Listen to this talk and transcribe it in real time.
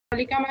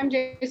Malika ma'am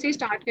जैसे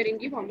start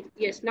करेंगी vomit.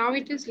 Yes, now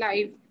it is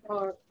live.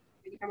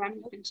 Malika ma'am,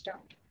 you can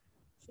start.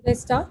 Should I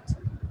start?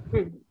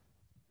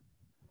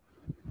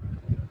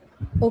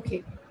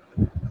 Okay.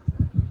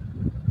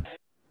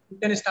 You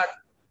can start.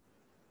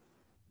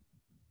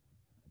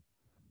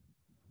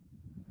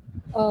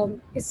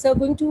 Is sir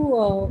going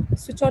to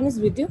switch on his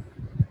video?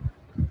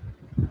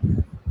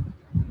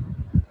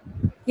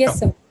 Yes,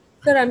 sir.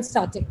 Sir, I'm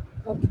starting.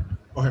 Okay.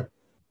 Go ahead.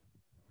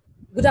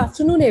 Good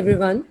afternoon,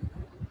 everyone.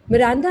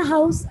 Miranda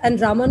House and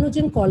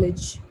Ramanujan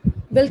College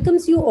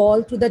welcomes you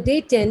all to the day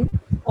 10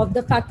 of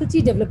the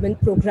Faculty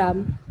Development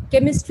Program,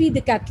 Chemistry,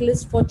 the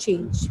Catalyst for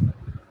Change.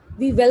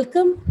 We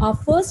welcome our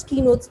first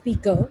keynote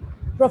speaker,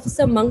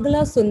 Professor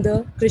Mangala Sundar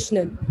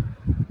Krishnan.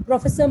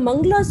 Professor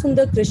Mangala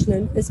Sundar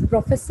Krishnan is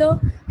Professor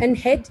and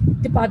Head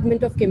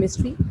Department of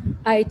Chemistry,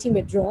 IIT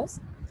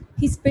Madras.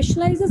 He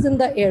specializes in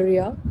the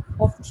area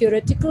of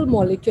theoretical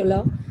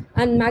molecular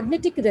and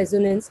magnetic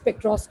resonance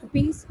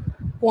spectroscopies,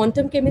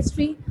 quantum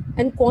chemistry,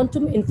 and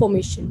quantum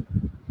information.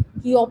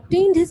 He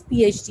obtained his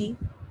PhD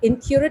in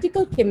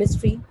theoretical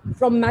chemistry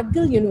from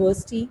McGill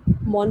University,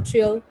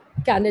 Montreal,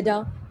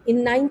 Canada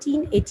in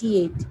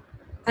 1988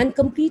 and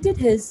completed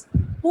his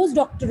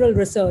postdoctoral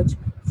research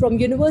from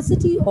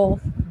University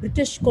of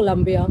British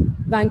Columbia,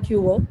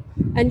 Vancouver,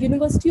 and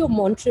University of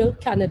Montreal,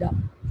 Canada.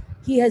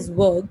 He has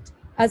worked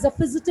as a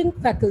visiting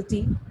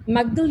faculty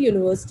McGill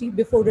University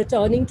before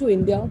returning to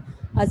India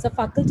as a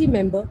faculty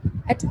member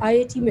at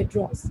IIT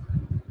Madras.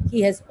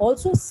 He has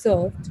also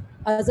served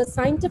as a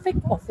scientific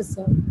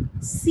officer,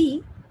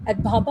 C,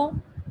 at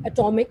Bhabha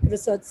Atomic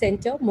Research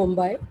Center,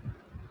 Mumbai.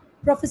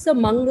 Professor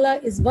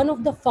Mangala is one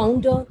of the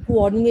founder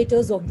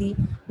coordinators of the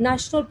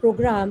National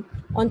Program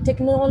on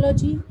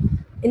Technology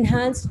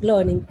Enhanced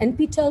Learning,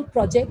 NPTEL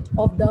project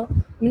of the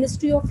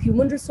Ministry of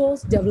Human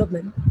Resource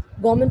Development,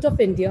 Government of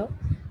India,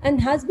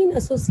 and has been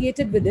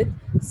associated with it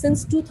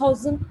since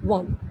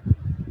 2001.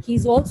 He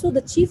is also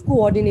the chief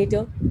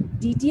coordinator,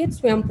 DTH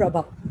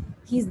Swayamprabha.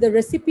 He is the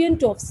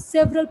recipient of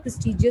several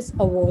prestigious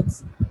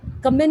awards,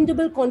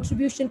 commendable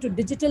contribution to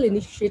digital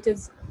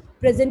initiatives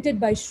presented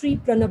by Sri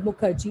Pranab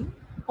Mukherjee,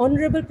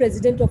 Honorable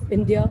President of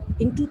India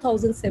in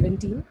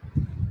 2017,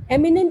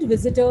 eminent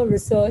visitor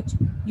research,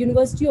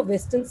 University of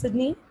Western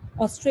Sydney,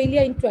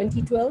 Australia in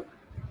 2012,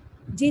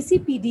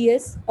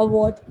 JCPDS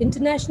Award,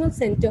 International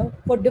Center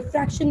for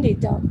Diffraction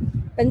Data,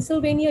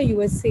 Pennsylvania,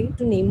 USA,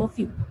 to name a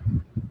few.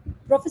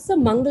 Professor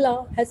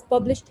Mangala has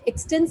published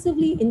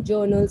extensively in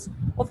journals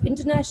of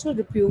international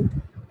repute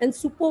and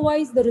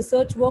supervised the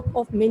research work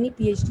of many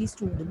PhD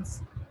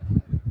students.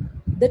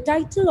 The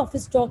title of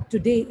his talk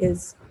today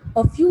is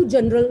A Few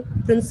General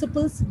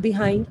Principles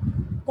Behind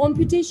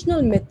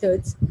Computational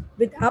Methods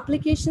with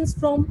Applications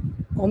from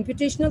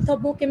Computational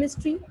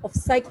Thermochemistry of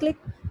Cyclic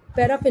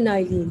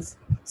Paraphenylenes.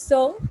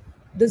 Sir,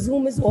 the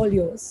Zoom is all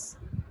yours.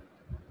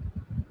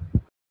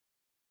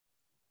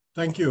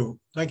 Thank you.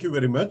 Thank you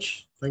very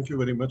much. Thank you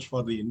very much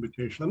for the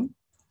invitation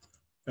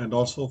and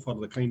also for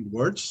the kind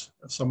words.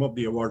 Some of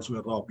the awards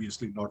were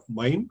obviously not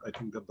mine. I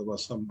think that there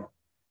was some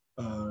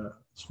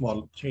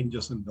small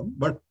changes in them.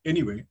 But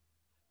anyway,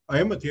 I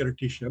am a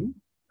theoretician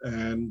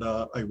and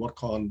I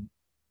work on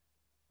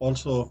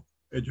also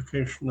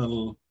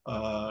educational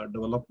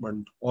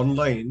development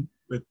online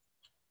with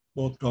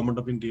both Government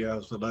of India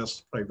as well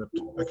as private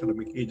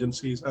academic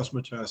agencies as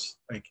much as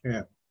I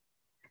can.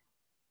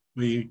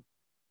 The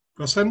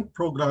present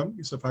program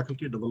is a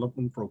faculty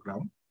development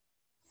program,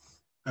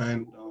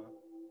 and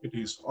it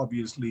is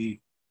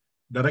obviously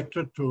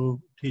directed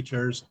to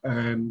teachers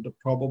and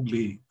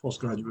probably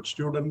postgraduate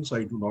students.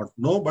 I do not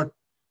know, but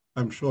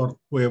I'm sure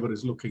whoever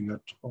is looking at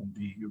on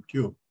the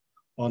YouTube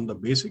on the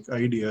basic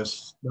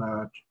ideas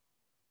that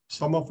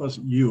some of us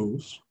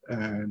use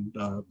and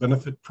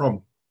benefit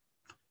from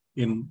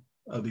in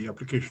the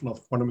application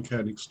of quantum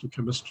mechanics to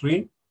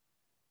chemistry,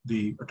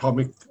 the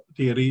atomic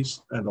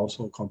theories, and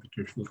also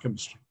computational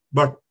chemistry.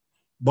 But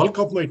bulk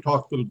of my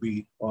talk will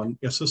be on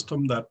a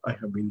system that I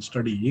have been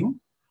studying,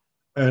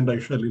 and I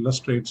shall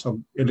illustrate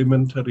some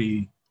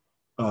elementary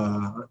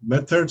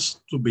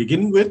methods to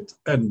begin with,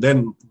 and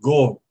then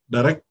go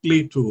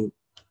directly to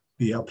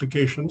the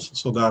applications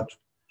so that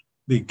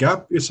the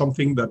gap is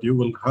something that you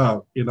will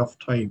have enough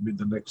time in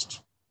the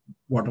next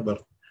whatever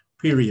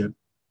period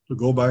to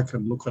go back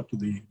and look at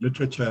the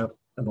literature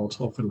and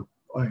also fill up.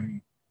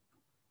 I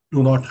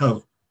do not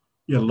have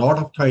a lot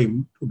of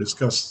time to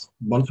discuss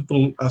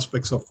multiple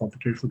aspects of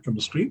computational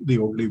chemistry, the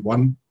only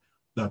one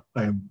that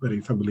I am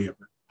very familiar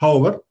with.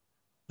 However,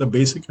 the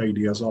basic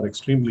ideas are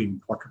extremely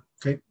important.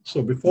 Okay,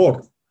 so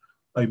before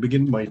I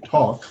begin my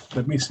talk,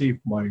 let me see if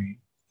my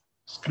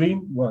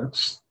screen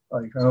works.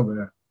 I have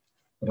a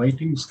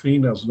writing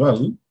screen as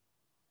well.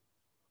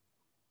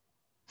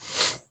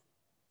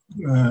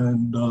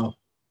 And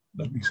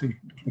let me see,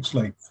 it looks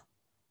like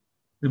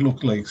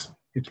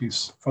it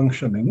is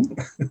functioning.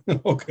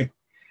 Okay,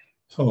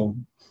 so,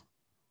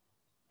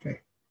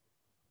 okay.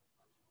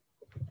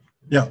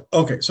 Yeah,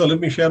 okay, so let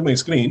me share my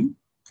screen,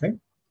 okay.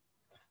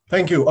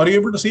 Thank you. Are you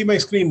able to see my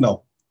screen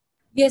now?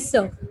 Yes,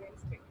 sir.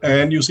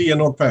 And you see a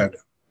notepad?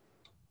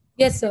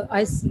 Yes, sir,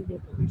 I see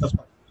it. That's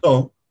fine.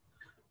 So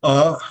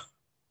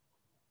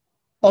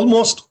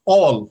almost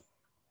all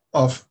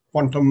of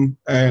quantum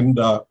and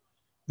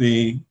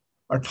the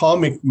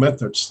atomic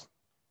methods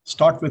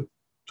start with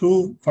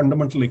two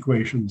fundamental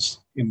equations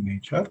in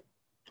nature.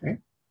 Okay,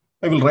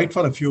 I will write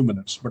for a few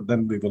minutes, but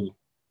then we will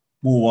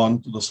move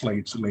on to the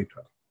slides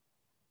later.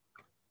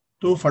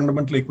 Two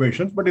fundamental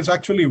equations, but it's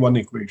actually one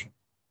equation.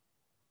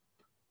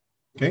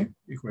 Okay,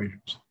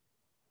 equations.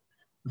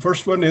 The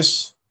first one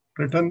is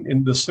written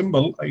in the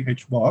symbol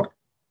IH bar,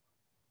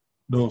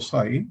 dou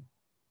psi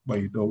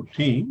by dou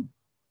t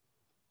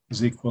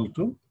is equal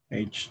to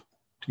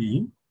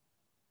HT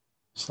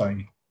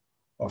psi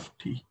of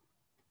t.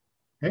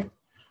 Okay,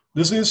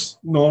 this is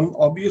known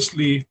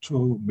obviously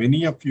to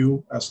many of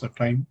you as the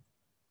time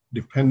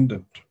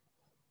dependent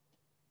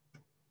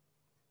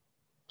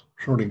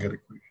Schrodinger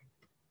equation.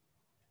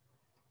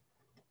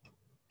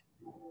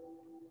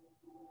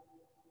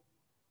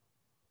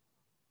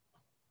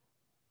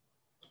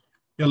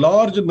 A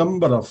large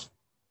number of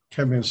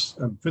chemists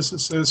and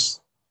physicists,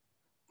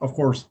 of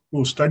course,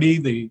 who study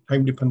the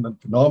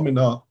time-dependent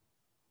phenomena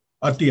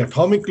at the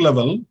atomic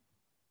level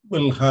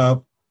will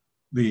have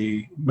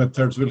the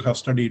methods, will have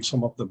studied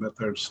some of the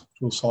methods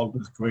to solve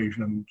this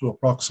equation, to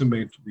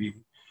approximate the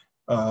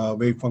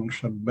wave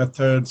function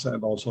methods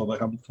and also the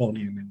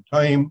Hamiltonian in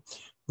time,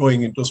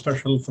 going into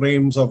special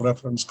frames of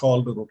reference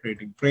called the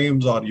rotating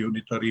frames or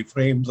unitary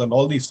frames and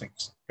all these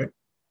things. Okay?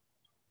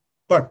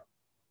 But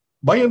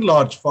by and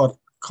large, for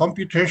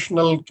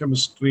computational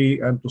chemistry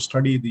and to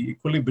study the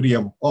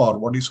equilibrium or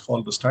what is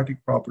called the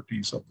static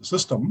properties of the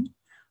system,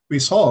 we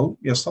solve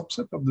a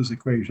subset of this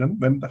equation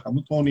when the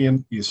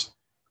Hamiltonian is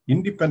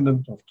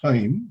independent of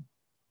time,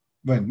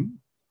 when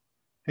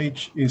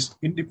H is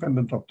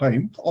independent of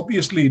time,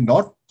 obviously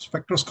not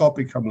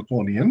spectroscopic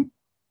Hamiltonian,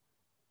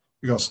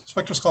 because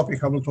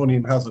spectroscopic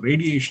Hamiltonian has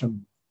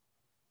radiation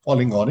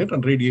falling on it,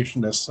 and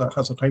radiation has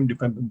a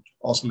time-dependent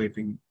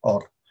oscillating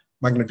or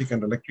magnetic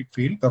and electric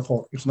field.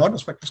 Therefore, it's not a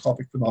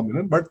spectroscopic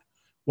phenomenon, but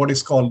what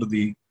is called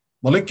the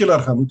molecular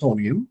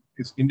Hamiltonian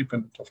is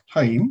independent of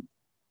time.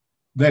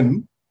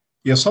 Then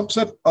a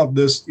subset of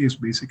this is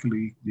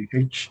basically the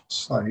H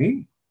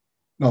psi.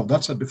 Now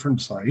that's a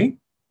different psi,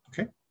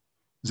 okay,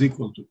 is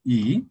equal to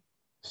E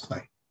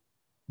psi.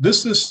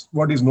 This is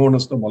what is known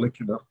as the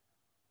molecular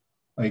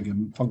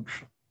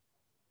eigenfunction.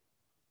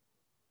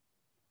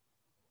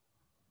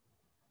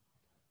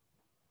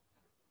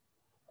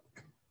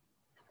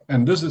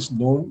 And this is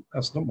known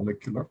as the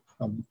molecular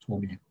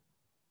Hamiltonian.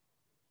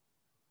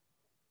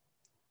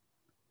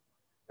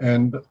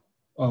 And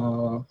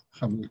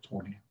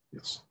Hamiltonian,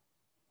 yes.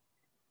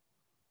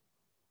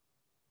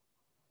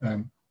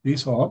 And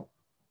these are,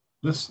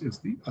 this is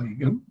the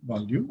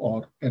eigenvalue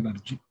or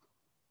energy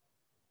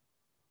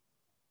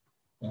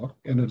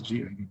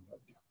eigenvalue.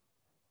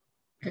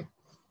 Okay.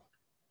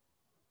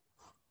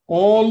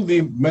 All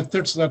the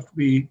methods that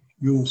we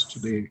use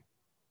today,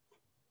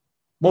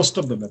 most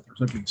of the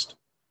methods at least,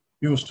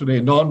 used today,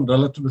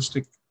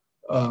 non-relativistic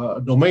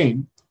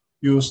domain,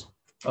 use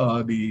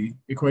the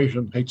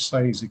equation H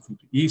psi is equal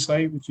to E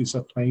psi, which is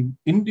a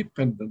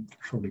time-independent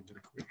Schrodinger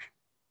equation.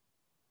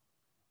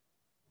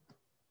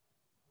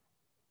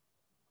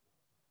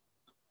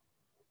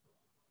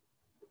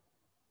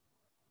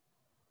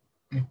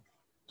 Okay.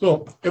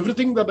 So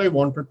everything that I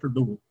wanted to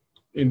do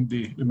in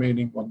the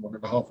remaining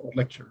 1.5 hour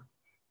lecture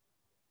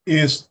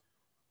is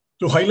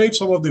to highlight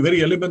some of the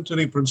very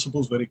elementary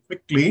principles very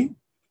quickly,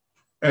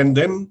 and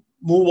then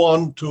move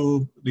on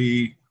to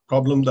the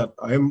problem that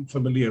I am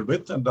familiar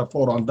with, and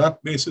therefore on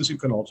that basis you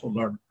can also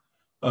learn.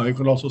 You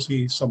can also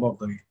see some of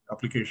the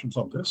applications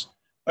of this.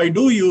 I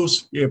do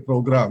use a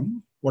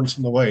program once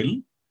in a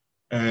while,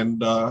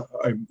 and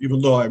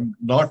even though I'm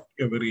not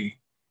a very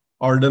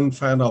ardent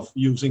fan of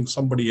using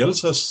somebody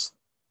else's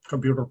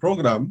computer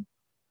program,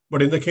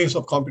 but in the case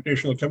of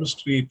computational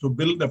chemistry, to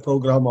build a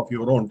program of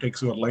your own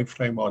takes you a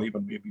lifetime or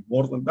even maybe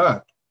more than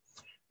that.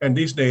 And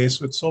these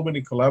days, with so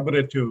many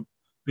collaborative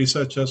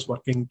researchers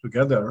working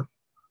together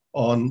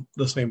on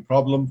the same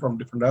problem from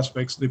different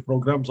aspects, the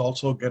programs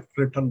also get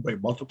written by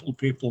multiple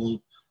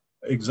people,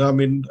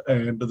 examined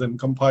and then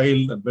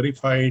compiled and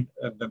verified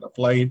and then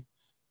applied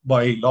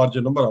by a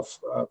larger number of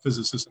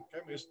physicists and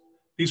chemists.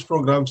 These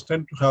programs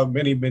tend to have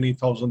many, many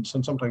thousands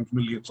and sometimes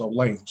millions of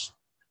lines.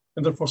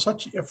 And therefore,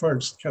 such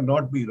efforts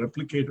cannot be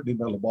replicated in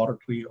a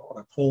laboratory or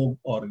at home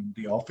or in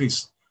the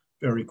office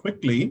very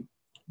quickly.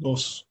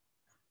 Those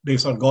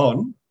days are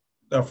gone.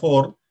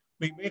 Therefore,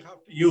 we may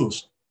have to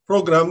use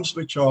programs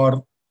which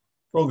are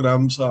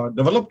programs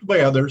developed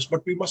by others,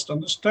 but we must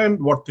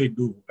understand what they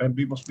do, and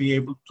we must be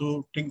able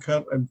to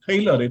tinker and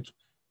tailor it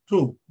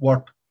to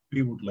what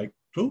we would like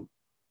to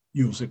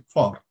use it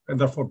for. And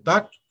therefore,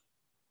 that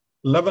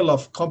level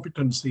of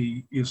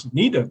competency is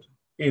needed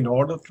in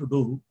order to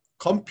do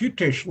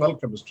computational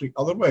chemistry.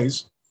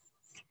 Otherwise,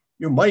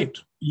 you might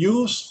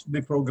use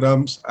the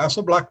programs as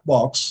a black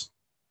box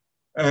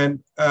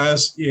and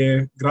as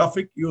a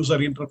graphic user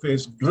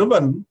interface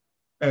driven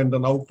and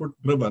an output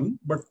driven,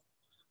 but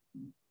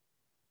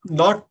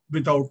not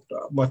without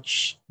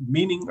much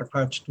meaning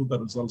attached to the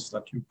results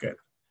that you get.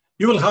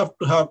 You will have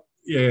to have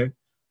a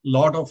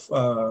lot of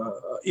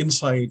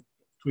insight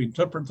to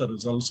interpret the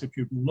results if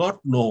you do not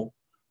know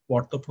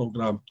what the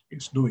program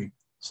is doing.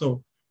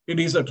 So it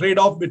is a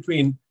trade-off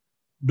between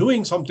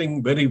doing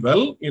something very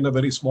well in a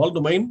very small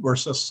domain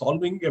versus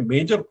solving a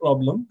major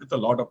problem with a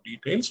lot of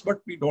details, but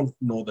we don't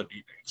know the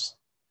details.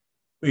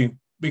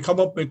 We come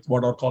up with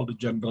what are called the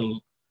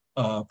general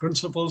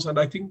principles, and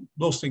I think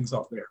those things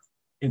are there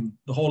in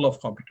the whole of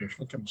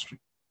computational chemistry.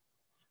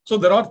 So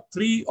there are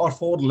 3 or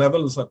 4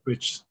 levels at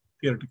which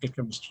theoretical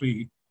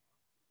chemistry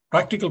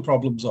practical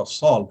problems are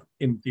solved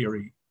in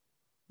theory.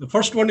 The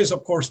first one is,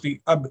 of course, the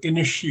ab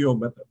initio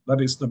method.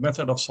 That is the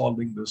method of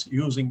solving this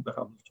using the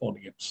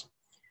Hamiltonians,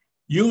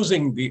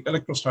 using the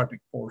electrostatic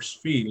force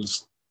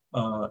fields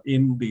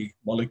in the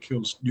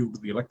molecules due to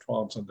the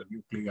electrons and the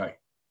nuclei,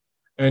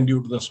 and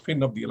due to the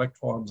spin of the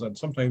electrons, and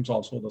sometimes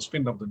also the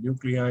spin of the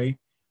nuclei,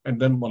 and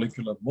then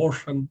molecular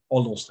motion,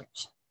 all those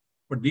things.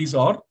 But these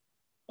are,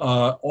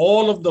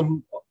 all of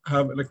them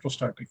have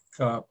electrostatic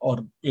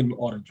or in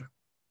origin.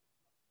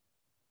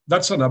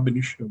 That's an ab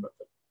initio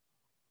method.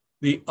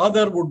 The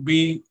other would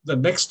be, the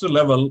next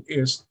level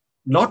is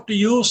not to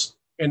use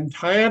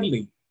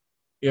entirely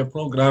a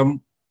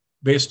program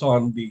based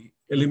on the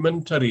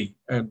elementary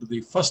and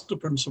the first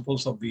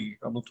principles of the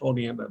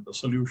Hamiltonian and the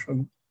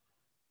solution,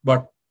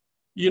 but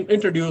you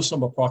introduce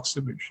some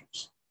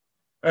approximations.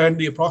 And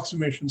the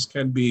approximations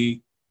can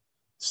be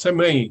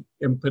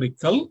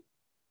semi-empirical.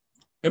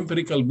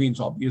 Empirical means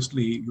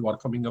obviously you are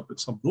coming up with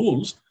some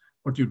rules,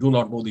 but you do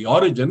not know the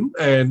origin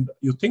and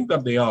you think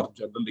that they are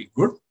generally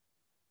good.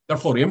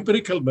 Therefore,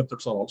 empirical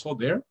methods are also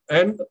there.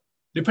 And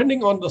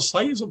depending on the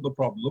size of the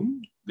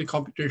problem, the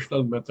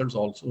computational methods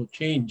also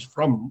change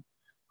from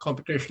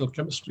computational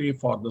chemistry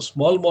for the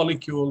small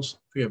molecules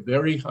to a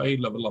very high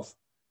level of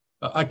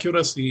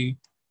accuracy,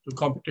 to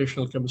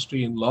computational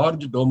chemistry in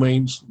large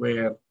domains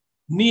where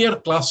near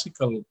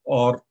classical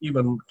or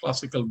even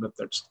classical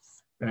methods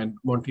and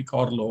Monte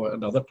Carlo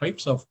and other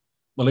types of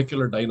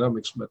molecular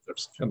dynamics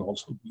methods can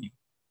also be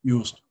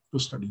used to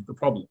study the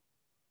problem.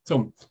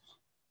 So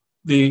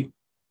the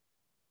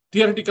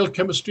theoretical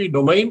chemistry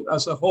domain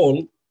as a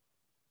whole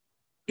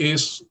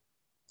is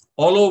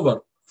all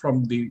over,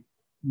 from the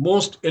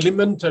most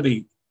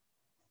elementary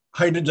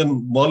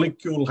hydrogen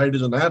molecule,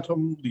 hydrogen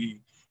atom, the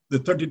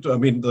 32, I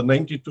mean the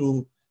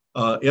 92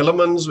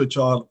 elements, which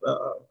are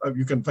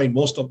you can find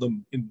most of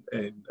them in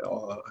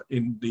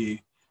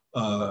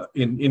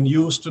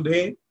use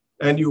today,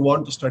 and you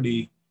want to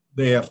study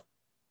their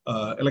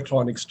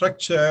electronic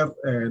structure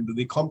and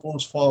the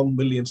compounds formed,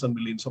 millions and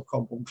millions of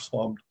compounds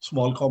formed,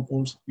 small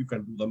compounds, you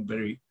can do them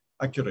very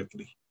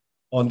accurately.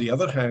 On the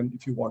other hand,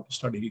 if you want to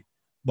study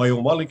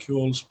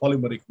biomolecules,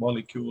 polymeric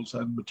molecules,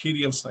 and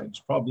material science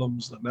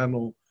problems, the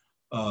nano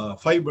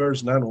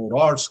fibers, nano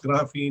rods,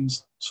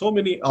 graphenes, so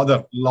many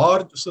other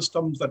large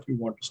systems that you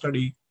want to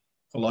study,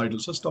 colloidal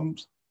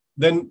systems,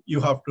 then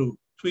you have to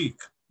tweak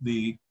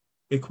the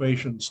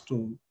equations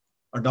to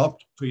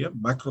adopt to a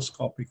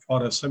macroscopic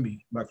or a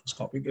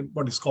semi-macroscopic, and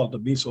what is called the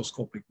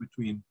mesoscopic,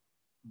 between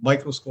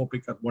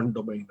microscopic at one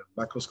domain and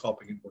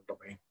macroscopic in one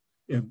domain,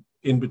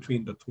 in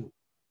between the two.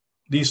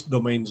 These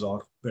domains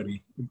are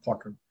very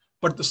important.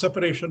 But the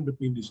separation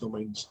between these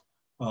domains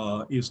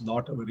is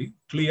not a very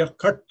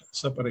clear-cut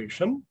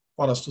separation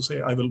for us to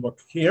say, I will work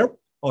here,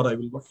 or I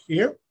will work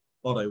here,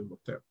 or I will work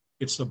there.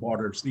 It's the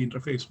borders, the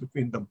interface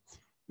between them,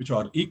 which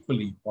are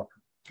equally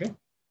important. Okay,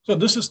 so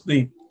this is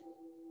the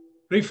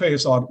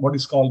preface, or what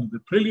is called the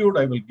prelude,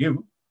 I will give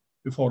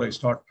before I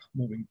start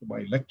moving to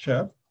my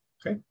lecture.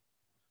 Okay,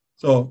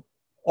 so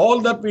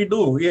all that we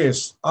do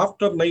is,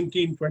 after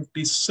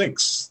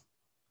 1926,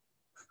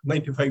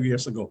 95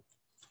 years ago,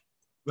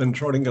 when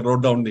Schrodinger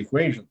wrote down the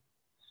equation,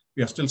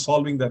 we are still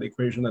solving that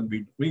equation, and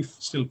we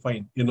still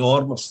find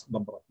enormous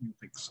number of new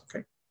things.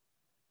 Okay,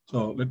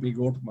 so let me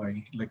go to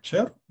my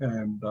lecture,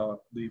 and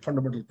the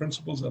fundamental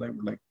principles that I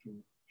would like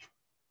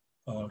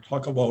to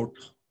talk about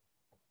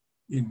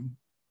in.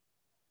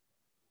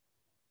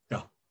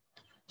 Yeah,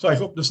 so I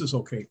hope this is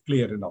okay,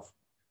 clear enough,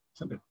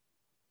 isn't it?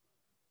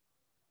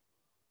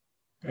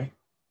 Okay.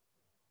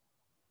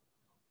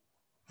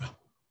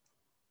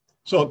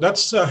 So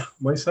that's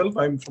myself.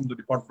 I'm from the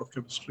Department of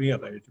Chemistry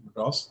at IIT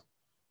Madras.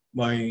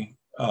 My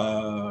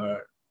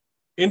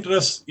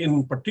interest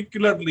in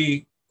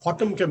particularly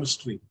quantum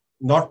chemistry,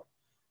 not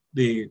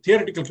the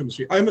theoretical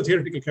chemistry. I'm a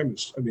theoretical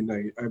chemist. I mean,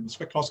 I'm a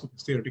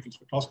spectroscopist, theoretical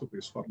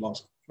spectroscopist for the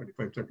last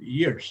 25, 30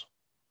 years,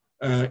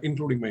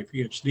 including my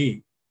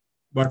PhD.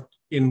 But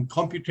in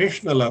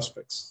computational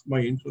aspects, my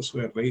interests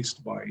were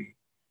raised by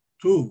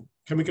two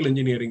chemical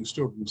engineering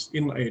students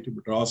in IIT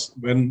Madras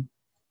when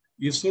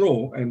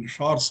ISRO and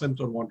Schar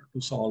Center wanted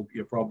to solve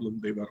a problem.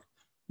 They were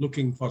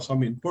looking for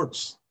some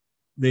inputs.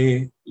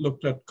 They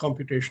looked at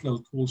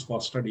computational tools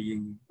for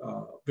studying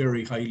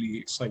very highly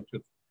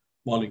excited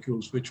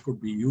molecules, which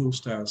could be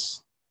used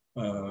as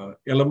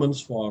elements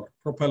for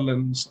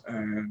propellants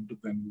and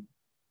then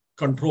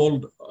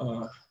controlled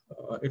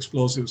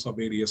explosives of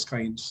various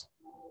kinds.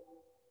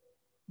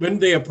 when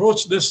they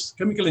approached this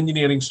chemical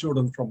engineering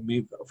student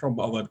from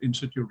our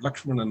institute,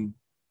 Lakshmanan,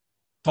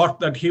 thought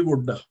that he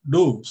would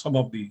do some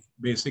of the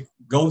basic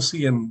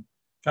Gaussian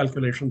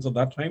calculations at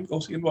that time.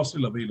 Gaussian was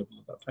still available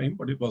at that time,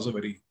 but it was a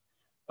very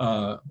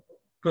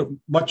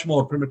much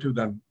more primitive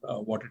than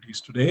what it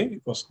is today.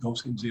 It was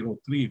Gaussian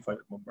 03, if I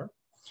remember.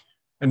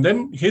 And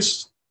then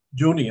his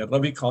junior,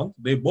 Ravikant,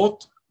 they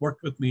both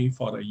worked with me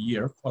for a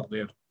year for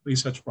their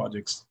research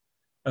projects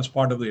as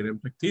part of their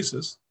MTech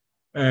thesis.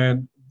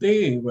 And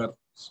they were,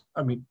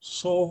 I mean,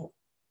 so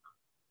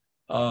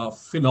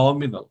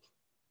phenomenal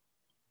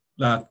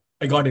that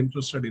I got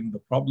interested in the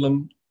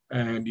problem.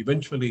 And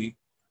eventually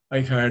I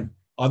had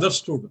other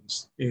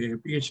students, a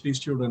PhD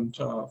student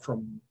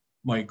from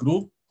my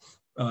group,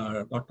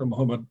 Dr.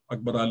 Muhammad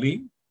Akbar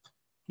Ali.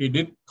 He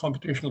did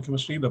computational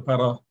chemistry, the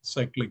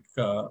paracyclic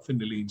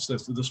phenylene.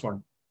 This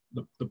one,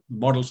 the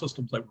model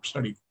systems I would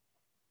study.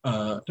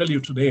 Tell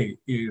you today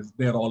is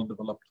they're all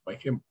developed by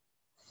him.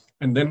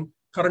 And then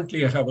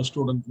currently I have a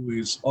student who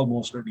is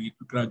almost ready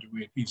to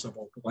graduate. He's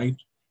about to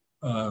write,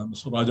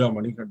 Mr. Raja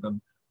Manikandan,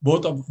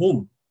 both of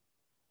whom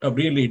have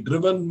really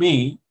driven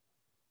me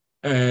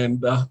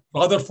and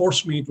rather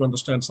forced me to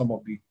understand some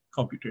of the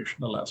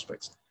computational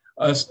aspects.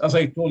 As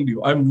I told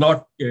you, I'm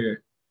not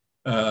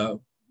a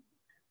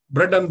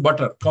bread and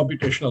butter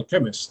computational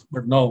chemist,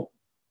 but now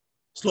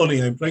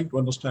slowly I'm trying to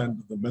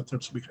understand the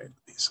methods behind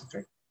these,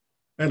 okay?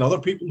 And other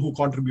people who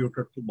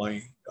contributed to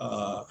my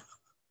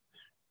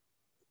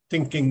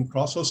thinking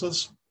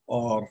processes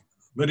are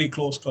very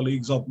close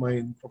colleagues of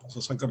mine, Professor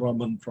Sankar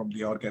Raman from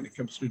the Organic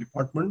Chemistry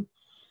Department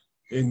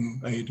in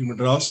IIT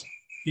Madras.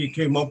 He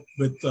came up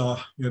with a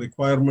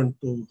requirement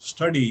to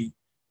study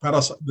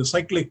the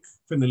cyclic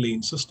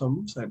phenylene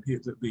systems, and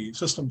the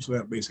systems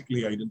were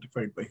basically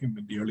identified by him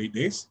in the early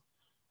days.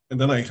 And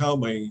then I have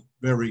my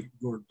very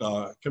good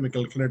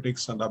chemical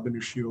kinetics and ab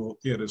initio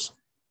theorist,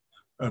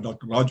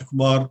 Dr.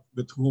 Rajkumar,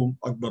 with whom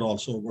Akbar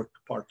also worked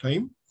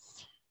part-time.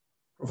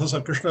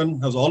 Professor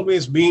Krishnan has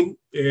always been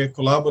a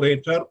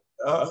collaborator,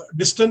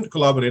 distant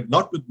collaborator,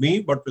 not with me,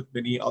 but with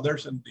many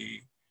others in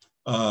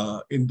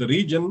the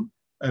region.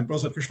 And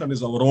Professor Krishnan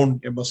is our own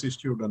MSc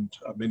student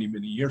many,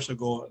 many years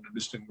ago, and a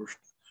distinguished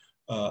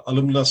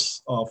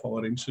alumnus of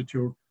our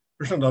institute.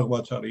 Krishnan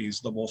Raghavachari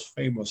is the most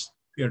famous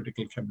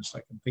theoretical chemist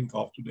I can think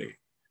of today,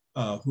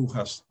 who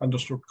has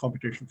understood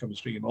computational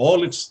chemistry in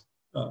all its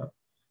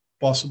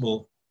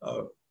possible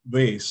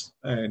ways.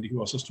 And he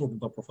was a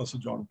student of Professor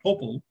John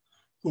Pople,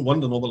 who won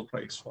the Nobel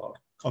Prize for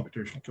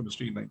computational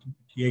chemistry in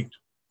 1988.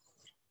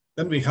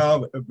 Then we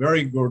have a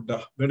very good,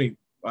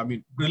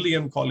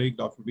 brilliant colleague,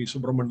 Dr. V.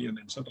 Subramanian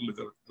in Central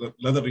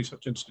Leather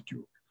Research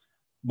Institute,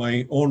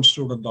 my own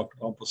student, Dr.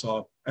 Ram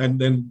Prasad, and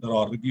then there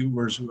are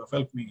reviewers who have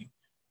helped me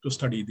to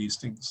study these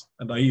things.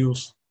 And I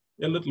use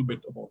a little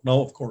bit about now,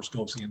 of course,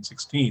 Gaussian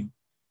 16,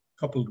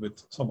 coupled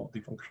with some of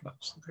the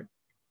functionals. Okay.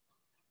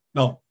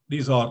 Now,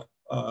 these are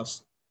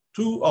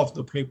two of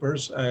the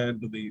papers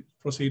and the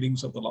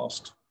proceedings of the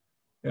last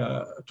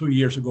 2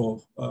 years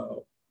ago.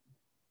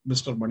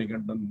 Mr.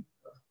 Manikandan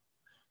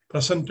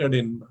presented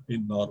in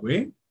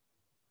Norway.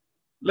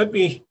 Let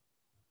me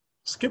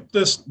skip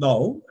this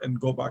now and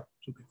go back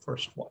to the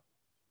first one.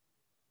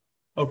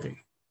 Okay.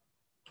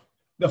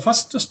 The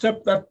first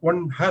step that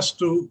one has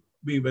to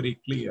be very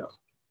clear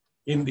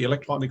in the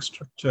electronic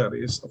structure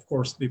is, of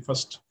course, the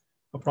first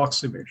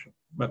approximation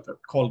method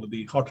called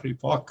the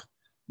Hartree-Fock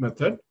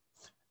method,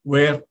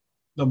 where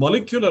the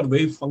molecular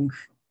wave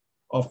function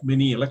of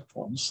many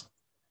electrons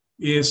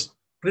is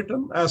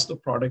written as the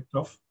product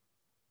of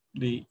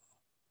the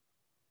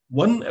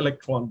one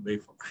electron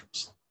wave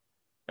functions.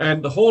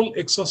 And the whole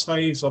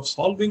exercise of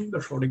solving the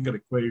Schrodinger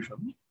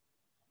equation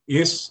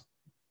is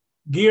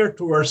geared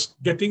towards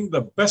getting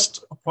the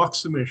best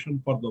approximation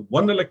for the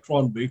one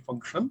electron wave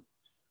function.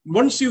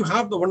 Once you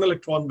have the one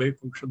electron wave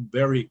function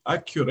very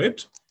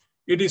accurate,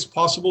 it is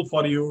possible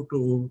for you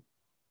to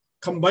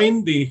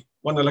combine the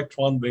one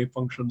electron wave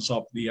functions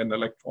of the n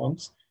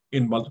electrons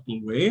in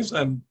multiple ways.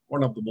 And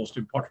one of the most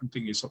important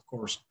things is, of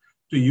course,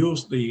 to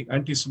use the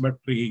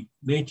antisymmetry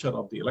nature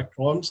of the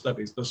electrons. That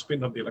is, the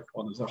spin of the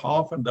electron is a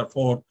half, and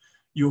therefore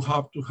you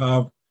have to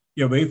have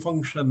a wave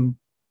function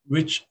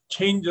which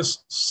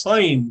changes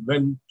sign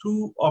when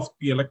two of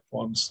the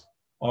electrons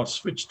are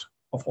switched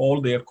of all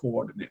their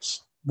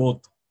coordinates,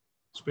 both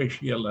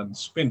spatial and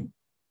spin.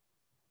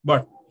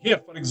 But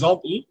here, for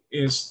example,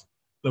 is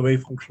the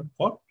wave function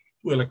for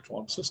two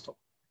electron system.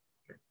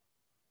 Okay.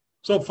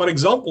 So for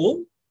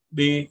example,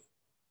 the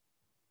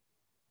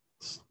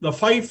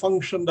phi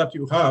function that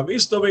you have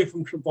is the wave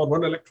function for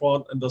one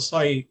electron, and the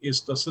psi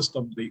is the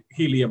system, the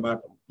helium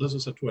atom. This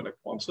is a two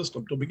electron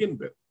system to begin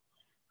with.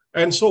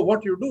 And so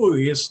what you do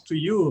is to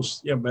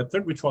use a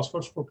method which was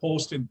first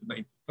proposed in the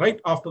 90s, right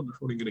after the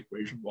Schrodinger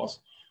equation was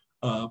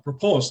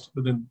proposed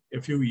within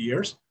a few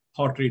years.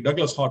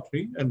 Douglas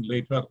Hartree, and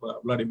later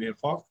Vladimir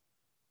Fock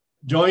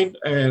joined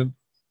and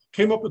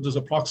came up with this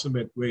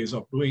approximate ways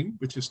of doing,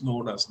 which is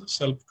known as the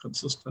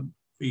self-consistent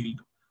field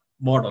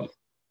model,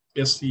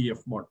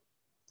 SCF model.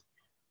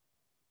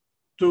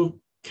 To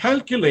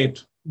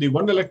calculate the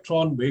one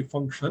electron wave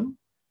function,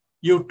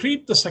 you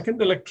treat the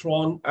second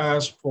electron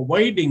as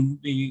providing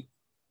the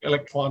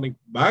electronic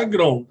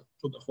background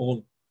to the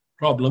whole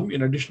problem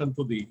in addition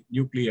to the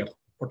nuclear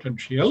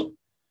potential.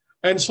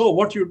 And so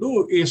what you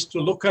do is to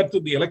look at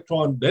the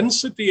electron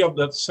density of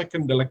that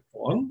second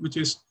electron, which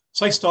is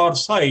psi star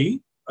psi,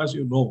 as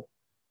you know.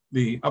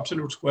 The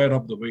absolute square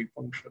of the wave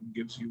function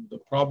gives you the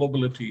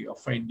probability of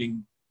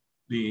finding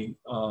the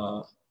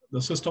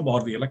system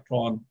or the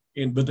electron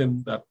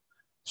within that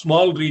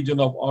small region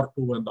of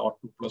R2 and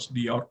R2 plus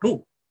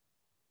dR2.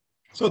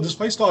 So this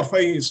phi star phi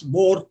is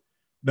more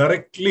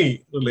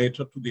directly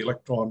related to the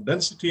electron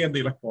density and the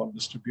electron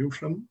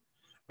distribution.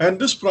 And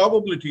this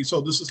probability,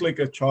 so this is like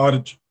a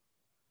charge.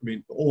 I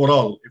mean,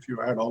 overall, if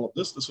you add all of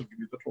this, this will give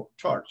you the total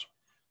charge.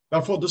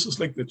 Therefore, this is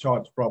like the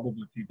charge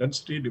probability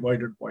density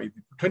divided by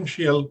the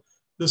potential.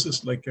 This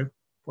is like a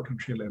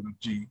potential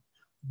energy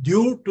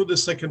due to the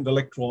second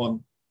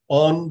electron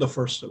on the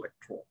first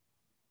electron.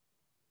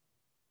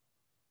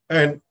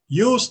 And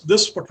use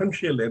this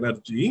potential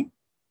energy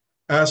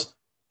as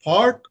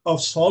part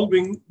of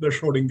solving the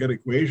Schrodinger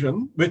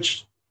equation,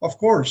 which of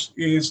course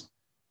is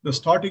the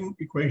starting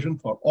equation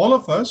for all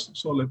of us.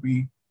 So let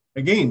me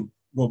again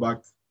go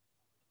back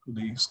to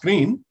the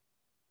screen.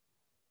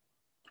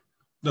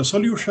 The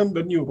solution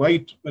when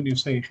you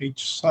say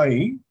H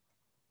psi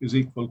is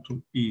equal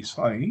to E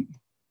psi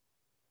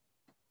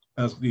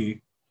as the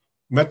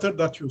method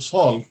that you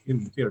solve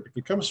in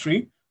theoretical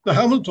chemistry, the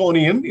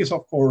Hamiltonian is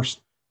of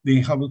course,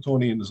 the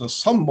Hamiltonian is a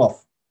sum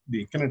of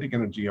the kinetic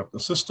energy of the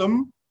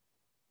system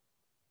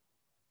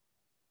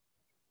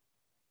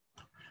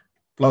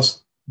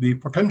plus the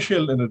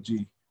potential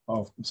energy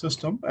of the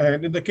system.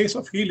 And in the case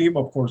of helium,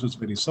 of course, it's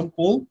very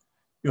simple.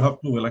 You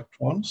have 2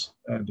 electrons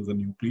and the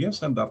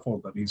nucleus, and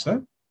therefore that is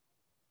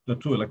the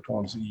 2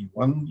 electrons E1,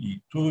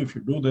 E2. If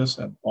you do this,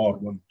 and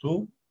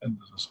R12, and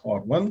this is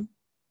R1,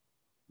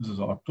 this is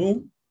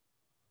R2.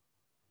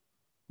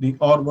 The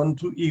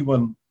R12,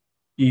 E1,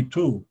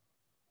 E2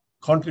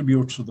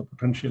 contributes to the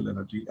potential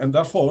energy, and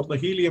therefore the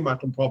helium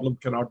atom problem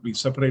cannot be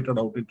separated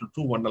out into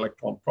 2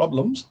 one-electron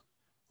problems,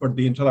 but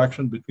the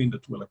interaction between the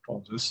 2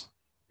 electrons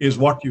is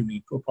what you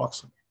need to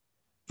approximate.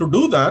 To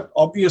do that,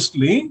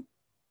 obviously,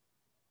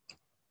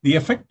 the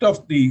effect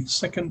of the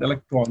second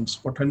electron's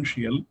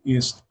potential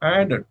is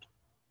added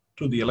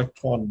to the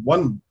electron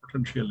 1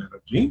 potential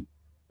energy.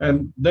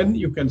 And then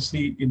you can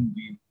see in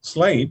the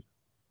slide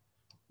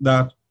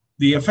that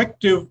the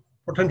effective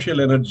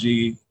potential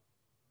energy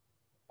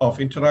of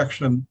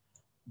interaction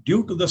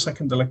due to the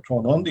second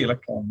electron on the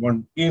electron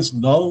 1 is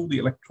now the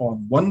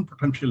electron 1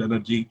 potential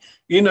energy,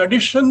 in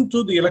addition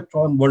to the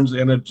electron 1's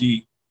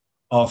energy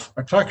of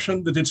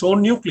attraction with its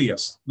own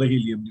nucleus, the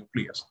helium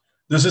nucleus.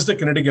 This is the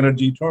kinetic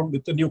energy term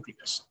with the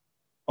nucleus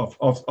of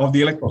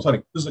the electron.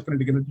 Sorry, this is the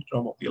kinetic energy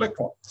term of the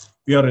electron.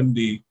 We are in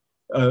the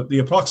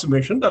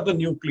approximation that the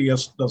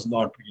nucleus does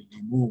not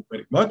really move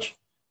very much,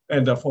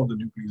 and therefore the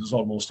nucleus is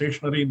almost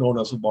stationary, known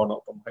as the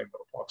Born-Oppenheimer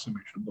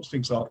approximation. Those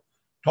things are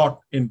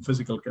taught in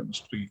physical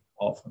chemistry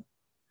often.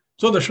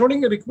 So the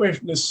Schrodinger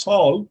equation is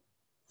solved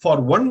for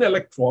 1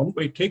 electron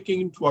by taking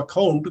into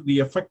account the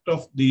effect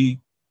of the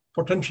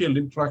potential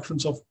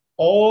interactions of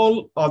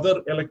all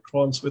other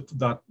electrons with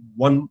that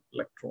 1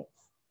 electron.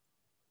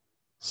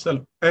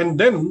 So, and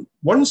then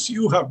once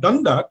you have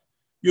done that,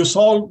 you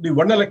solve the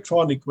 1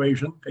 electron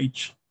equation,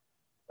 H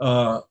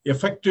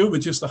effective,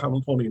 which is the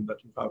Hamiltonian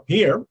that you have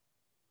here,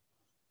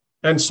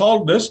 and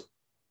solve this.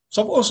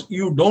 Suppose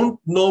you don't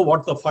know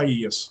what the phi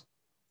is.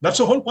 That's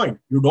the whole point.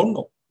 You don't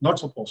know. Not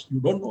suppose.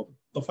 You don't know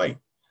the phi.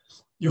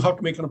 You have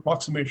to make an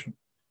approximation.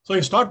 So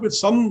you start with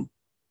some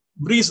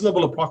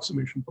reasonable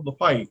approximation for the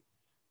phi.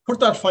 Put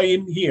that phi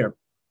in here,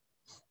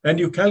 and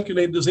you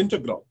calculate this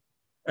integral,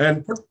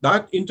 and put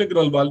that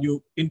integral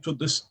value into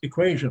this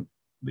equation,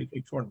 the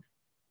H1,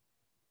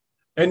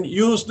 and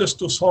use this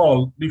to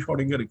solve the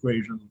Schrodinger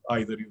equation,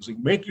 either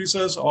using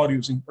matrices or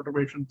using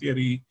perturbation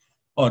theory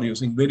or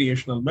using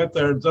variational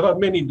methods. There are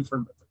many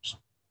different methods.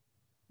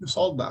 You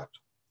solve that,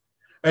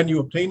 and you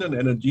obtain an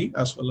energy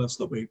as well as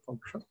the wave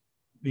function,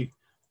 the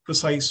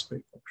precise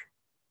wave function.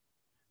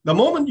 The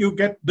moment you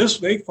get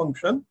this wave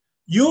function,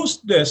 use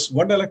this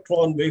 1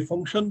 electron wave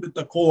function with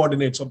the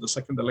coordinates of the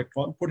second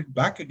electron, put it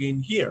back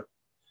again here,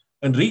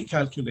 and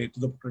recalculate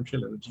the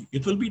potential energy.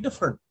 It will be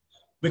different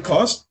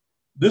because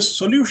this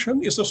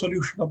solution is a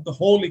solution of the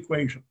whole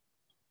equation.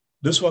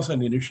 This was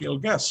an initial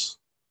guess.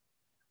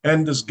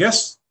 And this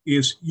guess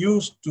is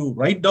used to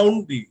write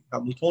down the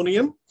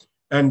Hamiltonian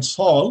and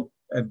solve,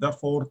 and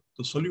therefore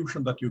the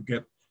solution that you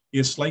get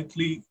is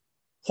slightly,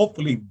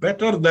 hopefully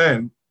better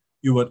than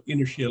your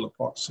initial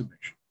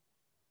approximation.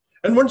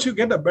 And once you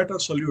get a better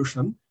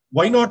solution,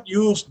 why not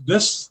use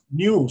this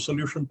new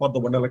solution for the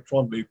 1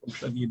 electron wave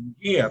function in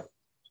here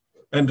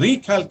and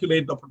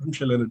recalculate the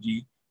potential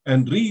energy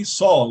and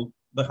resolve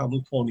the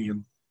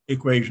Hamiltonian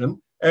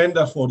equation, and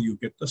therefore you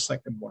get the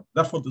second one.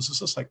 Therefore, this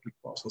is a cyclic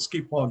process.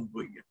 Keep on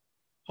doing it.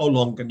 How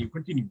long can you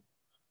continue?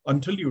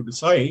 Until you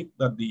decide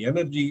that the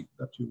energy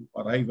that you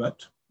arrive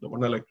at, the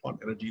 1 electron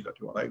energy that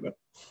you arrive at,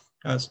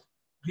 has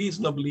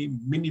reasonably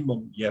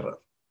minimum error.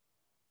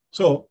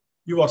 So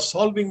you are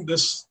solving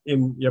this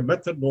in a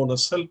method known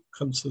as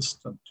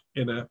self-consistent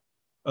in a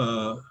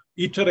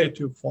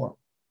iterative form.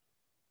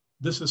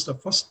 This is the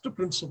first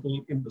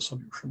principle in the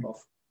solution of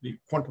the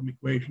quantum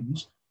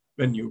equations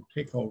when you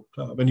take out,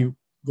 when you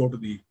go to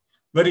the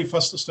very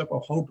first step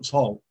of how to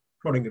solve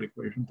Schrodinger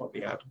equation for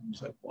the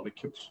atoms and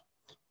molecules.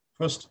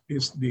 First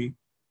is the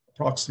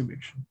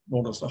approximation,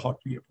 known as the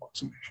Hartree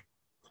approximation.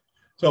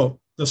 So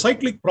the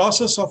cyclic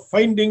process of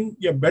finding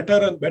a better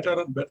and better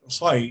and better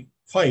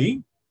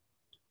phi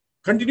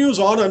continues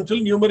on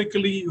until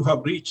numerically you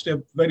have reached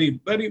a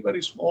very, very,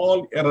 very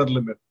small error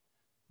limit.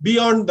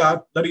 Beyond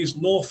that, there is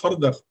no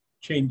further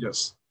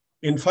changes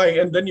in phi,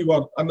 and then you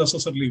are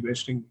unnecessarily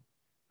wasting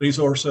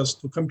resources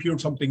to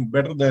compute something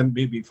better than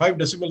maybe 5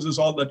 decimals is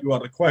all that you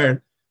are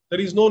required. There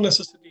is no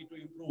necessity to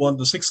improve on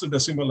the 6th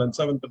decimal and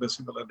 7th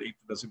decimal and 8th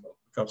decimal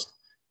because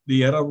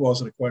the error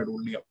was required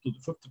only up to the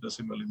 5th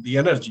decimal in the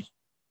energy.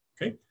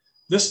 Okay,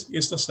 this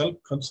is the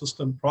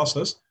self-consistent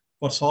process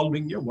for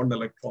solving a one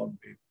electron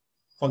wave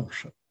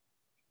function.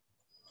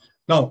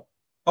 Now,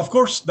 of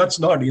course, that's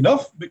not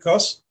enough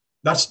because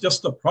that's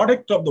just the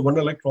product of the one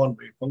electron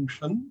wave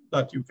function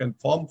that you can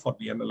form for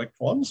the n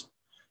electrons.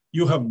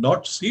 You have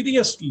not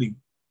seriously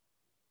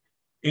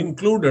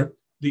included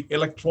the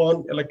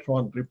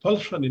electron-electron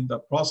repulsion in the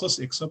process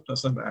except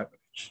as an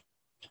average.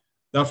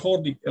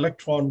 Therefore, the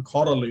electron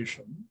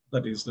correlation,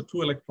 that is the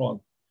two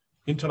electron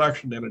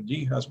interaction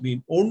energy, has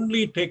been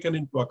only taken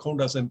into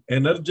account as an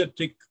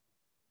energetic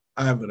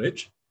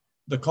average.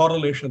 The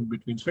correlation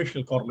between,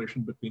 spatial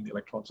correlation between the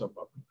electrons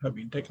have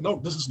been taken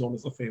out. This is known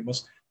as the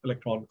famous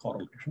electron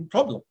correlation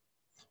problem.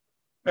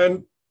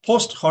 And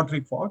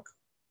post-Hartree-Fock,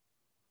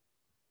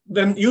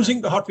 then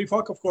using the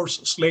Hartree-Fock, of course,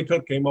 Slater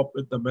came up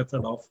with the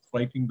method of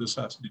writing this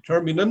as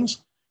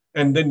determinants,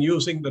 and then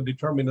using the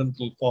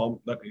determinantal form,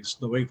 that is,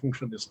 the wave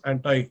function is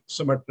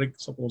anti-symmetric.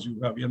 Suppose you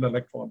have n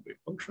electron wave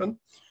function.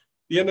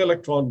 The n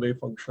electron wave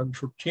function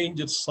should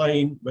change its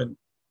sign when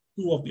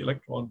two of the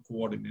electron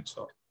coordinates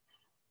are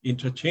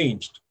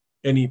interchanged,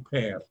 any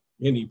pair,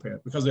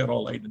 because they're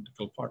all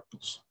identical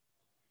particles.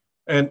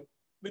 And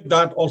with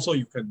that also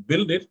you can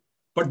build it,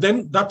 but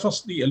then that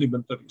was the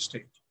elementary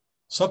state.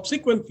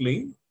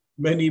 Subsequently,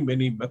 many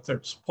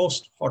methods,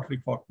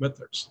 post-Hartree-Fock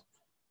methods,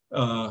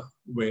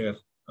 were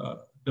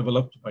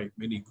developed by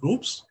many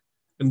groups,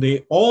 and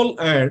they all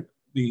add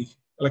the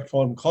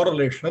electron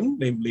correlation,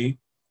 namely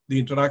the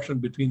interaction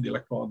between the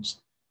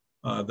electrons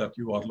that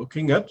you are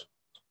looking at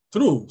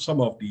through some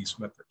of these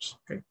methods.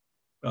 Okay.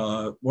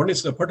 One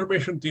is the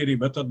perturbation theory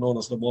method known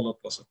as the molar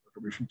plus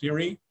perturbation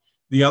theory.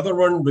 The other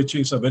one, which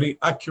is a very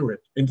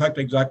accurate, in fact,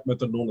 exact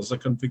method known as the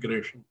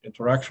configuration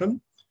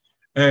interaction,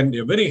 and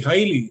a very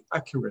highly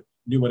accurate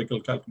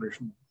numerical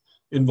calculation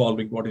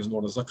involving what is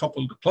known as the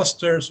coupled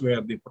clusters,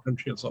 where the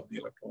potentials of the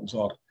electrons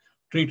are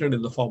treated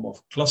in the form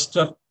of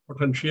cluster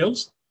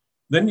potentials.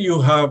 Then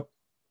you have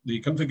the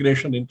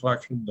configuration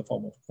interaction in the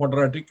form of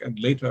quadratic, and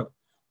later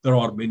there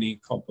are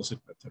many composite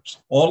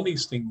methods. All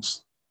these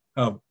things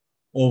have,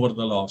 over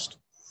the last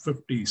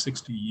 50,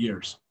 60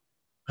 years,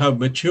 have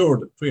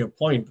matured to a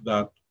point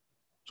that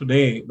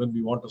today, when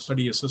we want to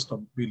study a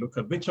system, we look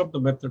at which of the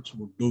methods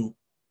would do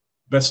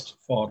best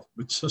for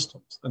which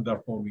systems, and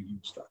therefore we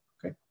use that.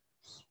 Okay,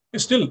 it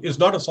still is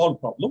not a solved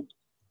problem.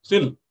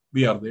 Still,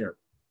 we are there.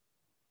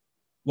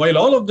 While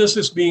all of this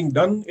is being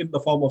done in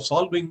the form of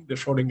solving the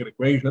Schrodinger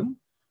equation,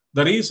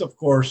 there is, of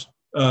course,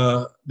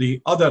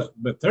 the other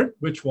method,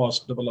 which was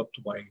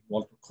developed by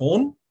Walter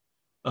Kohn,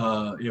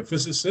 a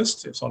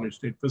physicist, a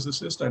solid-state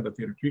physicist and a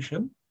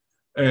theoretician,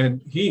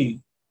 and he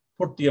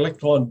put the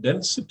electron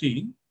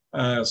density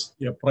as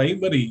a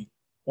primary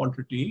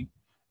quantity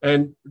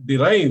and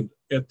derived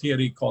a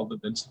theory called the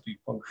density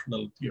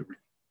functional theory.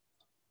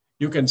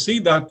 You can see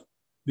that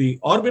the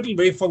orbital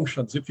wave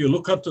functions, if you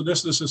look up to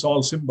this is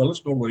all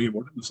symbols, don't worry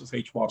about it. This is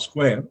h bar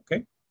square,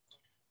 okay?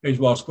 H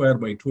bar square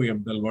by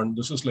 2m del 1.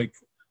 This is like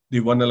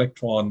the one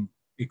electron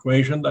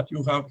equation that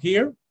you have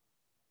here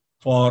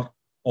for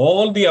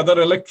all the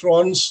other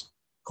electrons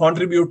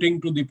contributing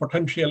to the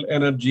potential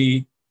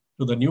energy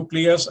to the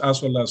nucleus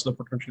as well as the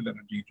potential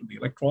energy to the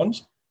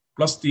electrons,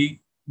 plus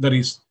there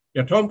is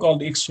a term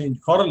called the exchange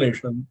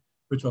correlation,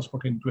 which was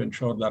put in to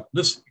ensure that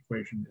this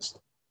equation is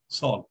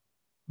solved.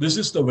 This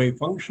is the wave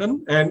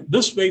function, and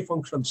this wave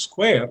function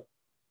square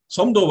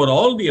summed over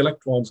all the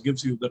electrons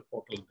gives you the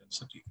total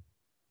density.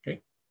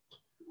 Okay.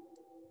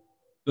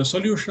 The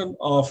solution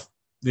of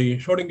the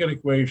Schrodinger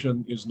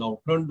equation is now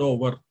turned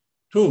over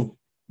to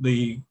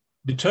the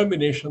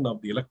determination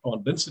of the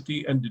electron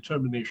density and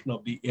determination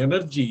of the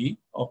energy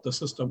of the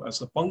system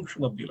as a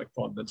function of the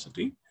electron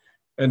density.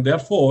 And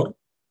therefore,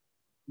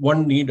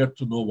 one needed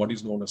to know what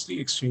is known as the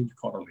exchange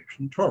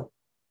correlation term.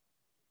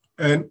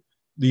 And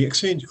the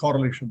exchange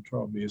correlation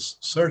term is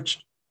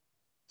searched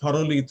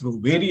thoroughly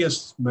through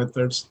various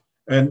methods.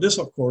 And this,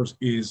 of course,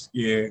 is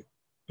a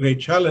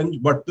great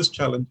challenge, but this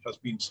challenge has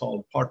been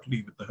solved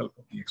partly with the help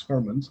of the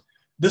experiments.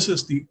 This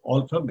is the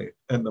alternate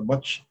and the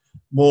much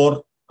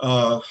more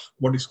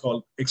what is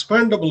called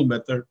expandable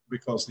method,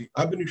 because the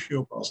ab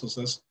initio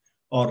processes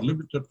are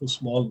limited to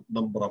small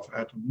number of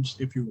atoms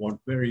if you want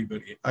very,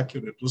 very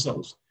accurate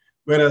results.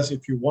 Whereas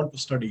if you want to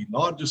study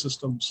larger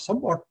systems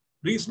somewhat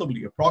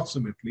reasonably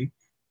approximately,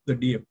 the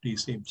DFT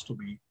seems to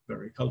be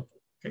very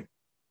helpful. Okay.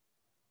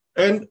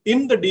 And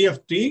in the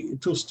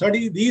DFT, to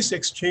study these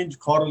exchange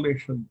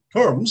correlation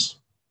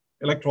terms,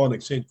 electron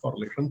exchange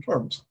correlation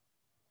terms,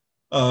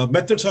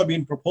 methods have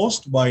been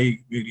proposed by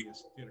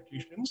various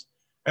theoreticians.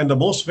 And the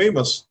most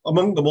famous,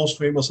 among the most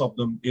famous of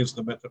them, is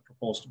the method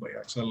proposed by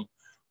Axel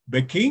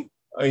Becky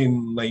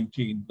in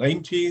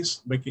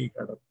 1990s. Becky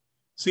had a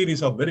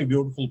series of very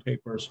beautiful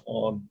papers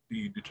on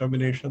the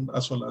determination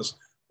as well as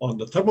on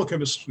the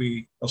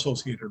thermochemistry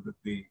associated with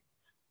the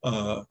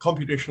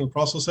computational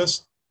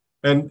processes.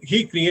 And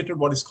he created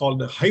what is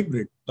called a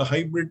hybrid. The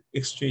hybrid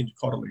exchange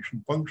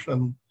correlation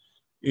function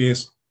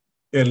is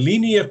a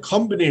linear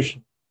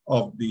combination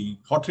of the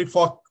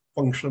Hartree-Fock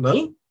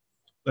functional,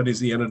 that is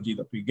the energy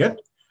that we get,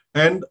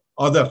 and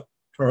other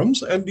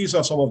terms. And these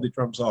are some of the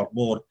terms are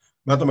more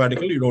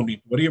mathematical. You don't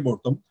need to worry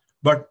about them.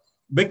 But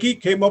Becky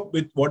came up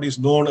with what is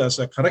known as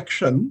a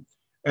correction.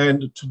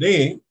 And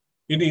today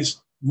it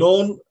is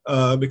known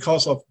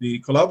because of the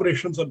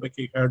collaborations that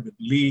Becky had with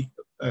Lee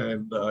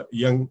and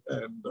Young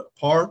and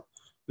Parr.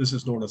 This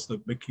is known as the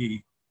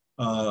Becky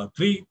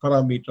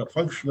 3-parameter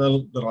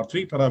functional. There are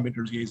 3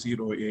 parameters,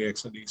 A0,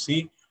 AX, and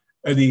AC.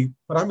 And the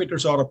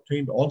parameters are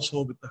obtained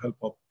also with the help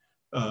of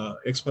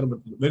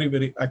experimental, very,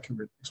 very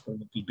accurate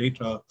experimental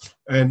data.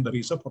 And there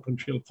is a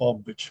potential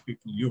form which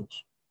people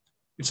use.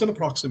 It's an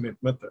approximate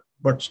method,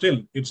 but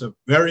still it's a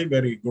very,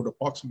 very good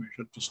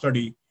approximation to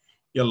study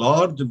a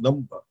large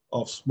number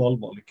of small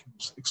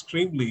molecules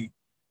extremely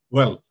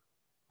well.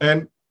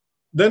 And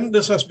then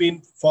this has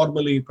been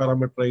formally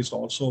parameterized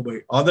also by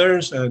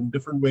others, and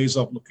different ways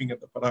of looking at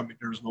the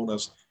parameters known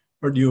as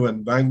Purdue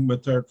and Wang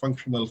method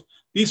functionals.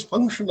 These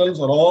functionals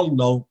are all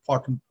now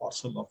part and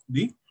parcel of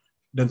the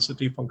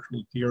density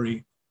functional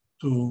theory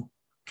to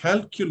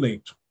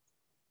calculate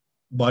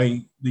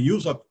by the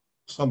use of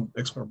some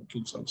experimental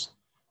results,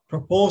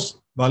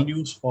 propose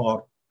values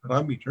for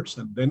parameters,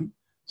 and then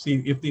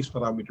see if these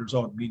parameters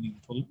are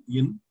meaningful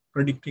in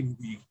predicting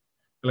the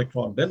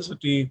electron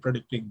density,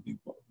 predicting the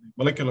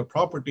molecular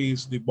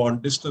properties, the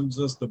bond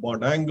distances, the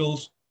bond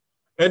angles.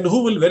 And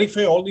who will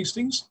verify all these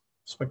things?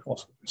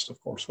 Spectroscopists, of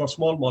course. For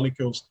small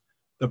molecules,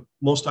 the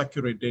most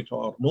accurate data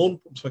are known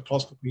from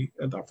spectroscopy,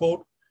 and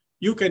therefore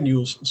you can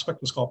use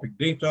spectroscopic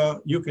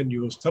data, you can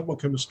use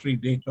thermochemistry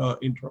data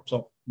in terms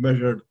of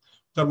measured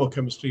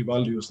thermochemistry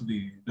values,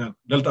 the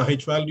delta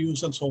H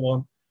values, and so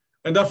on.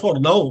 And therefore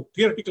now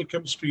theoretical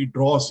chemistry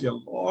draws a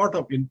lot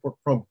of input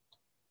from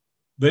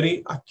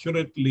very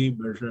accurately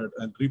measured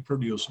and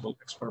reproducible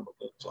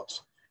experimental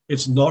results.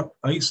 It's not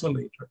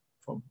isolated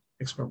from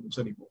experiments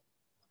anymore.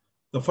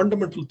 The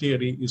fundamental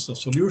theory is the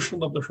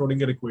solution of the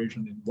Schrodinger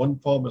equation in one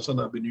form as an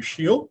ab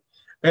initio,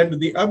 and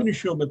the ab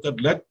initio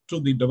method led to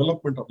the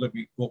development of, let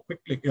me go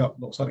quickly, I have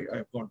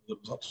gone to the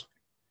results.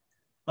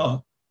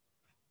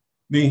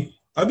 The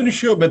ab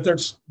initio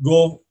methods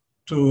go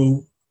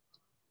to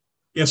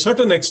a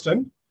certain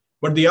extent,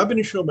 but the ab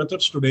initio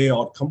methods today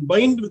are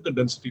combined with the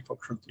density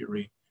function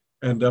theory.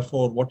 And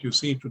therefore, what you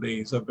see today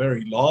is a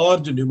very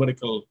large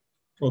numerical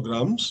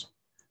programs.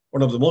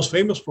 One of the most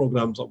famous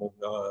programs among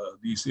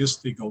these is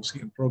the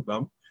Gaussian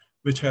program,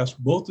 which has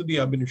both the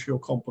ab initio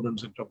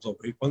components in terms of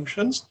wave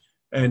functions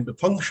and the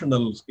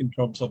functionals in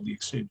terms of the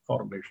exchange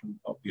correlation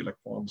of the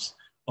electrons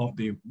of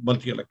the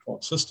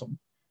multi-electron system.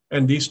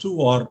 And these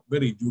two are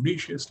very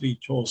judiciously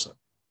chosen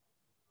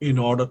in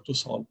order to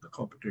solve the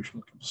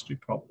computational chemistry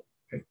problem.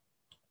 Okay.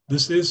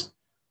 This is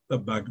the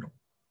background.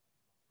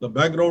 The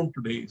background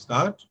today is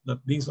that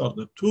these are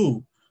the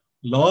two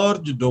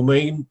large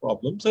domain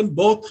problems, and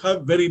both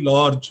have very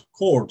large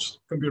codes,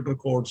 computer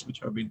codes, which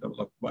have been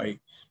developed by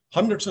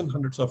hundreds and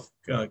hundreds of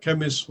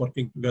chemists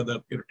working together,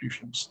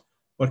 theoreticians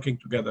working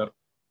together.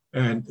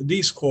 And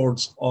these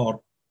codes are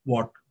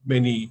what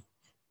many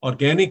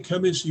organic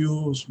chemists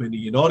use,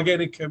 many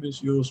inorganic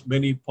chemists use,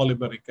 many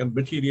polymeric and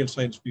material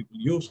science people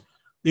use.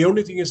 The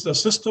only thing is the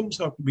systems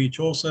have to be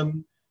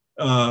chosen.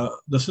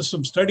 The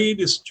system studied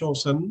is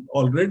chosen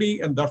already,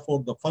 and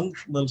therefore the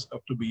functionals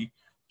have to be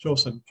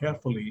chosen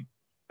carefully.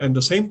 And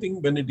the same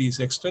thing when it is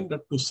extended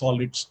to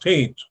solid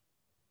state,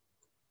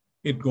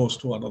 it goes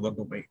to another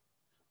domain.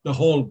 The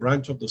whole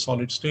branch of the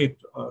solid state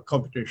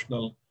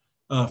computational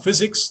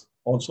physics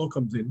also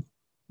comes in.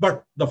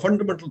 But the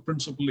fundamental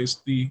principle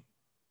is the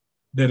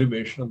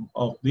derivation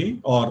of the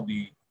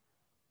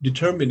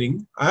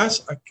determining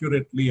as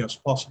accurately as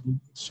possible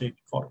exchange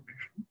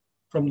correlation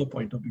from the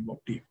point of view of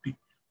DFT.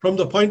 From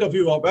the point of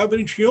view of ab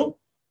initio,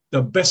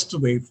 the best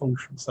wave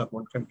functions that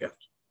one can get.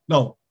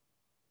 Now,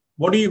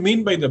 what do you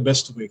mean by the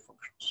best wave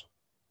functions?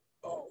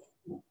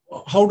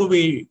 How do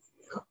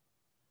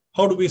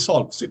we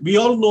solve? See, we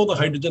all know the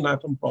hydrogen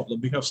atom problem.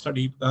 We have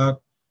studied that.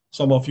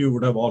 Some of you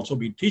would have also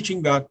been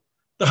teaching that.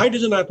 The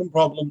hydrogen atom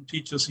problem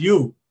teaches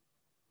you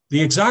the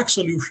exact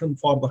solution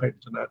for the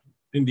hydrogen atom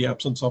in the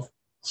absence of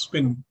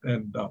spin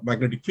and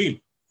magnetic field.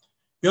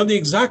 You have the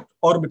exact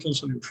orbital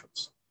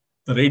solutions.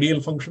 The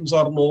radial functions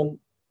are known.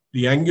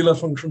 The angular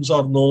functions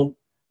are known.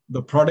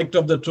 The product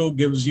of the two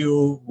gives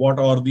you what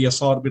are the s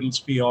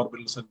orbitals, p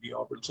orbitals, and d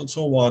orbitals, and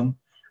so on.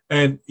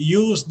 And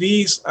use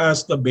these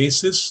as the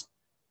basis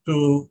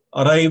to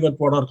arrive at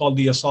what are called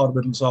the s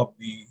orbitals of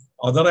the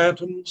other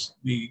atoms,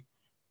 the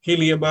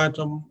helium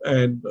atom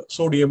and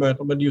sodium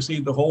atom. And you see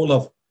the whole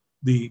of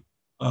the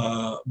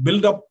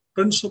build-up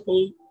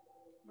principle,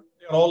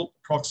 they are all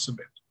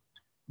approximate.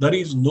 There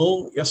is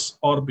no s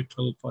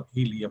orbital for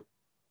helium.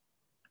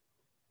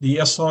 The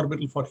s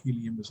orbital for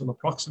helium is an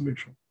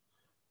approximation.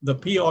 The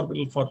p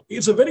orbital for,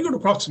 it's a very good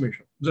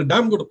approximation. It's a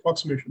damn good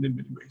approximation in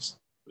many ways.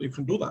 You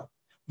can do that.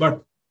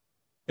 But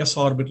s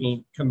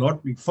orbital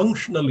cannot be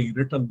functionally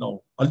written down,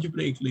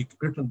 algebraically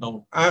written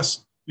down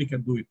as we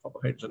can do it for the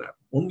hydrogen atom.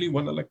 Only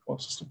one electron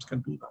systems can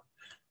do that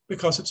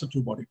because it's a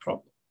two-body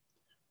problem.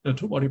 The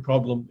two-body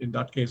problem, in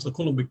that case, the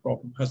Coulombic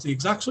problem, has the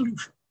exact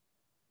solution.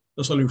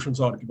 The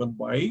solutions are given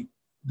by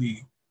the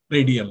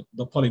radial,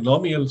 the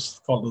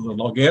polynomials called the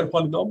Laguerre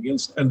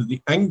polynomials, and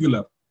the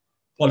angular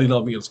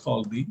polynomials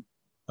called the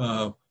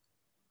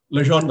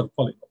Legendre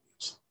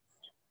polynomials.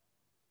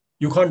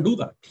 You can't do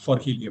that for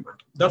helium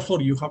atom.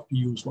 Therefore, you have to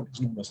use what is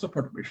known as the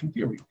perturbation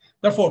theory.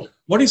 Therefore,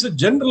 what is the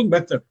general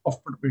method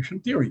of perturbation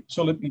theory?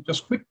 So let me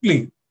just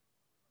quickly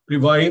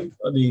revive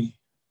the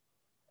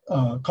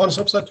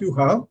concepts that you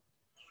have.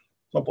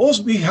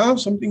 Suppose we have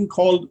something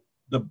called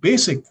the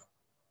basic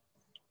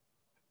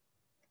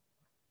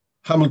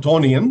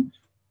Hamiltonian,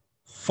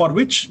 for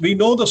which we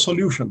know the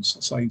solutions,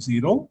 psi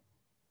 0,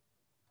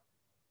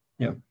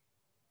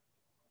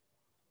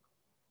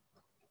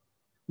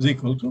 is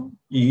equal to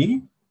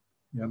E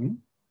n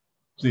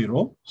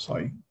 0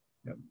 psi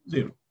n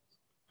 0.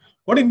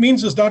 What it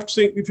means is that,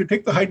 say, if you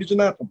take the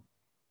hydrogen atom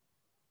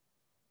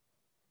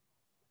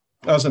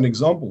as an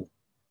example,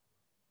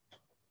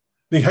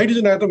 the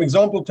hydrogen atom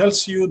example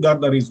tells you that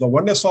there is the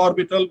 1s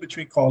orbital, which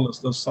we call as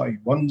the psi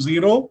 1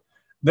 0.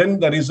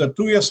 Then there is a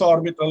 2s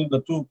orbital,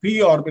 the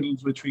 2p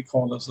orbitals, which we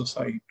call as the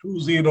psi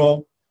 2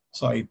 0,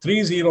 psi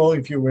 3 0,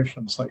 if you wish,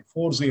 and psi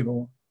 4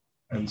 0,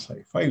 and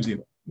psi 5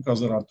 0, because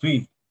there are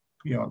 3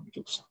 p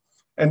orbitals.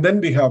 And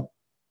then we have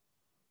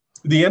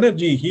the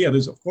energy here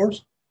is, of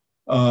course,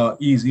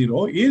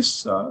 E0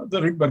 is the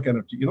Rydberg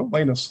energy,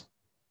 minus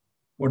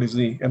what is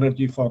the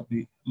energy for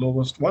the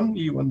lowest one,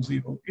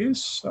 E10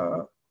 is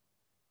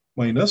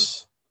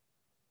minus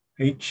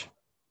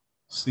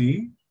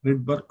Hc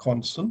Rydberg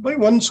constant by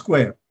 1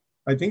 square.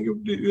 I think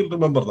you'll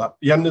remember that.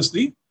 N is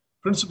the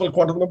principal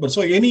quantum number.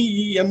 So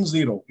any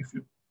En0, if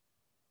you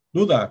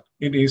do that,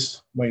 it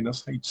is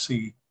minus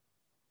Hc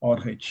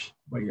or H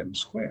by N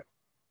square.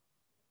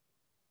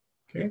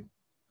 Okay.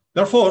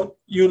 Therefore,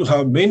 you'll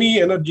have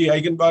many energy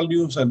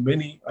eigenvalues and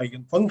many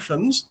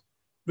eigenfunctions,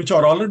 which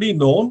are already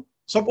known.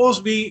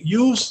 Suppose we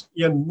use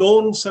a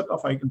known set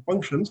of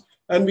eigenfunctions,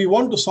 and we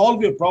want to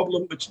solve a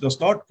problem which does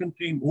not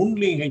contain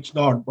only H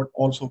naught, but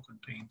also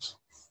contains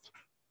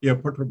a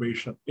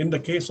perturbation. In the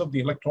case of the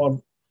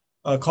electron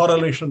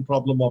correlation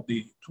problem of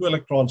the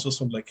two-electron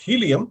system like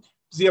helium,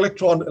 the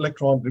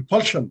electron-electron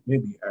repulsion may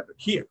be added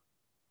here.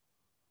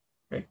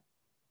 Okay.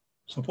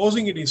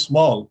 Supposing it is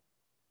small,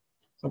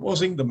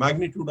 supposing the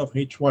magnitude of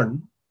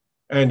H1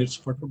 and its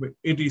perturbation,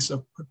 it is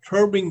a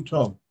perturbing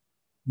term,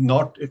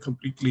 not a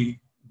completely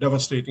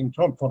devastating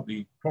term for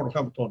the total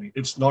Hamiltonian.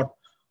 It's not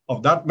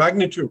of that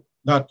magnitude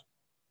that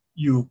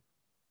you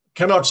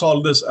cannot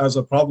solve this as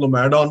a problem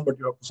add-on, but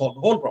you have to solve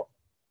the whole problem.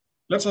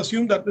 Let's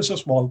assume that this is a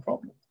small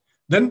problem.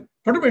 Then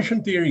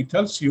perturbation theory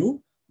tells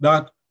you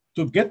that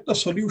to get the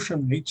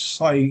solution H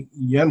psi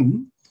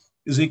n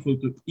is equal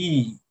to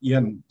E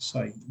n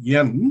psi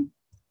n,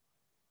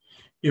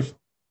 if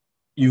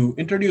you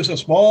introduce a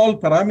small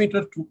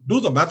parameter to do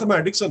the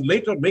mathematics and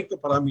later make the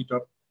parameter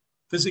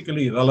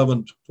physically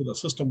relevant to the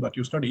system that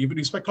you study. If it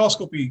is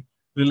spectroscopy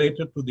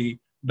related to the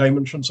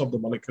dimensions of the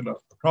molecular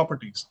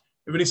properties.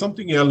 If it is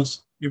something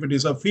else, if it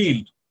is a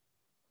field,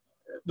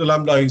 the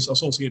lambda is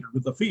associated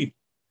with the field.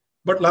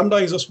 But lambda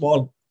is a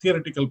small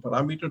theoretical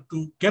parameter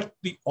to get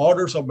the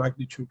orders of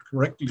magnitude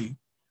correctly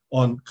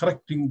on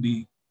correcting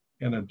the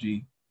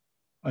energy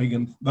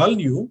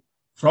eigenvalue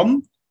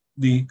from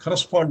the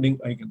corresponding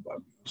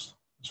eigenvalues.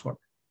 That's what.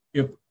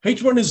 If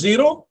H1 is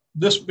 0,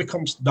 this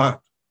becomes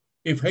that.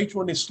 If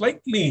H1 is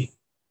slightly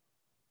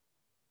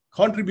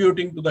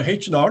contributing to the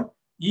H naught,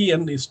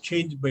 En is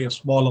changed by a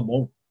small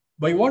amount.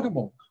 By what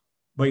amount?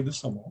 By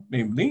this amount,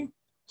 namely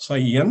psi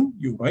n,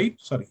 you write,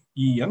 sorry,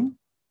 En.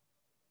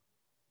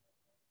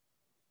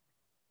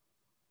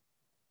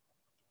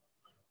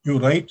 You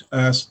write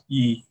as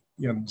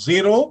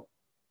En0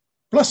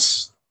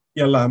 plus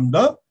a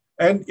lambda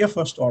and a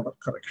first order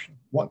correction,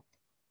 1.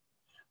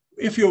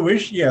 If you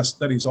wish, yes,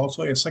 there is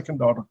also a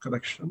second order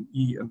correction,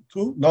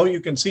 En2. Now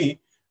you can see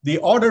the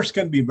orders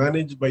can be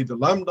managed by the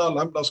lambda,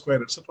 lambda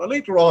square, etc.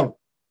 Later on,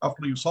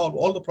 after you solve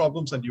all the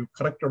problems and you've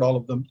corrected all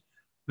of them,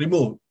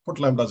 remove, put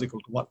lambda is equal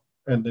to 1,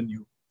 and then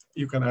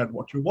you can add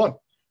what you want.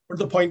 But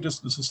the point is,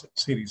 this is a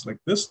series like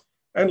this.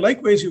 And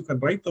likewise, you can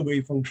write the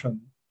wave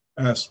function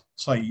as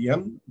psi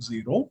n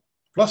 0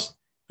 plus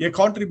a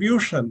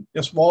contribution,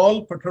 a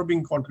small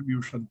perturbing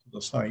contribution to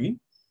the psi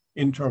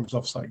in terms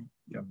of psi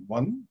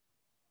n1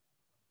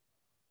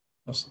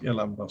 plus a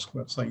lambda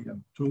square psi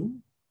n2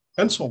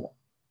 and so on.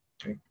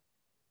 Okay.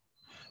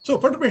 So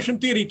perturbation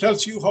theory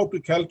tells you how to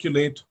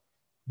calculate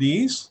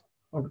these,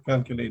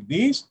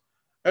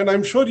 and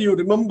I'm sure you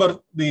remember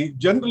the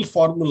general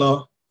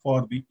formula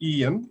for the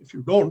En. If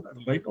you don't,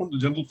 I'll write down the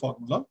general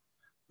formula.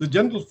 The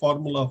general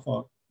formula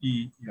for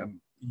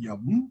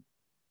En,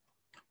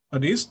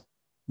 that is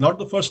not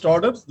the first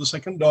order, the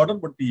second order,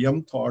 but the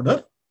mth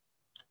order,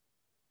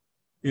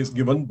 is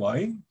given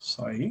by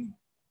psi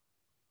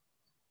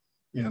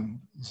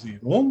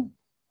n0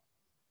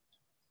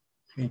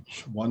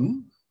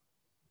 h1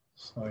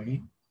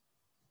 psi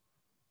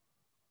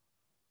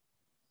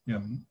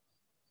n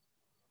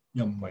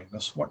m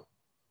minus 1.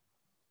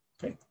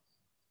 Okay.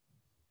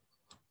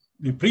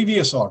 The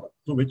previous order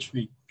to which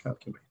we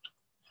calculate.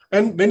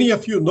 And many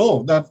of you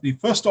know that the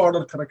first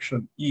order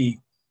correction E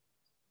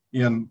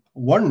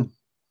n1,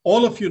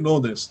 all of you know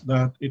this,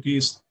 that it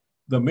is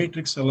the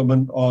matrix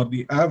element or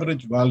the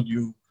average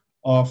value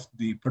of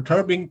the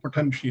perturbing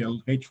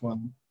potential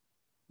H1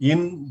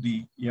 in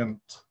the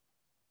nth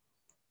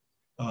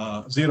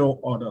zero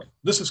order.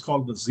 This is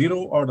called the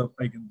zero order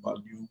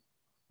eigenvalue,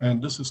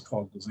 and this is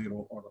called the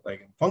zero order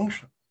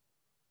eigenfunction.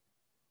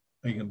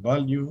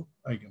 Eigenvalue,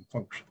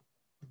 eigenfunction.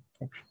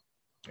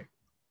 Okay.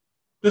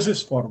 This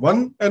is for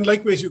one, and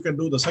likewise you can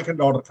do the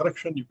second order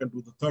correction, you can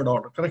do the third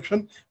order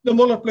correction. The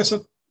more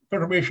implicit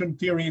perturbation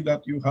theory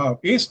that you have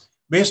is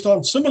based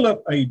on similar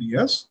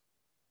ideas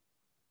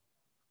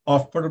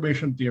of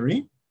perturbation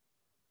theory.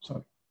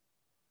 Sorry,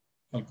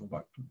 I'll go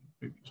back to the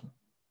previous one.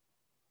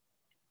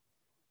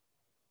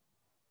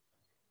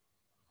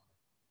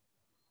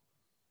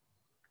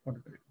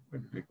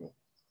 Where did I go?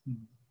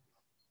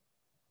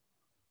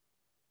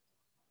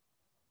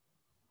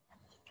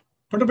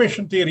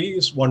 Perturbation theory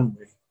is one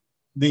way.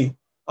 The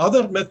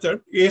other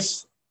method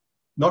is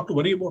not to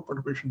worry about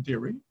perturbation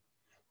theory,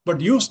 but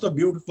use the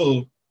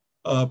beautiful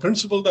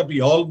principle that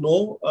we all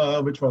know,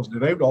 which was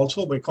derived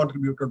also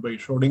contributed by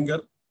Schrodinger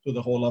to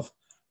the whole of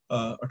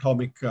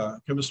atomic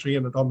chemistry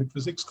and atomic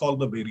physics, called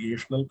the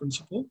variational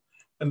principle.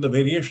 And the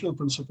variational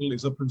principle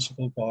is a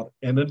principle for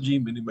energy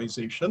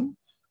minimization,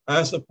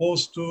 as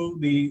opposed to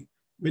the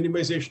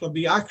minimization of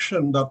the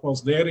action that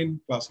was there in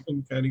classical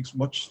mechanics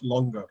much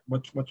longer,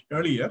 much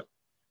earlier.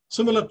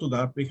 Similar to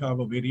that, we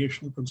have a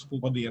variational principle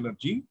for the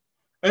energy.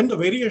 And the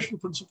variational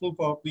principle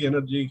for the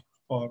energy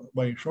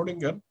by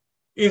Schrodinger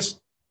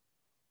is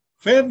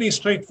fairly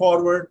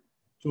straightforward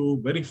to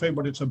verify,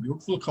 but it's a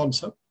beautiful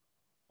concept.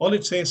 All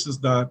it says is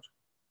that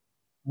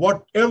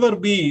whatever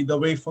be the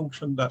wave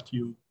function that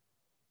you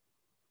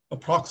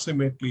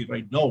approximately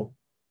write down,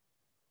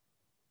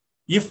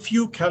 if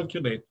you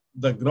calculate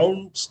the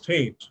ground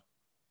state,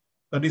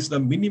 that is the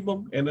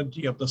minimum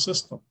energy of the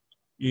system,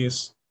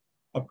 is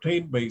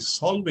obtained by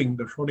solving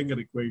the Schrodinger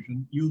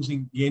equation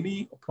using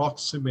any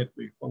approximate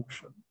wave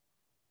function,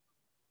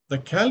 the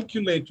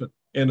calculated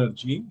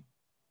energy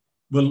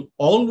will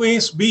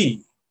always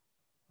be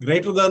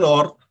greater than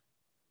or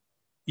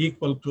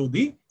equal to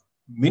the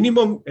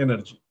minimum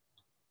energy.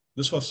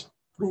 This was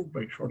proved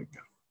by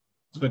Schrodinger.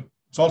 So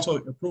it's also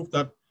a proof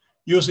that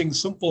using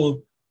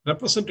simple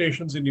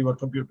representations in your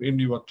computer, in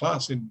your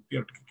class in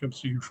theoretical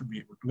chemistry, you should be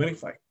able to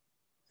verify.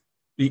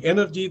 The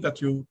energy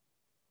that you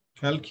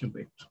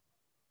calculate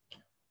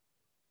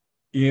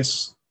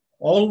is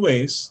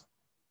always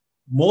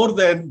more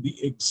than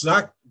the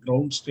exact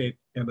ground state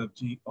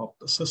energy of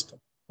the system,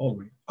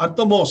 always. At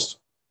the most,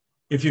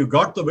 if you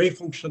got the wave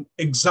function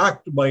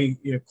exact by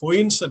a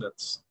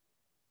coincidence,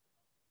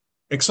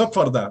 except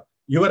for that,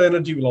 your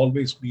energy will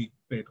always be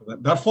greater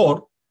than.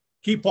 Therefore,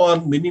 keep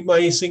on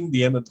minimizing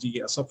the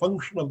energy as a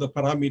function of the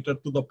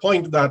parameter to the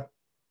point that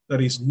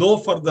there is no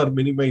further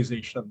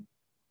minimization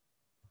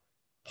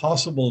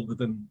possible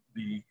within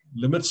the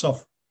limits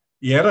of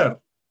error.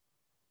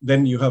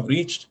 Then you have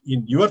reached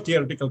in your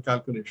theoretical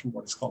calculation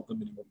what is called the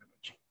minimum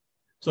energy.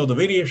 So the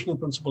variational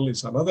principle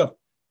is another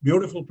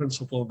beautiful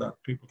principle that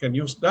people can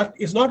use. That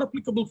is not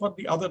applicable for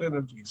the other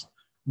energies,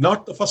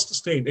 not the first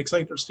state,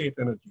 excited state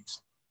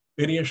energies.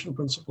 Variational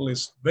principle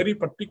is very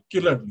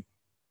particularly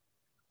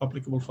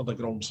applicable for the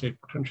ground state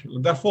potential.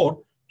 And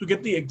therefore, to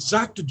get the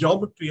exact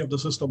geometry of the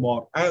system,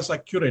 or as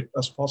accurate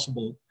as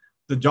possible,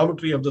 the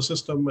geometry of the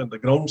system and the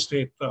ground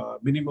state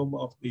minimum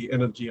of the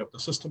energy of the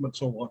system and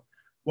so on,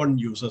 one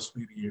uses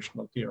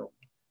variational theorem.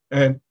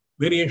 And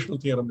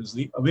variational theorem is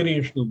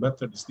variational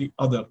method is the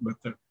other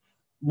method.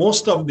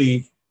 Most of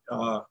the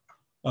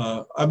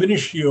ab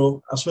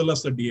initio as well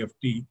as the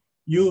DFT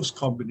use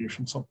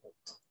combinations of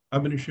both.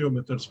 Ab initio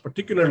methods,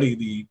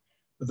 particularly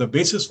the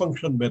basis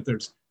function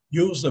methods,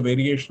 use the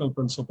variational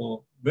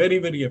principle very,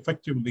 very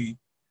effectively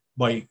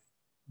by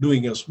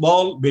doing a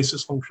small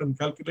basis function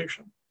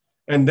calculation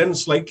and then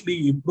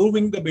slightly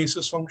improving the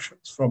basis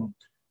functions from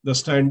the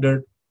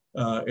standard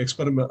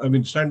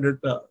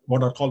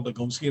what are called the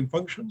Gaussian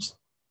functions,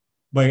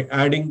 by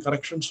adding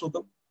corrections to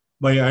them,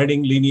 by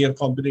adding linear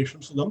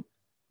combinations to them.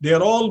 They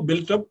are all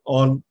built up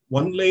on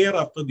one layer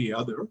after the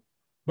other,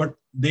 but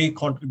they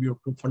contribute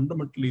to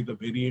fundamentally the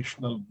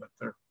variational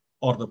method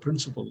or the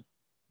principle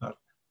that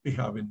we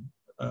have in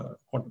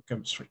quantum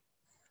chemistry.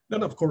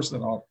 Then, of course,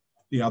 there are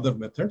the other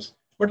methods.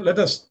 But let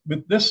us,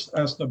 with this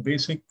as the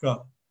basic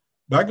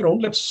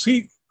background, let's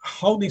see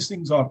how these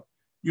things are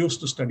used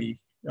to study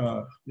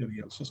the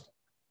real system.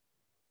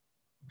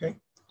 Okay.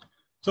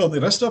 So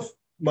the rest of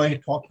my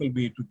talk will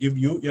be to give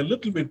you a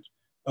little bit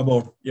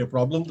about a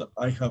problem that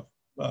I have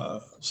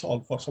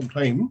solved for some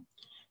time.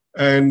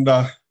 And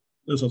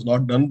this was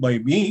not done by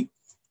me.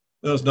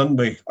 It was done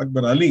by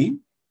Akbar Ali,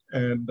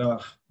 and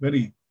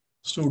very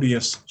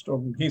studious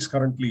student. He's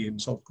currently in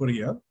South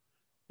Korea.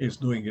 He's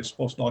doing his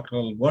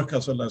postdoctoral work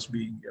as well as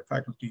being a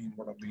faculty in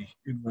one of the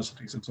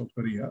universities in South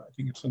Korea. I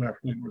think it's a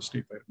national university,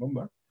 if I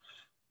remember.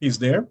 He's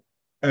there,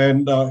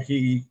 and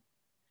he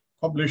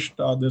published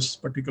this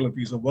particular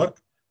piece of work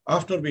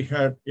after we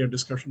had a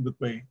discussion with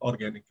my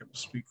organic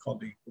chemistry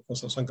colleague,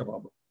 Professor Sankar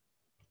Raman.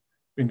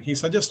 I mean, he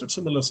suggested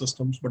similar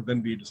systems, but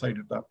then we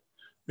decided that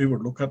we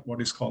would look at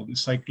what is called the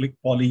cyclic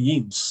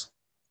polyenes.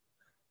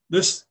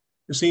 This,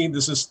 you see,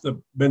 this is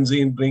the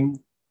benzene ring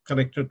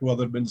connected to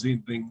other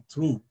benzene ring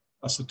through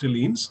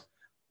acetylenes.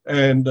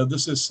 And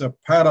this is a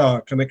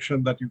para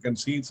connection that you can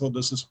see. So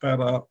this is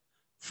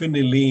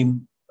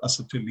para-phenylene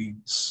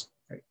acetylenes.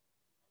 Okay.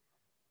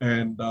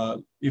 And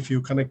if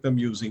you connect them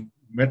using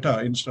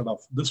meta instead of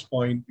this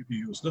point, if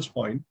you use this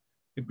point,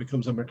 it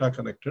becomes a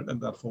meta-connected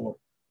and therefore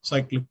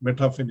cyclic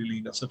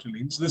meta-phenylene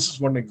acetylenes. This is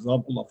one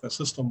example of a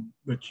system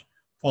which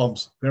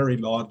forms very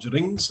large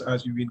rings.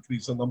 As you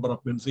increase the number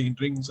of benzene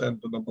rings and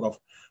the number of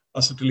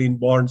acetylene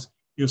bonds,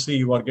 you see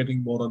you are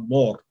getting more and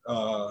more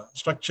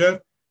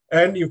structure.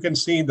 And you can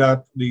see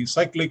that the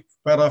cyclic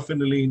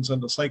paraphenylenes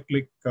and the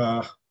cyclic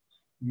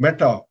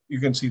meta, you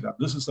can see that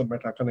this is the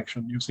meta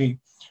connection. You see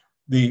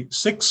the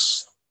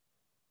 6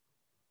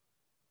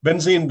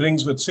 benzene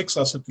rings with 6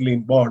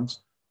 acetylene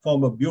bonds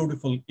form a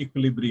beautiful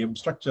equilibrium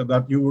structure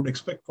that you would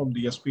expect from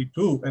the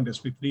sp2 and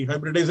sp3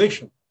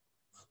 hybridization.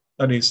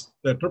 That is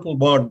the triple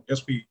bond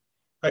sp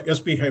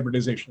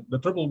hybridization. The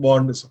triple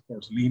bond is, of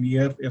course,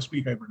 linear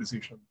sp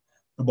hybridization.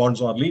 The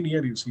bonds are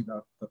linear. You see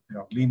that they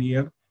are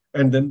linear.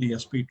 And then the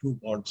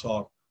sp2 bonds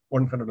are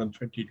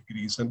 120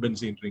 degrees, and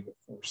benzene ring, of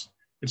course,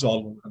 it's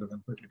all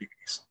 120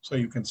 degrees. So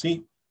you can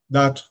see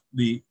that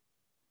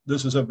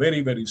this is a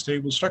very, very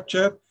stable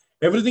structure.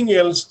 Everything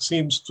else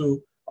seems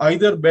to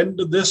either bend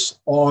this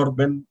or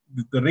bend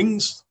the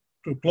rings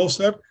to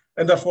closer,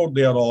 and therefore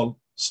they are all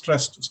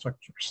stressed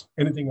structures,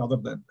 anything other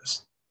than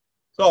this.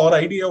 So our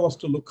idea was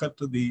to look at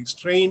the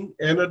strain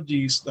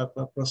energies that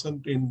are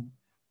present in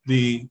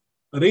the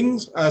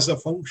rings as a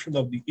function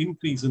of the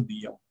increase in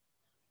the M.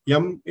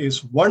 M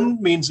is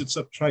 1 means it's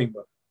a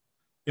trimer.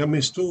 M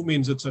is 2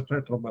 means it's a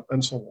tetramer,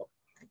 and so on.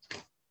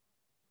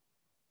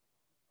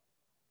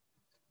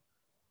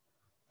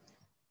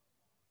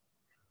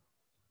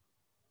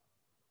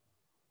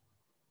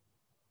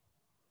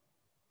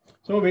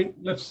 So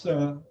let's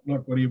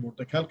not worry about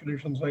the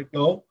calculations right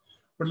now,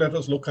 but let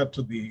us look at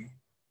the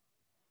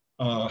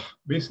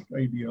basic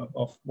idea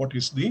of what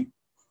is the,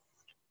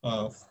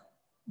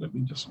 let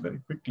me just very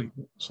quickly,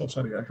 so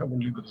sorry, I have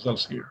only the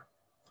results here.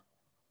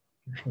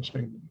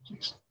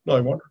 Now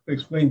I wanted to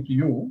explain to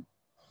you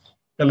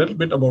a little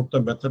bit about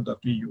the method that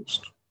we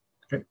used.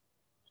 Okay,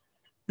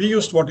 we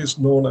used what is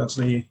known as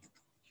a,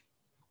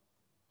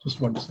 just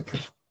 1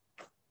 second.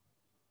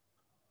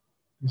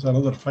 There's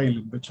another file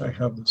in which I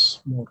have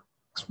this more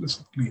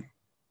explicitly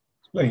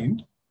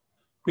explained.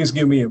 Please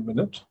give me a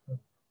minute. I'll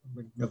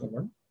bring the other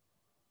one.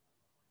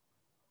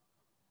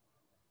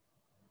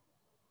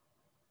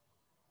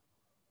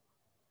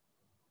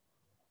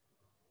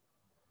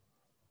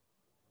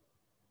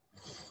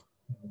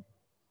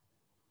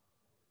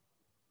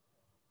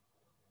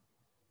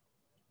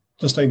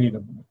 Just I need a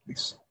minute,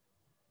 please.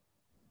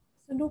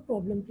 So no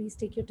problem. Please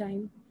take your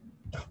time.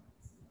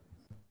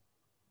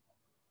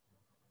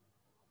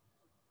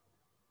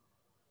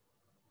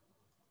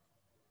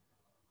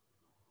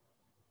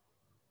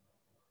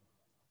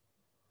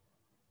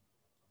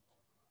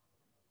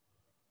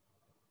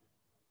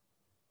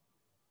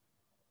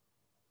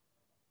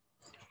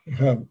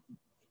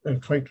 I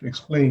tried to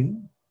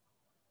explain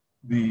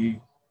the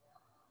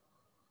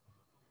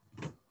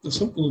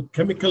simple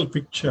chemical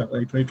picture.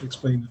 I try to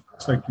explain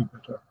it slightly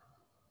better.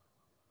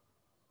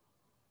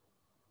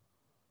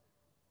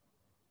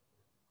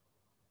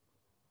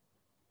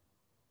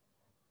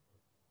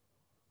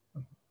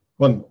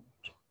 One moment.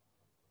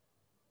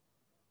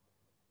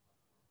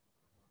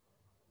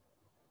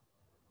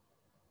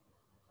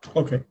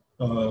 Okay,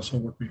 so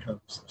what we have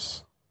is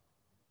this.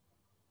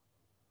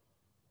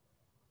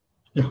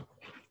 Yeah,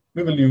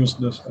 we will use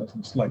this as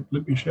a slide.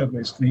 Let me share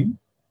my screen.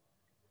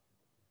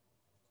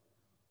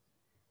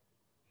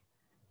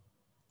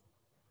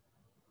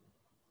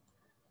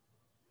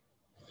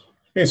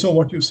 Okay, so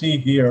what you see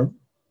here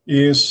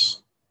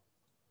is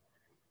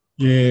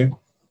a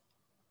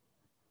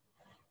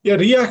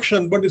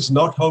reaction, but it's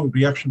not how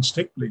reactions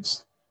take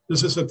place.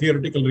 This is a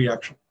theoretical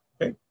reaction.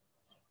 Okay,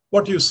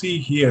 what you see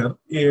here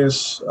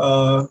is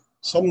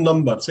some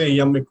number, say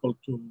m equal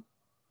to,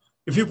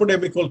 if you put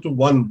m equal to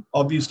 1,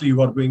 obviously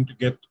you are going to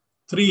get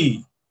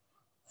 3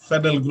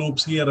 phenyl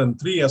groups here and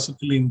 3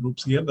 acetylene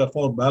groups here.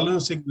 Therefore,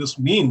 balancing this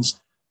means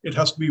it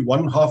has to be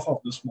 1/2 of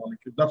this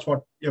molecule. That's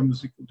what m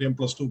is equal to m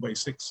plus 2 by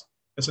 6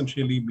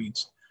 essentially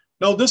means.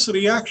 Now, this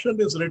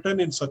reaction is written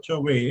in such a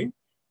way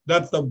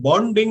that the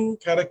bonding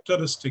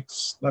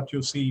characteristics that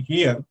you see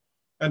here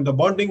and the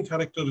bonding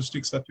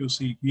characteristics that you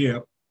see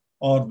here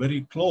are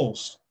very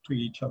close to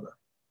each other.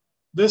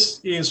 This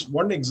is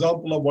one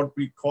example of what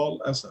we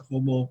call as a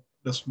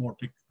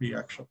homodesmotic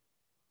reaction.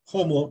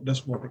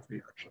 Homodesmotic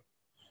reaction.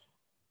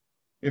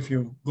 If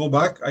you go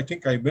back, I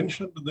think I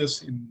mentioned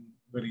this in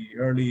very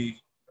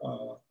early,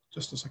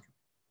 just a second.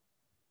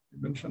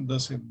 I mentioned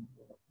this in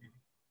one of the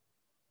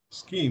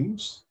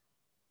schemes.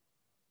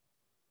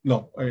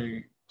 No,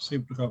 I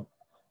seem to have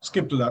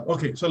skipped to that.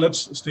 Okay, so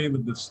let's stay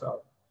with this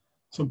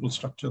simple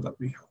structure that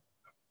we have.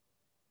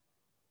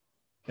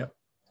 Yeah.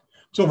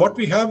 So what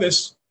we have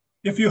is,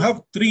 if you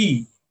have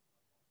 3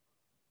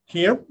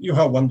 here, you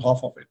have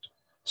 1/2 of it.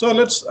 So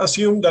let's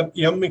assume that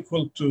m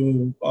equal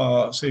to,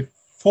 say,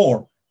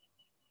 4.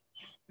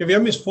 If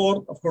m is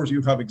 4, of course,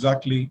 you have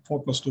exactly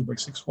 4 plus 2 by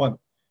 6, 1.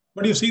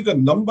 But you see the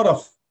number of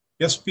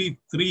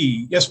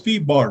sp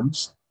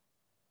bonds,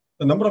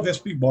 the number of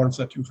sp bonds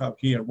that you have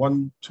here,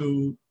 1,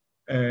 2,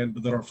 and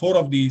there are 4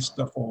 of these,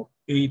 therefore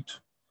 8,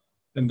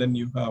 and then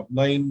you have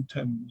 9,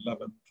 10,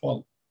 11,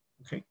 12,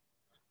 okay?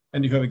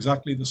 And you have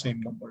exactly the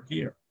same number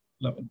here,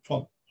 11,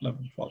 12,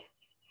 11, 12.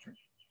 Okay.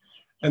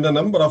 And the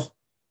number of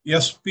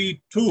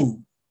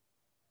sp2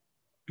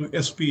 to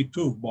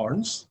sp2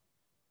 bonds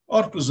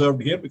are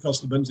preserved here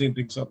because the benzene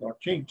rings are not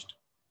changed.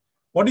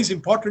 What is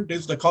important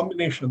is the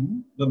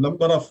combination, the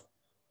number of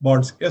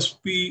bonds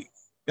sp,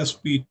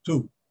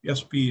 sp2,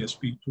 sp,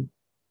 sp2.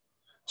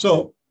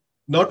 So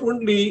not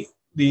only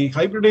the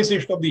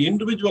hybridization of the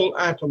individual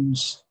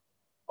atoms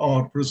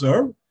are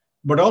preserved,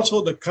 but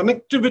also the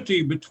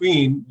connectivity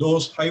between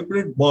those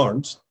hybrid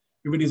bonds.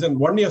 If it is an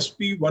 1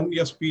 sp, 1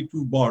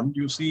 sp2 bond,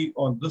 you see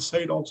on this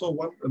side also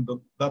 1, and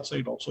on that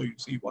side also you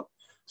see 1.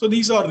 So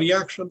these are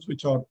reactions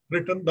which are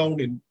written down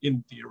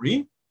in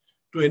theory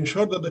to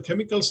ensure that the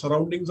chemical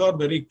surroundings are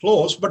very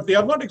close, but they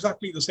are not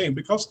exactly the same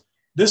because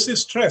this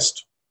is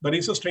stressed. There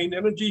is a strain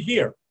energy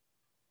here.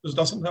 This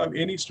doesn't have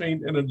any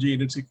strain energy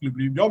in its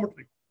equilibrium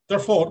geometry.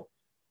 Therefore,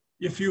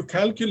 if you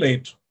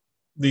calculate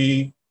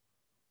the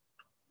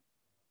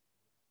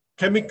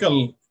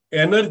chemical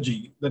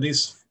energy, that is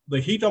the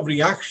heat of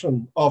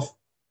reaction of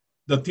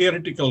the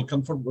theoretical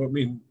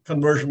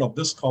conversion of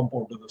this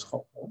compound to this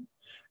compound,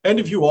 and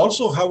if you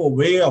also have a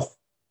way of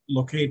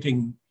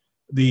locating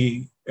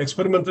the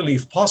experimentally,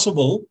 if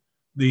possible,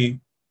 the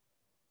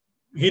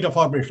heat of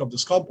formation of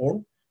this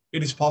compound,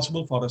 it is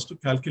possible for us to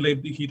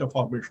calculate the heat of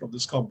formation of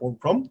this compound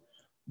from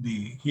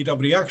the heat of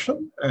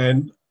reaction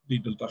and the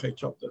delta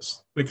H of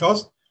this,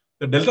 because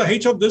the delta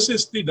H of this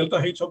is the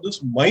delta H of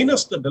this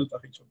minus the delta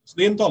H of this,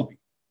 the enthalpy.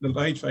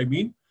 Delta H, I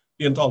mean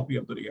the enthalpy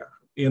of the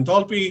reaction. The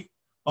enthalpy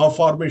of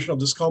formation of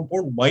this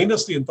compound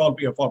minus the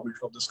enthalpy of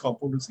formation of this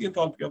compound is the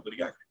enthalpy of the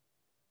reaction.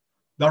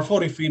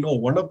 Therefore, if we know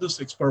one of this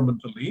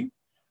experimentally,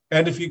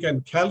 and if we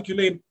can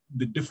calculate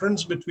the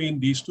difference between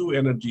these two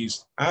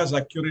energies as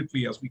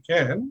accurately as we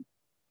can,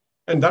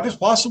 and that is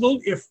possible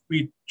if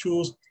we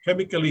choose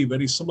chemically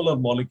very similar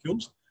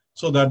molecules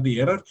so that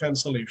the error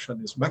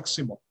cancellation is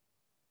maximum.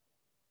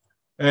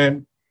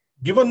 And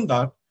given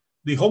that,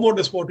 the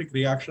homodesmotic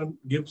reaction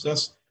gives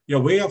us a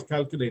way of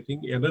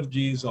calculating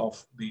energies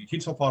of the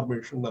heats of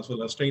formation as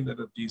well as strain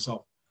energies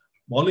of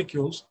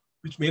molecules,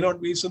 which may not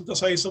be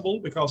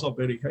synthesizable because of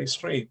very high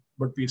strain,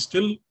 but we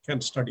still can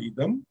study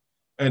them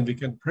and we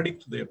can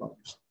predict their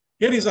values.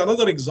 Here is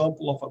another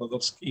example of another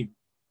scheme.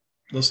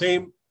 The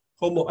same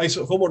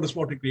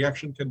homodesmotic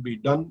reaction can be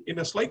done in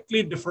a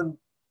slightly different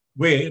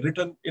way,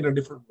 written in a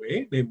different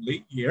way,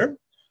 namely here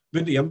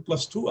with the m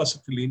plus 2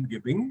 acetylene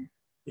giving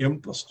m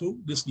plus 2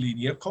 this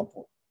linear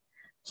compound.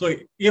 So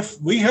if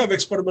we have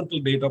experimental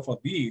data for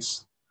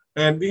these,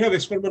 and we have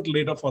experimental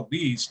data for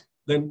these,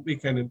 then we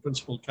can in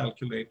principle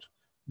calculate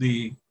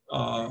the,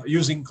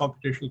 using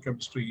computational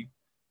chemistry,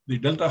 the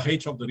delta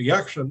H of the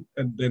reaction,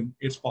 and then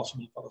it's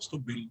possible for us to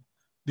build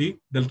the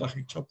delta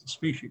H of the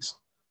species.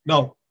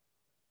 Now,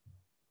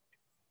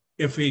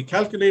 if we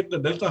calculate the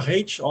delta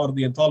H or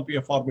the enthalpy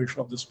of formation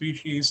of the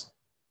species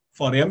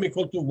for m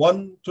equal to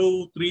 1,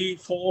 2, 3,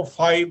 4,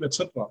 5,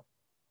 etc.,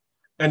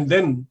 and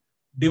then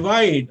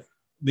divide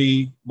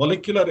the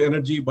molecular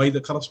energy by the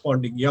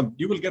corresponding m,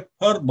 you will get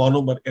per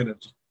monomer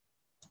energy,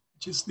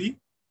 which is the,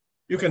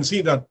 you can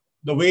see that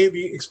the way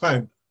we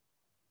expand.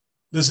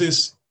 This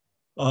is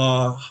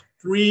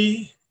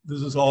 3,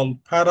 this is all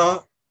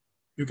para.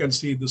 You can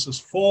see this is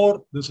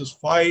 4, this is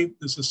 5,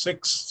 this is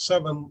 6,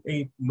 7,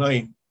 8,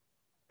 9.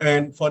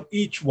 And for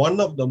each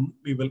one of them,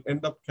 we will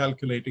end up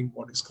calculating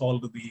what is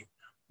called the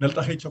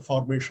delta H of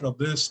formation of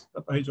this,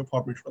 delta H of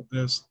formation of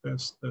this,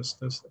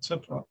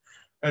 etc.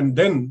 And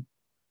then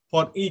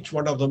for each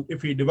one of them,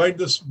 if we divide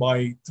this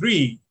by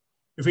 3,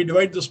 if we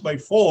divide this by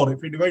 4,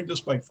 if we divide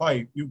this by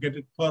 5, you get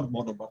it per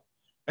monomer.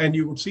 And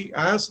you would see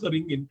as the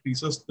ring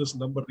increases, this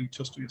number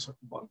reaches to a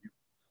certain value.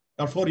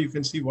 Therefore, you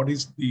can see what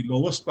is the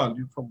lowest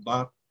value. From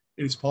that,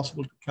 it is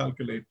possible to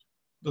calculate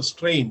the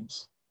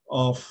strains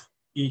of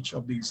each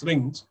of these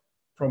rings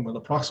from an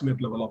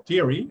approximate level of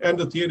theory. And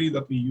the theory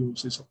that we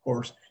use is, of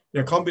course,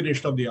 a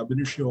combination of the ab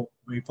initio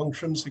wave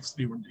function,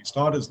 631G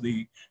star is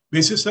the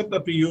basis set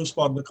that we use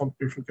for the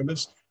computational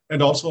chemist.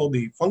 And also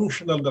the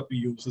functional that we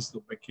use is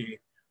the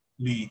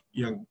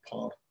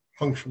McKay-Lee-Young-Parr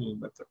functional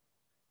method.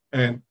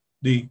 And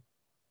the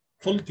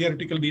full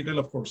theoretical detail,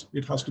 of course,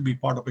 it has to be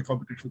part of a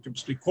computational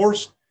chemistry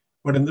course.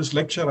 But in this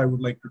lecture, I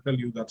would like to tell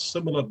you that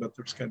similar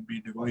methods can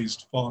be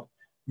devised for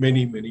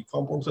many, many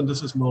compounds. And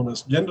this is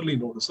generally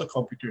known as the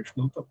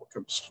computational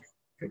thermochemistry.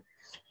 Okay.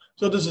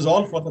 So this is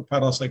all for the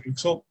paracyclic.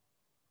 So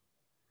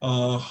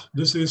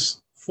this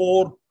is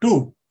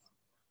 4,2.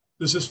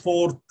 This is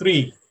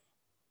 4,3.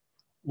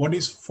 What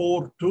is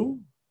 4,2?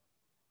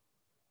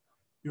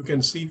 You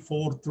can see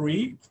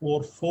 4,3,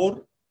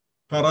 4,4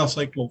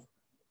 paracyclo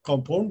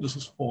compound. This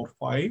is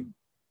 4,5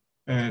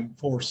 and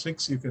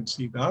 4,6. You can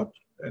see that,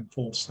 and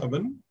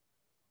 4,7.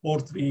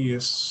 4,3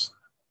 is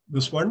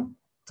this one,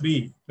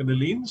 3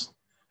 phenyllenes,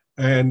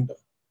 and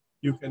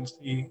you can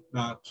see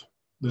that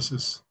this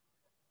is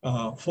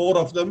 4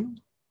 of them,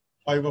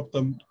 5 of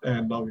them,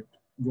 and now it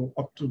go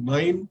up to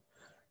 9.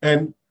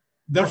 And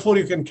therefore,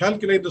 you can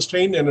calculate the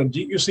strain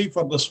energy. You see,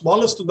 for the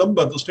smallest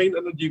number, the strain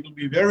energy will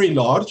be very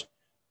large.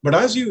 But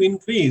as you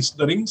increase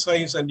the ring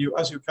size and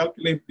as you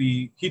calculate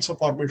the heats of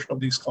formation of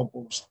these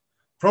compounds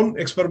from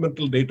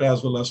experimental data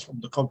as well as from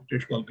the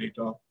computational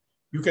data,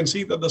 you can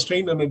see that the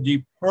strain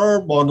energy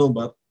per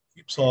monomer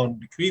keeps on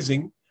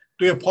decreasing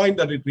to a point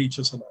that it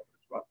reaches an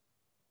average value.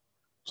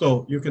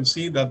 So you can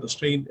see that the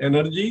strain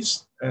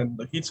energies and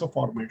the heats of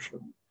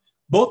formation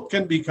both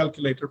can be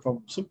calculated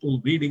from simple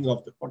reading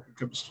of the quantum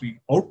chemistry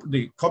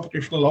the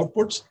computational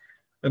outputs,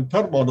 and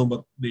per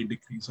monomer they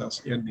decrease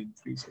as N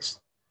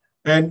increases.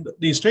 And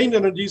the strain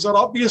energies are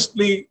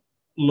obviously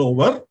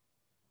lower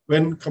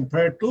when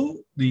compared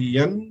to the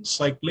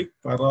N-cyclic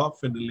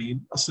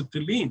paraphenylene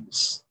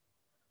acetylenes.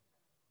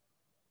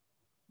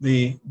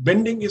 The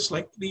bending is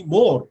likely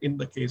more in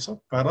the case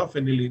of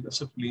paraphenylene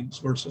acetylenes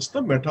versus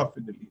the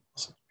metaphenylene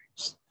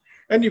acetylenes.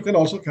 And you can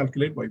also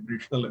calculate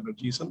vibrational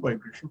energies and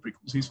vibrational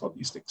frequencies for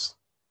these things.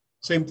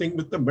 Same thing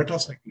with the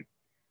metacyclic.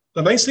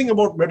 The nice thing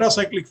about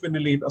metacyclic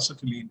phenylene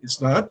acetylene is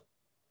that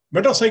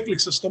metacyclic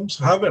systems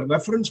have a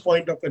reference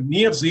point of a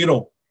near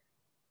zero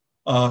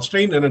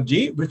strain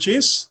energy, which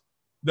is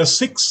the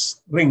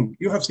 6 ring.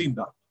 You have seen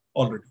that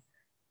already.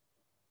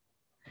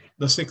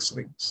 The 6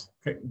 rings.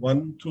 Okay,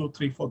 1, 2,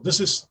 3, 4.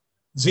 This is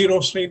zero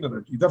strain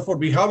energy. Therefore,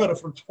 we have a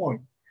reference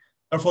point.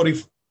 Therefore,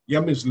 if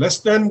M is less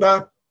than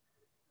that,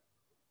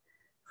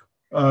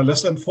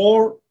 less than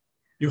 4,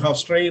 you have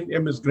strain.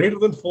 M is greater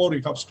than 4,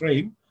 you have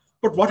strain.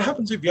 But what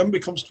happens if M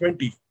becomes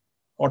 20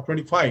 or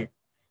 25?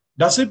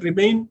 Does it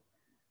remain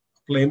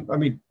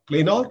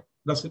planar?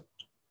 Does it?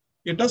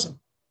 It doesn't.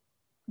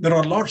 There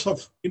are lots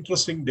of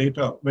interesting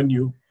data when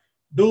you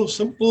do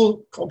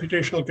simple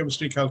computational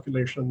chemistry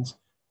calculations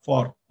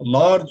for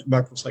large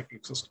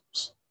macrocyclic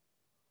systems.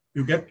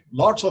 You get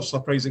lots of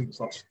surprising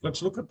results.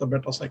 Let's look at the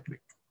metacyclic.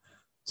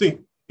 See,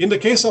 in the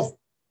case of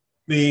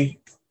the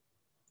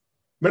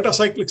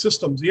metacyclic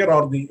systems, here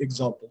are the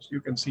examples.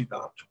 You can see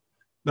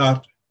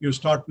that you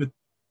start with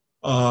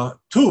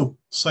 2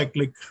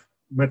 cyclic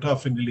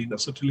metaphenylene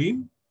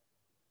acetylene.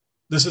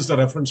 This is the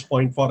reference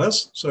point for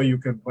us. So you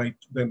can write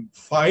then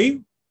 5,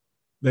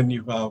 then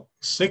you have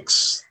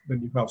 6,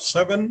 then you have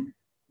 7.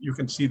 You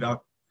can see that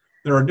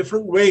there are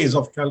different ways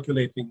of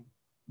calculating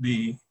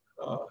the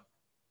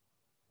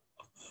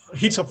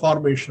heats of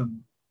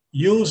formation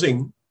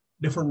using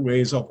different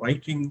ways of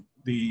writing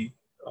the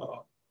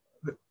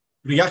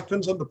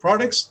reactants and the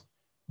products.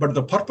 But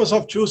the purpose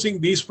of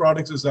choosing these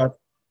products is that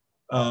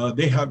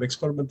they have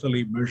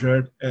experimentally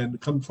measured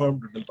and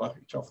confirmed the delta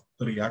H of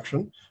the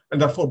reaction.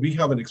 And therefore, we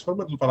have an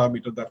experimental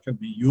parameter that can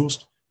be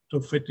used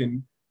to fit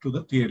into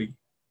the theory.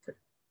 Okay.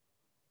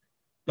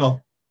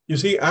 Now, you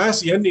see,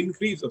 as N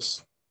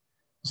increases,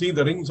 see,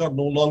 the rings are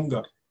no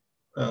longer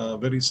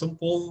very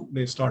simple.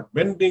 They start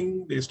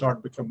bending, they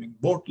start becoming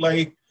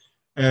boat-like,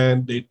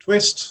 and they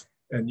twist.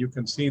 And you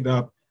can see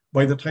that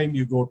by the time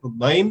you go to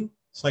 9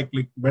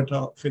 cyclic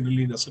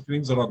metaphenylene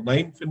acetylenes, there are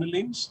 9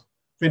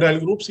 phenyl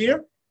groups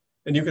here.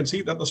 And you can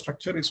see that the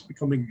structure is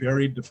becoming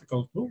very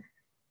difficult to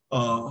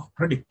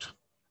predict.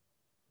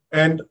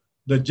 And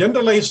the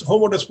generalized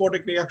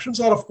homodespotic reactions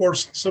are, of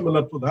course,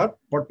 similar to that,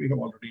 what we have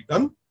already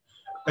done.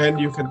 And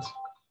you can,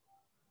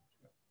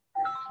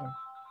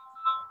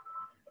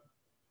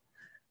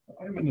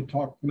 I'm in a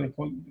talk, can I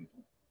call you later?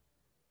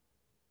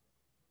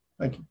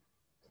 Thank you.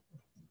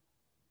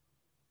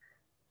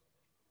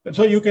 And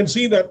so you can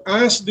see that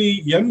as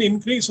the N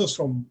increases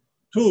from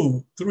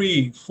 2,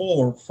 3,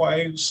 4,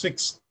 5,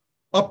 6,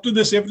 up to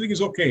this, everything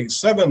is okay.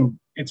 7,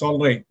 it's all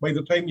right. By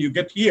the time you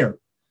get here,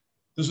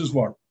 this is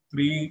what?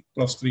 3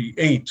 plus 3,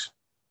 8.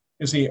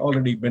 You see,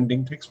 already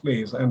bending takes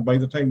place. And by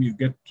the time you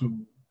get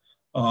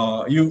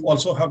to, you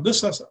also have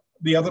this as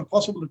the other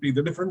possibility,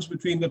 the difference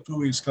between the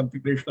two is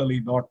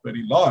configurationally not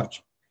very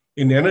large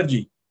in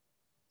energy.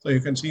 So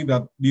you can see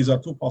that these are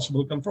two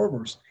possible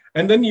conformers.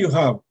 And then you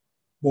have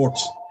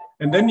boats.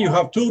 And then you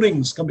have two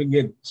rings coming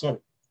in. Sorry.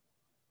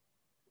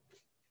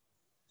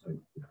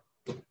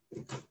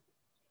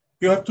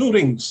 You have two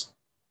rings.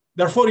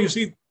 Therefore, you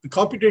see the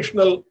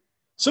computational,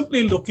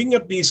 simply looking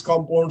at these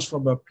compounds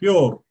from a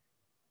pure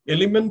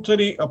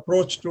elementary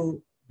approach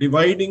to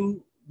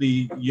dividing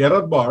the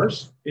error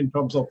bars in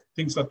terms of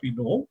things that we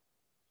know,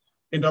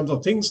 in terms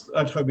of things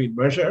that have been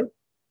measured,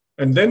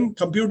 and then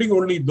computing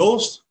only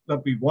those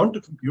that we want to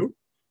compute,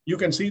 you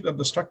can see that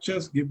the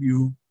structures give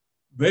you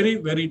very,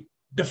 very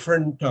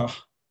different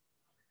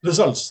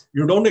results.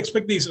 You don't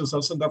expect these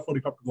results, and therefore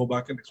you have to go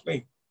back and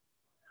explain.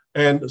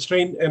 And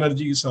strain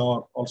energies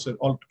are also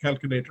all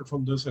calculated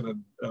from this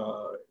and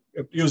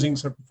using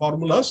certain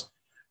formulas.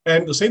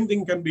 And the same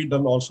thing can be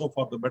done also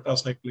for the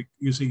metacyclic,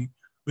 you see,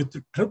 with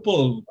the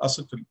triple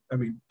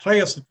acetylene,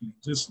 triacetylene.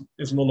 This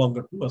is no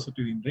longer two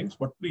acetylene rings,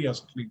 but three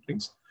acetylene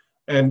rings.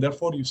 And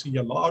therefore, you see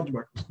a large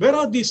matrix. Where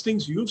are these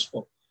things used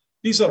for?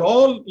 These are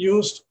all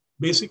used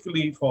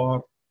basically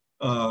for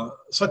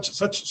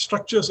such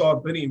structures are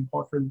very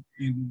important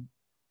in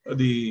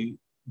the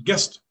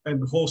guest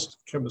and host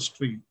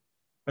chemistry,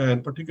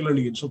 and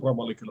particularly in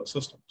supramolecular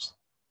systems.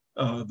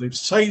 The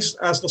size,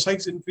 as the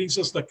size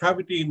increases, the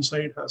cavity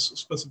inside has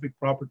specific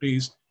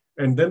properties.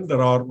 And then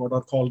there are what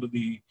are called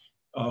the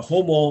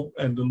HOMO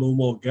and the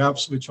LUMO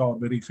gaps, which are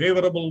very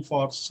favorable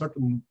for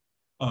certain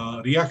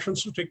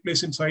reactions to take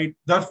place inside.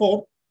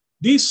 Therefore,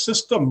 these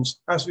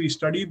systems, as we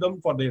study them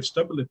for their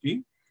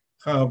stability,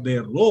 have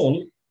their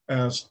role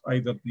as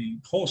either the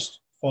host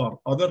for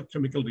other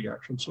chemical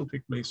reactions to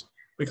take place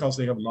because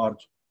they have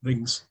large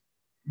rings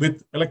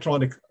with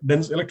electron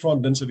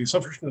density,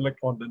 sufficient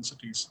electron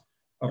densities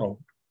around.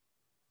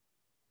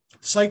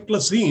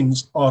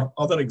 Cyclazines are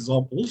other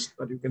examples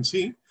that you can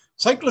see.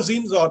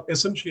 Cyclazines are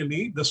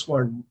essentially this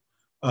one.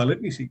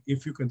 Let me see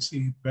if you can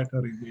see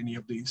better in any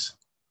of these.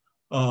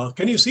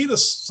 Can you see the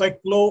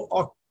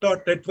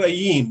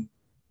cyclooctatetraene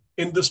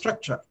in the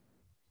structure?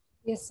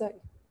 Yes, sir.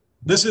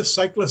 This is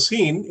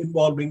cyclazine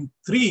involving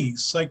 3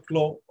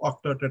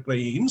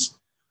 cyclooctatetraenes.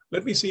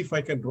 Let me see if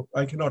I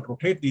cannot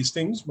rotate these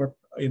things, but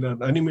in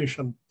an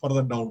animation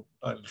further down,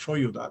 I'll show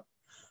you that.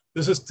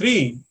 This is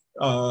 3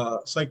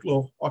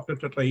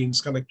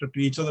 cyclooctatetraenes connected to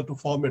each other to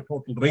form a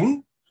total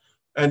ring.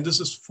 And this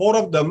is 4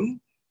 of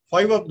them,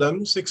 5 of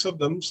them, 6 of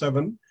them,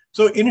 7.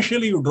 So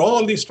initially you draw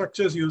all these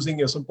structures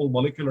using a simple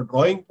molecular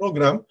drawing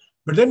program,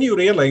 but then you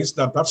realize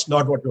that that's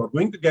not what you are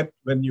going to get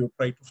when you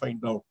try to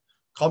find out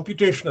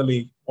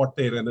computationally what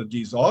their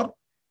energies are.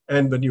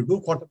 And when you do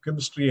quantum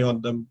chemistry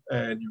on them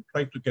and you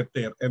try to get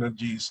their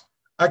energies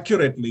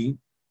accurately,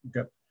 you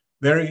get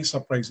very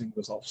surprising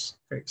results.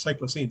 Okay,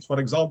 cyclazines, for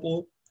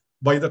example,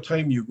 by the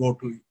time you go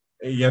to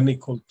n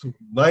equal to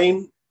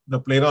 9, the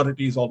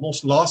planarity is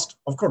almost lost.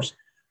 Of course,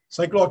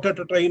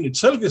 cyclooctatetraene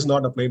itself is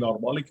not a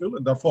planar molecule,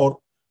 and therefore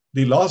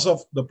the loss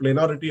of the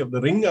planarity of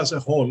the ring as a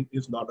whole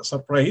is not a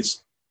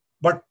surprise.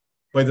 But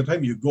by the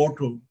time you go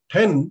to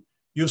 10,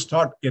 you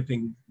start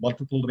getting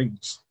multiple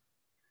rings.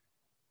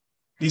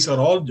 These are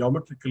all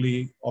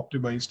geometrically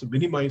optimized,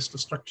 minimized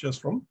structures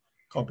from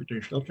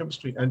computational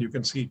chemistry. And you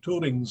can see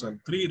 2 rings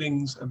and 3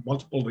 rings and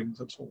multiple rings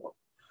and so on.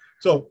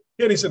 So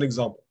here is an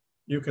example.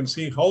 You can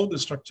see how the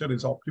structure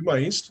is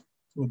optimized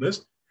through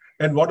this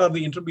and what are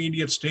the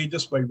intermediate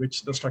stages by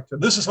which the structure.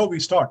 This is how we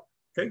start,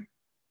 okay?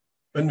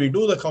 When we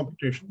do the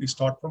computation, we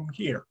start from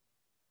here.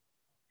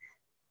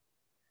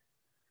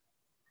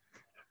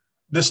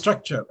 The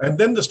structure, and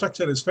then the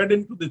structure is fed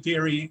into the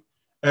theory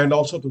and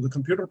also to the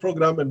computer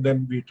program, and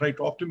then we try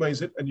to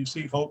optimize it, and you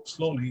see how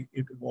slowly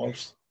it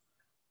evolves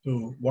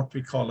to what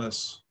we call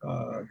as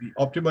the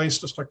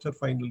optimized structure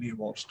finally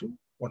evolves to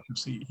what you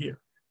see here.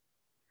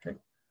 Okay.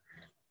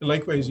 And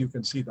likewise, you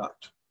can see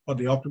that for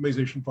the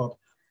optimization for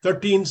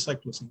 13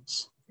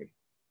 cyclazines. Okay.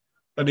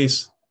 That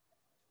is,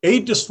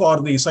 8 is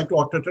for the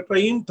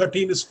cyclooctatetraene,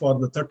 13 is for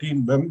the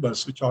 13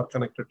 members which are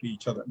connected to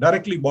each other,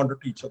 directly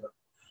bonded to each other.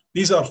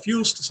 These are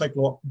fused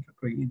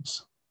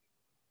cyclooctatetraenes.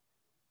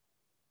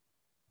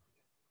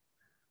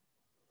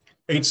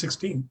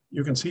 816,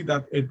 you can see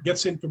that it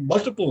gets into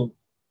multiple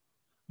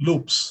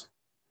loops.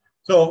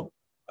 So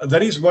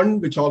there is one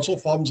which also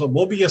forms a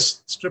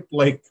Mobius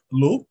strip-like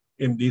loop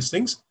in these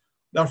things.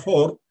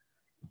 Therefore,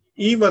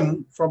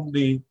 even from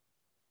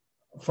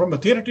a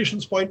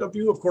theoretician's point of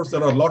view, of course,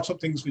 there are lots of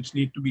things which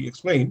need to be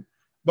explained.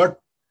 But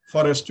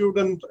for a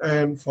student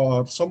and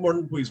for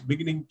someone who is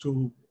beginning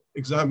to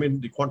examine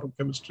the quantum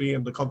chemistry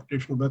and the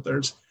computational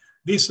methods,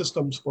 these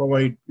systems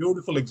provide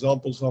beautiful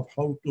examples of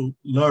how to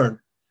learn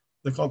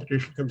the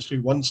computational chemistry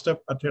one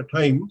step at a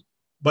time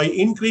by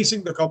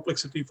increasing the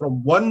complexity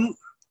from one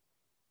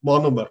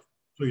monomer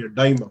to a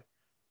dimer,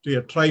 to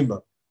a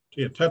trimer,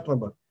 to a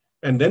tetramer,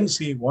 and then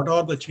see what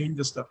are the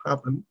changes that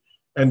happen,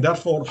 and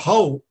therefore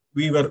how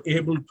we were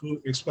able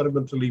to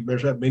experimentally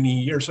measure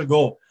many years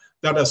ago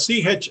that a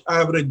CH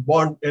average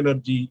bond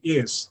energy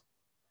is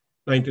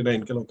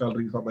 99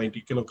 kilocalories or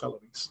 90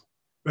 kilocalories,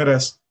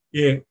 whereas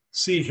a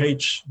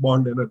CH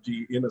bond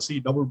energy in a C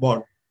double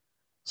bond.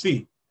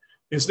 C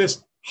is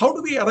this. How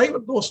do we arrive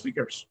at those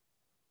figures?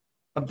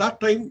 At that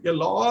time, a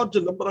large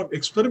number of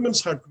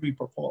experiments had to be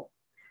performed.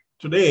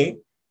 Today,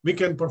 we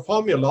can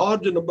perform a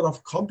large number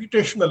of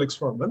computational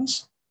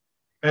experiments,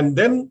 and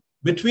then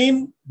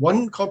between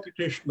one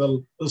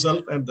computational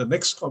result and the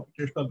next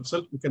computational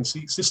result, we can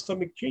see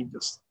systemic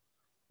changes.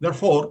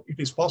 Therefore, it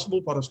is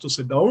possible for us to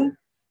sit down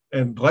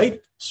and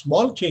write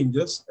small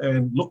changes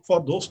and look for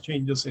those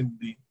changes in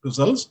the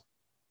results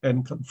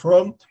and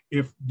confirm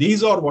if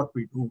these are what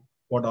we do,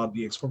 what are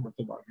the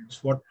experimental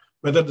values,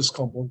 whether this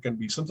compound can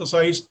be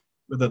synthesized,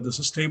 whether this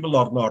is stable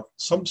or not.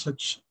 Some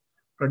such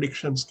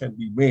predictions can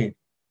be made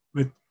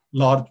with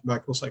large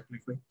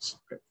macrocyclic rings.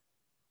 Okay.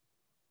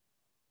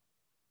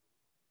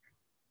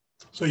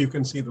 So you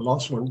can see the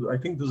last one. I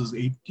think this is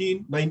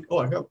 18, 9. Oh,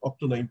 I have up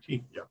to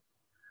 19. Yeah.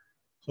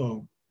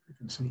 So you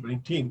can see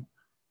 19.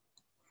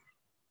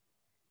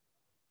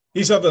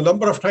 These are the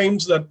number of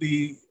times that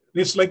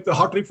it's like the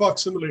Hartree-Fock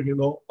simulator,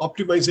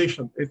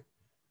 optimization.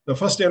 The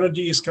first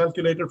energy is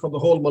calculated for the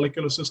whole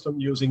molecular system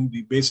using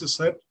the basis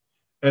set.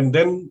 And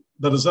then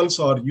the results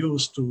are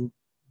used to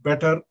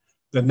better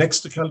the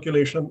next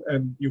calculation.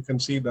 And you can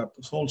see that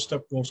this whole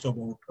step goes to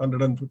about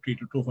 150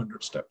 to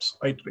 200 steps,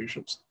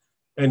 iterations.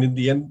 And in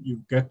the end,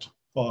 you get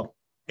for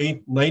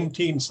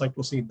 19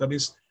 cyclosine, that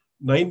is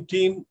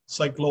 19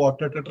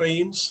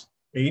 cyclooctatetraenes,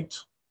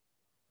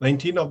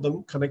 19 of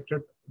them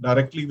connected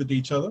directly with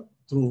each other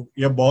through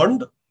a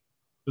bond.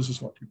 This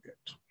is what you get.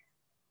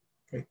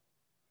 Okay.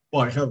 Oh,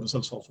 I have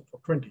results also for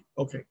 20.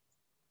 Okay.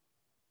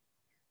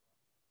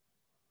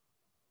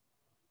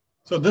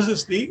 So this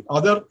is the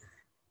other.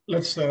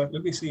 Let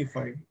me see if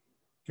I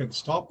can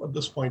stop at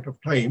this point of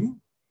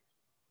time.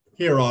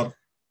 Here are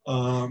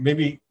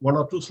maybe one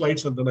or two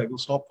slides, and then I will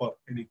stop for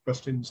any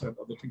questions and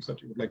other things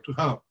that you would like to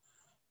have.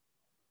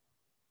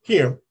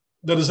 Here,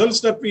 the results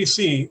that we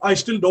see, I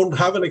still don't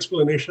have an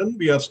explanation.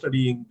 We are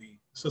studying the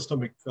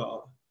systemic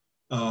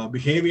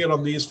behavior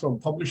of these from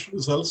published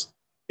results.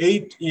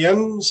 8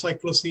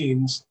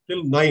 N-cyclosines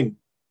till 9,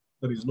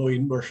 there is no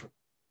inversion.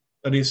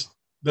 That is,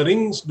 the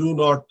rings do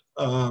not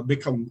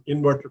become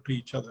inverted to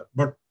each other.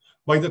 But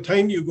by the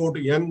time you go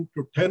to N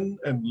to 10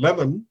 and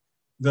 11,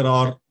 there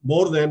are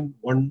more than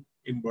one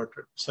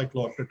inverted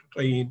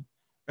cyclooctatetraene.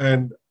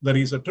 And there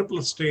is a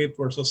triplet state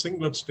versus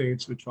singlet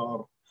states, which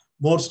are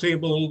more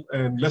stable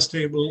and less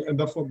stable. And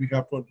therefore, we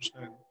have to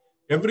understand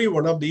every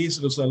one of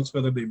these results,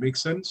 whether they make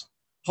sense.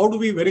 How do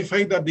we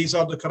verify that these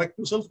are the correct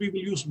results? We will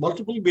use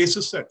multiple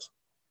basis sets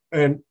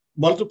and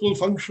multiple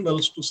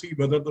functionals to see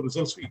whether the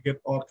results we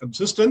get are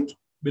consistent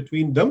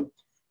between them.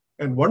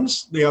 And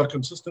once they are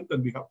consistent,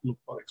 then we have to look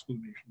for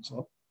explanations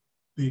of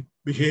the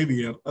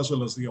behavior as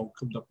well as the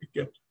outcome that we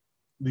get.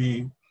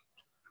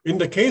 In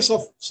the case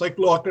of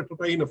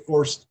cyclooctatetraene, of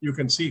course, you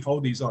can see how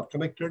these are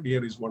connected.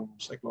 Here is one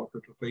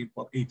cyclooctatetraene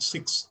for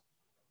H6.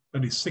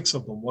 That is 6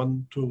 of them,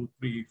 1, 2,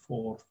 3,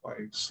 4, 5,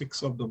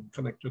 6 of them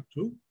connected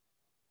to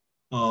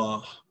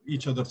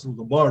each other through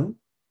the bond.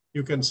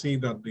 You can see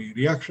that the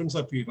reactions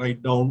that we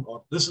write down,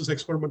 or this is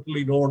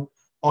experimentally known,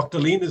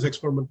 octaline is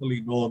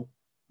experimentally known.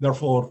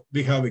 Therefore,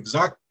 we have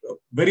exact,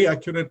 very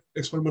accurate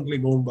experimentally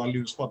known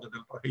values for the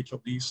delta H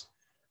of these,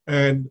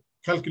 and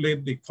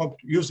calculate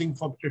using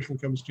computational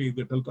chemistry,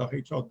 the delta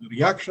H of the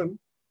reaction.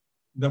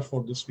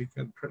 Therefore, this we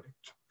can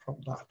predict from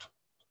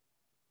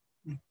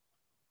that.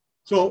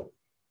 So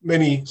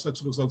many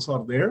such results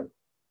are there,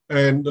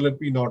 and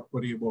let me not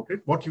worry about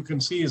it. What you can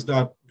see is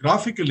that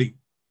graphically,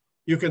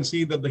 you can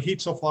see that the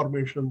heats of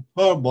formation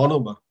per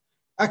monomer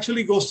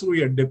actually goes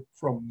through a dip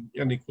from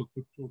N equal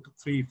to 2 to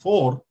 3,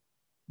 4,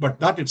 but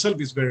that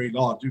itself is very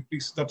large.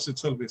 That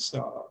itself is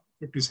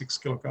 56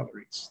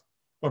 kilocalories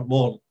per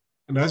mole.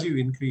 And as you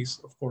increase,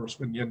 of course,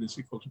 when N is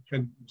equal to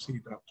 10, you see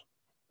that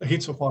the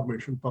heats of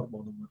formation per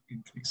monomer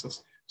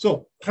increases.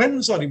 So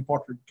trends are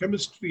important.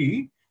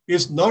 Chemistry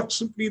is not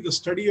simply the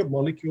study of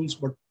molecules,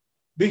 but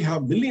we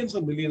have millions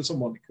and millions of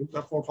molecules.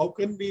 Therefore, how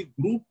can we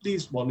group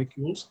these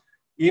molecules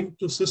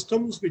into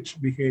systems which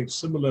behave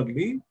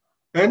similarly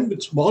and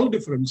with small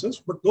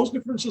differences? But those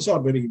differences are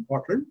very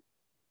important,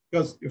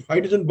 because if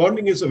hydrogen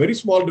bonding is a very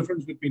small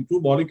difference between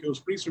two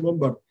molecules, please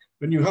remember,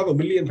 when you have a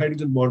million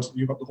hydrogen bonds,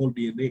 you have the whole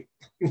DNA.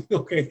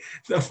 Okay,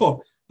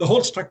 therefore, the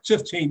whole structure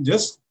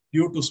changes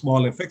due to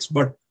small effects,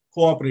 but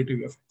cooperative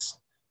effects.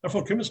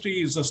 Therefore,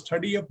 chemistry is a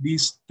study of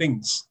these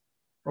things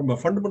from a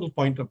fundamental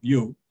point of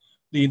view,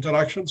 the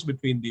interactions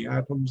between the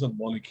atoms and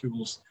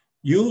molecules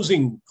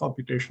using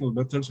computational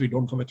methods. We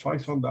don't have a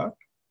choice on that.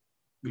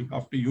 We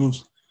have to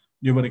use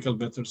numerical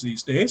methods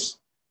these days.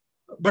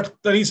 But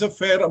there is a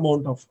fair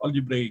amount of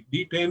algebraic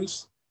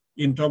details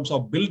in terms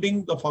of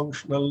building the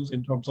functionals,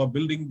 in terms of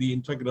building the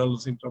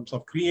integrals, in terms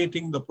of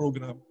creating the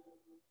program.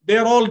 They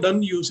are all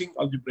done using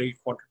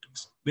algebraic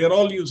quantities. They are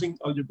all using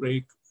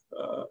algebraic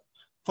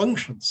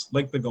functions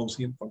like the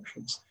Gaussian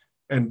functions,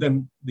 and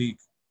then the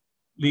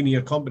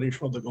linear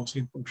combination of the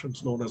Gaussian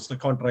functions known as the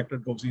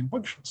contracted Gaussian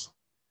functions.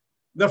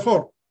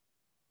 Therefore,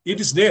 it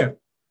is there.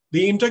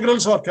 The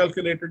integrals are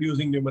calculated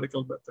using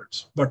numerical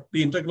methods, but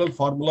the integral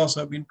formulas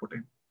have been put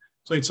in.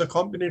 So it's a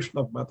combination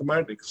of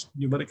mathematics,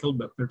 numerical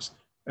methods,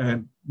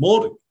 and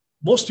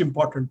most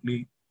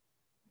importantly,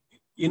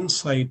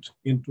 insight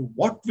into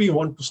what we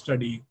want to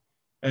study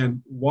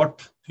and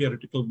what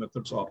theoretical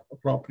methods are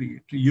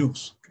appropriate to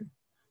use. Okay.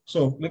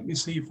 So let me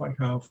see if I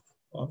have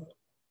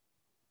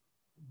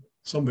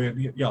somewhere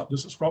here. Yeah,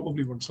 this is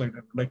probably one slide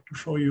I would like to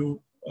show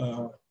you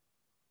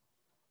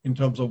in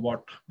terms of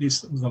what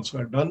these results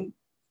were done.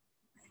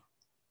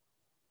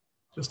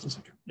 Just a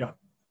second. Yeah,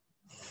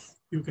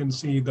 you can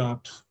see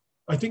that.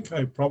 I think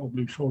I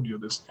probably showed you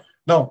this.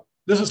 Now,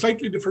 this is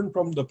slightly different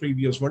from the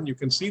previous one. You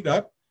can see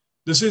that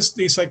this is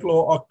the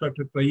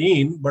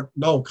cyclooctatetraene, but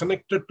now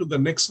connected to the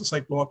next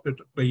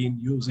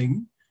cyclooctatetraene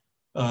using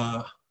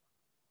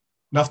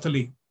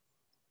naphthalene.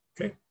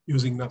 Okay,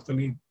 using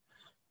naphthalene.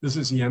 This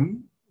is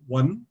N,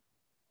 1,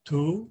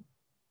 2,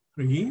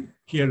 3.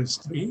 Here is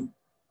 3.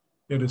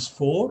 Here is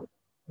 4,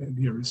 and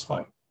here is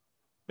 5.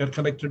 They're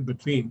connected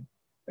between.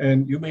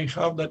 And you may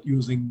have that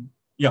using,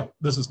 yeah,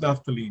 this is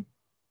naphthalene.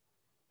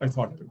 I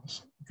thought it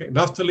was. Okay,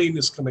 naphthalene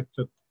is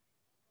connected,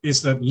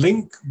 is the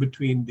link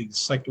between these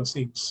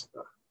cyclosenes.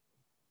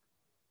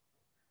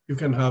 You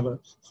can have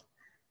it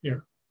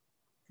here.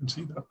 You can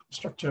see that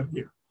structure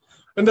here.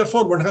 And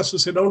therefore, one has to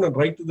sit down and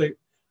write the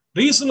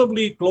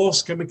reasonably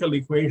close chemical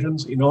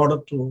equations in order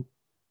to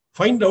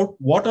find out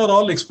what are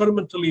all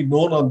experimentally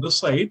known on this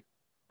side.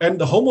 And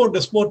the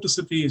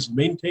homodesmoticity is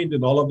maintained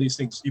in all of these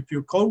things. If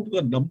you count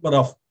the number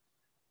of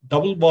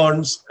double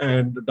bonds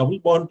and double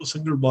bond to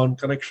single bond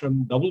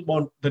connection, double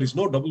bond, there is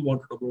no double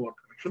bond to double bond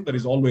connection. There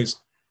is always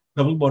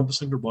double bond to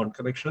single bond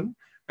connection.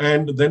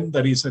 And then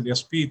there is an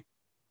sp2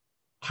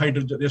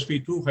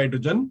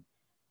 hydrogen.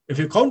 If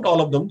you count all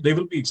of them, they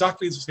will be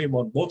exactly the same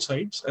on both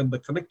sides, and the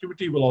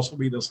connectivity will also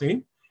be the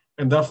same.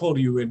 And therefore,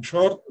 you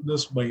ensure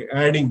this by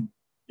adding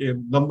a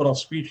number of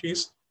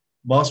species,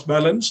 mass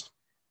balanced,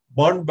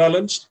 bond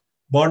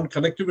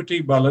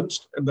connectivity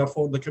balanced, and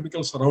therefore the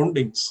chemical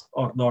surroundings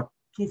are not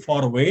too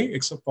far away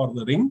except for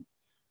the ring.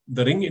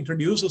 The ring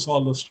introduces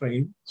all the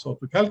strain. So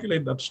to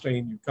calculate that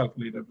strain, you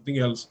calculate everything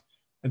else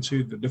and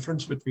see the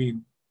difference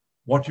between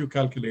what you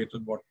calculate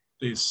and what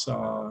is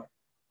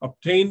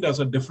obtained as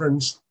a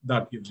difference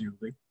that gives you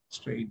the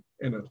strain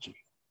energy.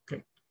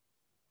 Okay.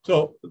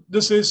 So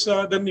this is,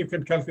 then you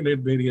can calculate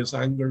various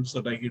angles,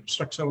 the dihedral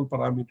structural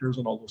parameters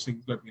and all those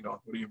things. Let me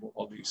not worry about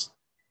all these.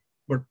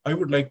 But I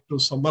would like to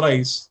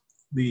summarize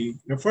the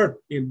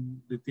effort in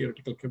the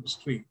theoretical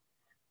chemistry.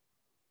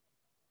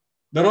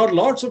 There are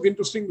lots of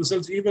interesting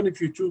results, even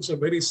if you choose a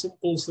very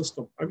simple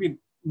system. I mean,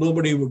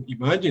 nobody would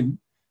imagine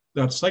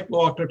that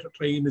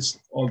cyclooctatetraene is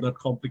all that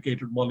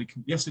complicated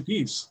molecule. Yes, it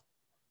is.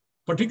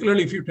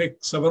 Particularly if you take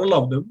several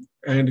of them,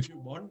 and if you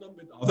bond them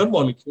with other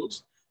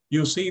molecules,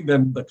 you see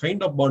then the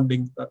kind of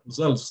bonding that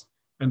results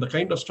and the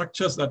kind of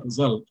structures that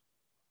result.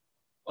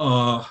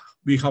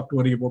 We have to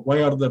worry about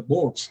why are there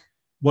boats,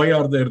 why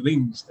are there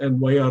rings,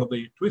 and why are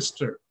they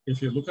twisted.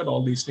 If you look at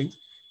all these things,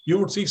 you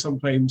would see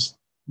sometimes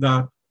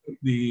that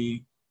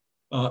the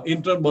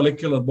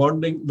intermolecular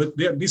bonding,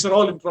 these are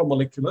all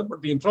intramolecular,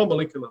 but the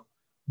intramolecular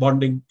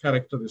bonding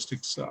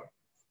characteristics, a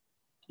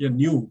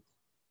new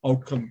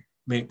outcome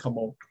may come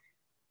out.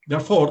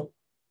 Therefore,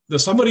 the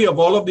summary of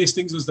all of these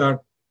things is that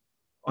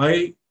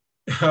I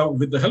have,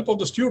 with the help of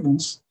the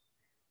students,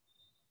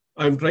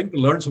 I'm trying to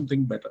learn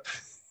something better.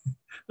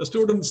 The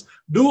students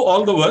do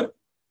all the work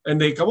and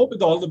they come up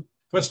with all the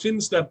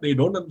questions that they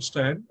don't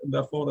understand. And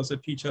therefore, as a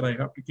teacher, I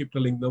have to keep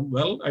telling them,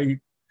 well, I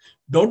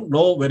don't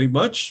know very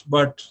much,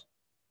 but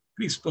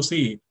please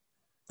proceed.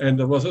 And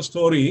there was a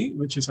story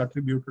which is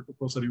attributed to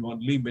Professor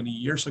Yuan Lee many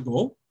years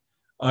ago.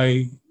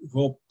 I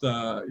hope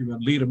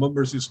Yuan Lee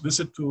remembers his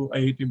visit to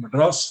IIT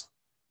Madras.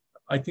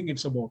 I think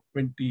it's about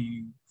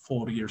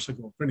 24 years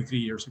ago, 23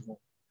 years ago.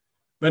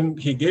 When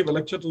he gave a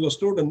lecture to the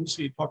students,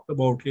 he talked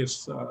about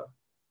his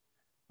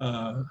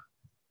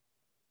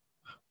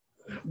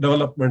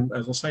development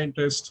as a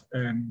scientist,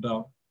 and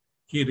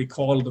he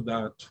recalled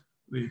that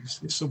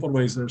his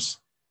supervisor's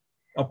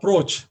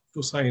approach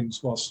to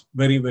science was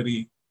very,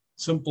 very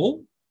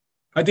simple.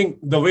 I think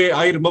the way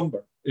I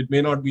remember, it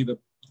may not be the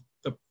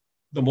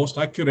most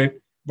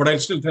accurate, but I'll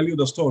still tell you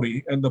the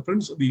story. And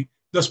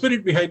the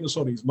spirit behind the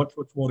story is much,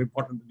 much more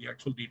important than the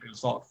actual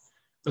details are.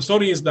 The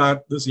story is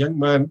that this young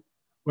man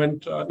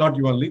went, not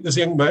Yuan Lee, this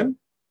young man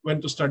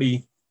went to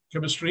study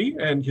chemistry,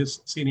 and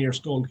his seniors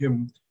told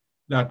him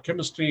that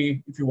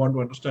chemistry, if you want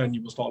to understand,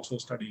 you must also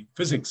study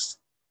physics.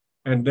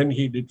 And then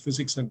he did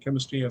physics and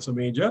chemistry as a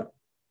major.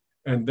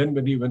 And then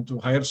when he went to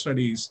higher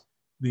studies,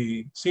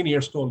 the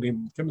seniors told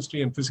him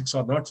chemistry and physics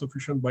are not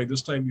sufficient. By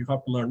this time, you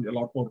have to learn a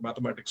lot more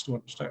mathematics to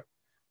understand.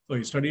 So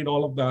he studied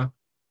all of that.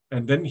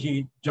 And then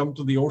he jumped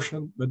to the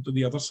ocean, went to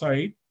the other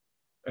side,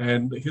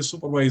 and his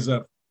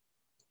supervisor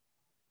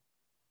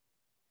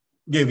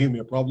gave him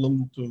a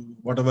problem to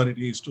whatever it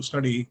is to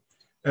study.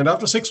 And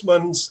after 6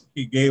 months,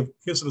 he gave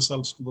his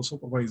results to the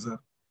supervisor.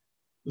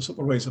 The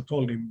supervisor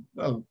told him,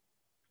 well,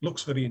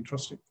 looks very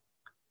interesting.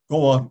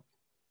 Go on.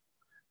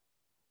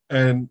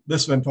 And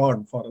this went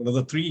on for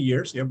another 3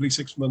 years. Every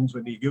 6 months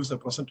when he gives a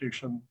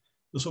presentation,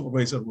 the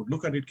supervisor would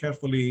look at it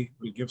carefully,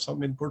 will give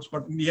some inputs,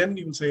 but in the end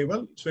he will say,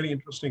 well, it's very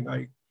interesting.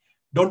 I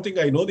don't think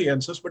I know the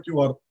answers, but you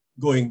are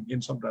going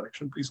in some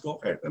direction. Please go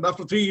ahead. And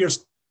after 3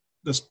 years,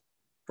 this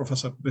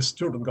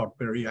student got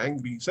very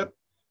angry. He said,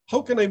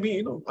 how can I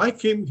be, I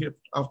came here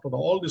after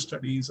all the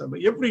studies, and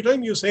every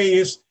time you say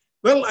is,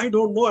 well, I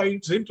don't know,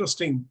 it's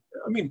interesting.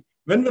 I mean,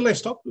 when will I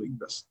stop doing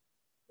this?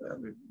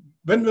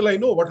 When will I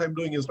know what I'm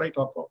doing is right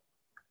or wrong?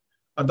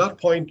 At that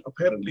point,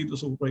 apparently the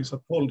supervisor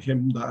told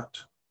him that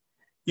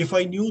if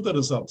I knew the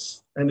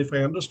results and if I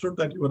understood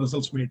that your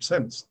results made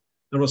sense,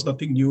 there was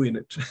nothing new in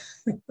it.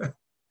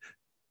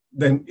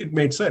 Then it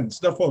made sense.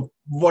 Therefore,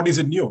 what is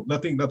it new?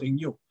 Nothing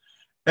new.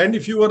 And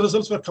if your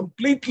results were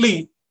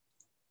completely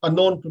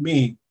unknown to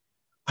me,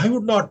 I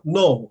would not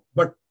know.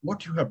 But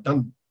what you have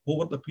done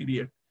over the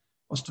period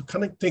was to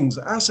connect things.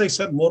 As I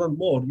said more and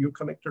more, you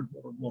connected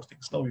more and more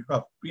things. Now you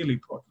have really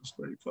progressed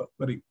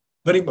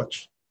very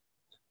much.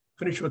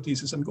 Finish your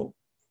thesis and go.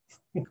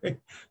 Okay.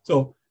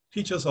 So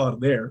teachers are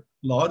there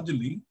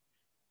largely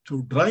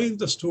to drive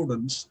the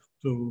students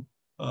to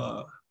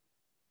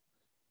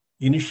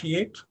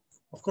initiate.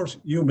 Of course,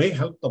 you may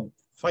help them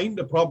find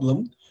a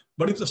problem,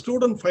 but if the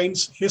student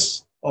finds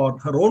his or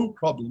her own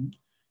problem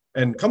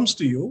and comes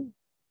to you,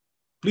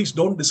 please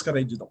don't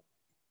discourage them.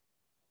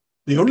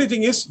 The only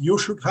thing is you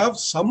should have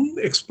some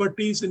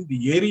expertise in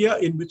the area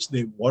in which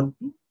they want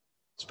to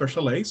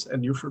specialize,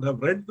 and you should have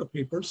read the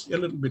papers a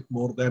little bit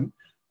more than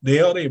they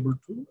are able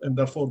to. And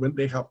therefore, when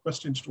they have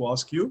questions to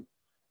ask you,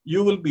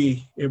 you will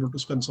be able to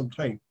spend some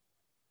time.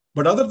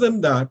 But other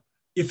than that,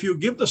 if you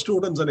give the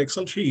students an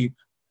Excel sheet,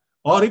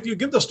 or if you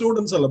give the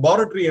students a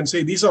laboratory and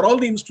say, these are all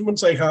the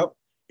instruments I have,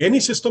 any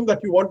system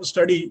that you want to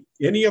study,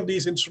 any of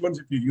these instruments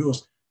if you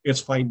use,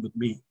 it's fine with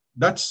me.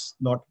 That's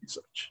not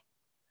research.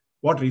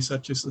 What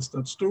research is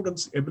the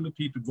students'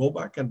 ability to go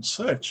back and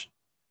search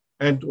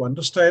and to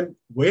understand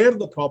where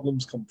the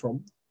problems come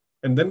from,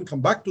 and then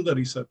come back to the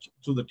research,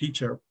 to the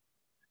teacher,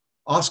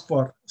 ask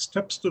for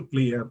steps to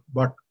clear,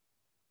 but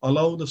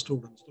allow the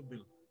students to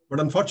build. But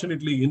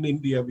unfortunately, in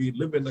India, we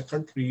live in a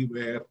country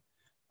where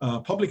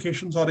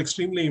publications are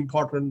extremely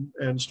important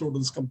and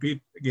students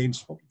compete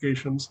against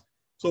publications.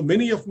 So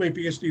many of my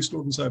PhD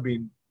students have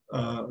been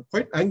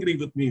quite angry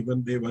with me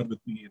when they were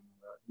with me in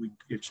doing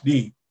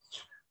PhD,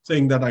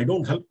 saying that I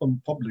don't help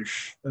them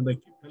publish. And I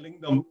keep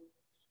telling them,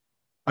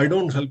 I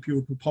don't help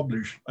you to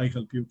publish, I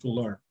help you to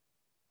learn.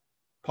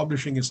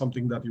 Publishing is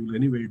something that you will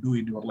anyway do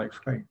in your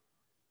lifetime.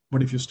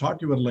 But if you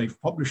start your life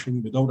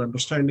publishing without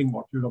understanding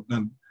what you have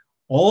done,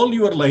 all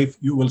your life,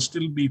 you will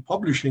still be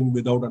publishing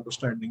without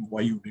understanding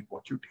why you did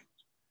what you did.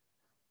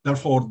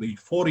 Therefore, the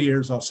 4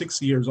 years or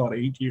 6 years or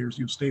 8 years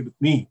you stay with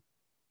me,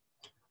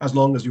 as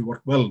long as you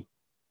work well,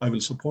 I will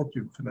support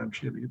you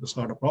financially. That's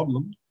not a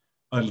problem.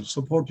 I'll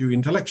support you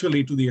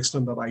intellectually to the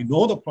extent that I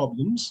know the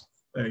problems,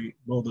 I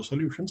know the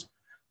solutions,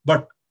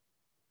 but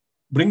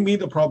bring me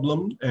the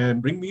problem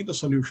and bring me the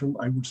solution.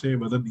 I would say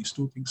whether these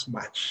two things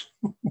match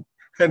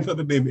and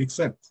whether they make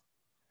sense.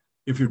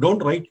 If you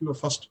don't write your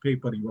first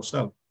paper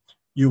yourself,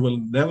 you will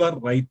never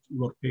write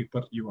your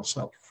paper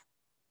yourself.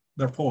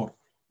 Therefore,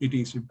 it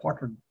is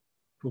important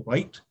to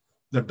write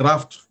the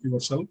draft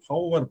yourself,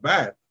 however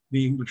bad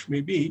the English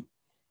may be,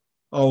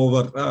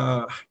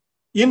 however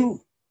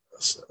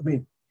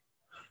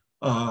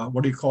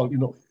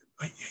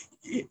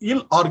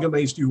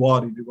ill-organized you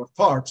are in your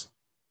thoughts,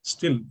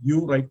 still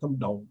you write them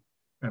down.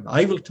 And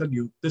I will tell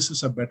you, this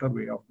is a better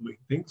way of doing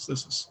things.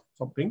 This is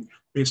something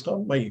based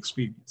on my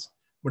experience.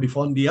 But if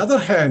on the other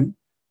hand,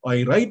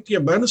 I write a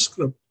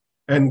manuscript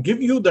and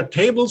give you the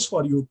tables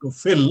for you to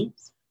fill,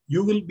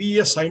 you will be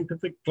a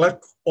scientific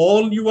clerk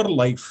all your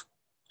life,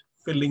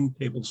 filling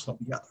tables for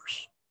the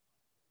others.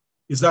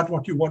 Is that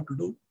what you want to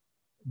do?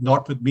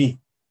 Not with me.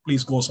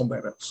 Please go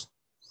somewhere else.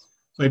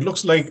 So it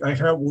looks like I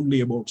have only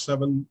about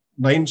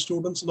 9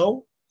 students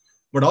now,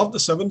 but of the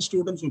 7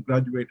 students who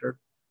graduated,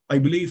 I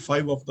believe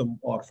 5 of them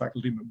are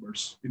faculty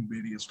members in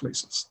various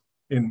places.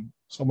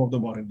 Some of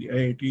them are in the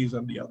IITs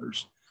and the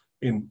others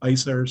in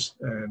ICERs,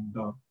 and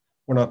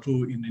 1 or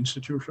 2 in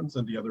institutions,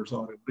 and the others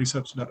are in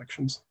research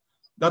directions.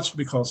 That's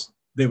because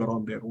they were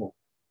on their own.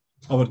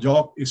 Our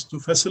job is to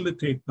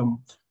facilitate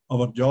them.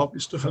 Our job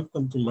is to help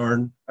them to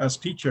learn. As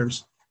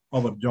teachers,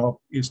 our job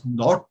is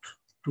not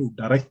to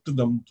direct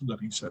them to the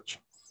research.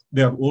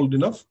 They are old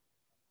enough.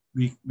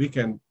 We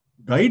can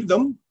guide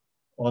them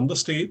on the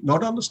stage,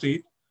 not on the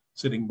stage,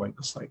 sitting by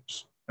the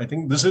sides. I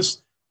think this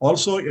is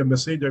also a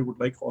message I would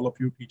like all of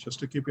you teachers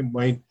to keep in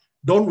mind.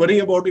 Don't worry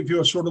about if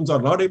your students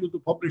are not able to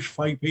publish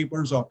 5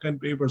 papers or 10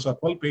 papers or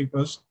 12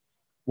 papers.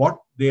 What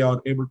they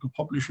are able to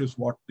publish is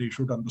what they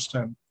should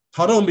understand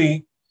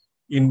thoroughly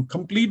in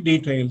complete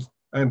detail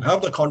and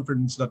have the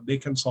confidence that they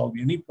can solve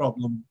any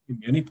problem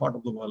in any part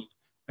of the world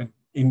and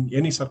in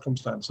any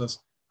circumstances,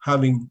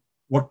 having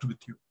worked with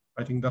you.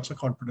 I think that's a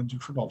confidence you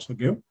should also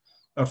give.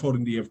 Therefore,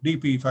 in the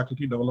FDP,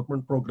 Faculty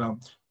Development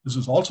Program, this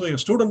is also a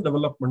student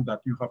development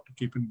that you have to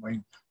keep in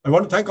mind. I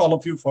want to thank all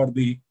of you for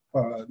the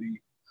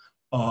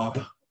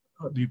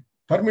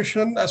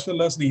permission as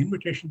well as the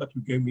invitation that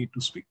you gave me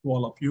to speak to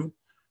all of you.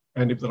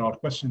 And if there are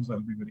questions,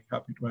 I'll be very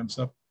happy to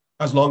answer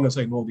as long as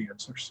I know the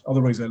answers.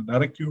 Otherwise, I'll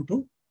direct you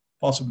to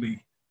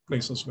possibly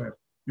places where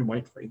you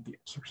might find the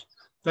answers.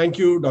 Thank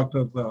you,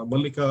 Dr.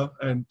 Mallika,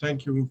 and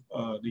thank you,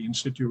 the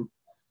Institute,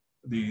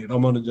 the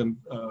Ramanujan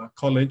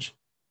College,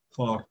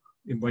 for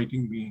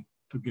inviting me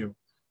to give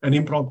an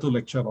impromptu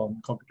lecture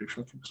on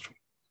computational chemistry.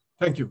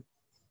 Thank you.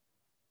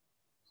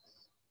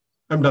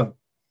 I'm done.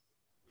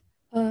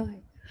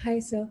 Hi,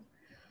 sir.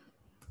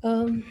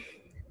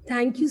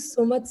 Thank you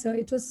so much, sir.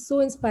 It was so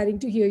inspiring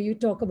to hear you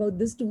talk about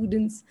the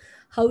students,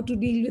 how to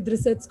deal with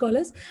research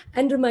scholars,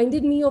 and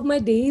reminded me of my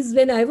days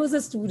when I was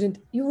a student.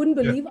 You wouldn't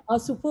believe our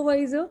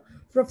supervisor,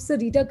 Professor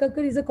Rita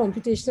Kakkar, is a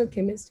computational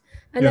chemist.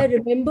 And I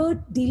remember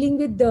dealing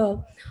with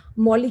the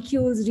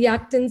molecules,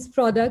 reactants,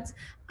 products,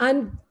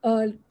 and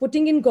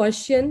putting in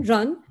Gaussian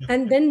run,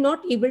 and then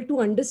not able to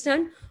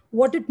understand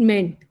what it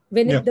meant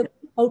when the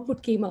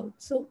output came out.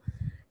 So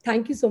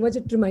thank you so much.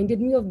 It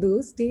reminded me of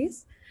those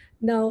days.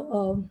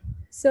 Now,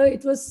 sir,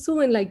 it was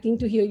so enlightening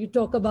to hear you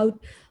talk about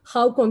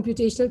how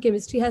computational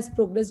chemistry has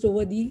progressed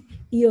over the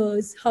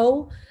years,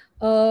 how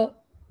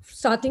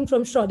starting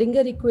from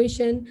Schrodinger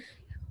equation,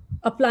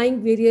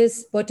 applying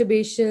various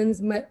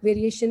perturbations,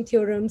 variation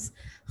theorems,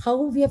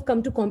 how we have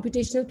come to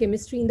computational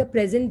chemistry in the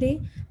present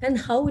day, and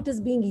how it is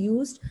being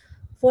used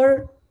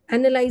for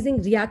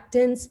analyzing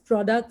reactants,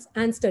 products,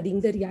 and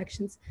studying the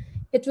reactions.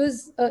 It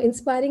was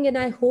inspiring, and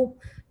I hope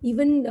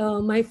even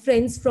my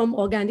friends from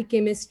organic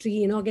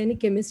chemistry, inorganic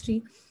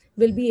chemistry,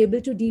 will be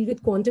able to deal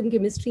with quantum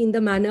chemistry in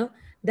the manner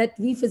that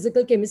we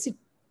physical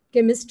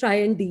chemists try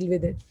and deal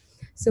with it.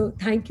 So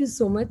thank you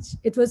so much.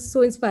 It was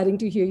so inspiring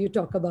to hear you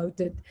talk about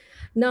it.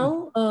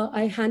 Now,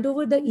 I hand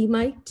over the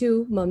e-mic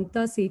to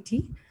Mamta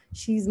Sethi.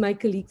 She's my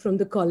colleague from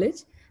the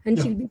college, and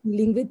she'll be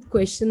dealing with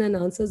question and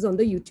answers on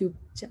the YouTube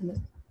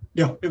channel.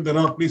 Yeah, if there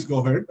are, please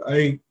go ahead.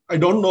 I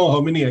don't know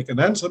how many I can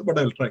answer, but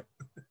I'll try.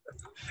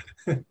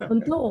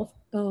 Mamta,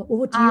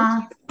 over to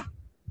you.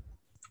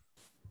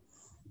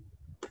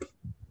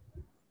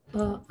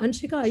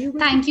 Anshika, are you?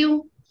 Thank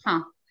you.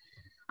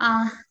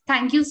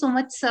 Thank you so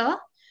much, sir.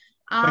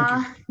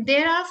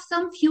 There are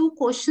some few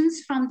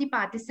questions from the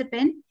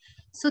participant.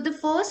 So the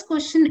first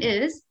question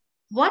is,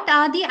 what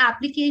are the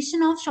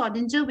application of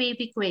Schrodinger wave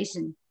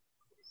equation?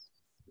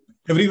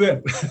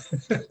 Everywhere.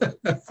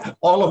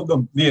 All of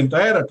them, the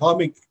entire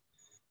atomic.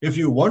 If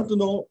you want to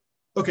know,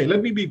 okay,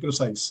 let me be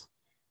precise.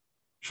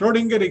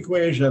 Schrodinger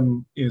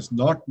equation is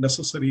not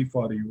necessary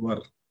for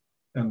your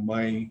and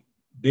my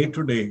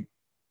day-to-day,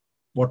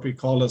 what we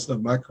call as the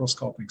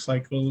macroscopic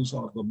cycles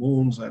or the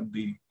moons and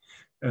the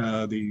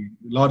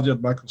larger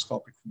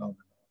macroscopic phenomena.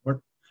 But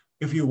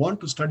if you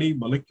want to study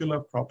molecular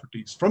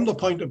properties from the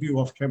point of view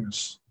of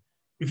chemists,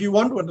 if you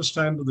want to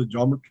understand the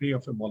geometry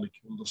of a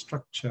molecule, the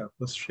structure,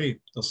 the shape,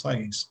 the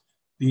size,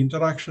 the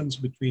interactions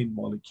between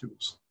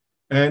molecules,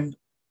 and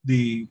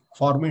the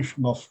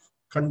formation of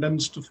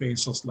condensed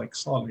phases like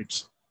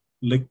solids,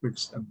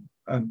 liquids,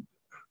 and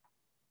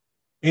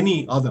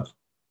any other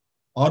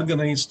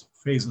organized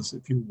phases,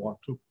 if you want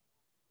to,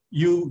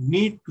 you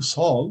need to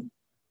solve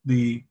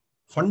the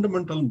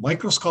fundamental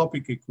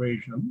microscopic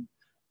equation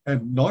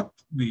and not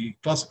the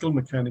classical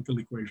mechanical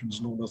equations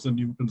known as the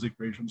Newton's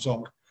equations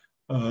or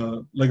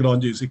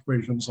Lagrange's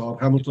equations or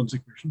Hamilton's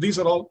equations. These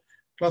are all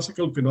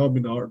classical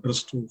phenomena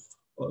addressed to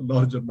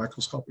larger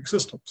macroscopic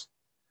systems.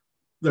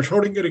 The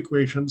Schrodinger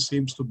equation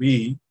seems to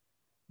be,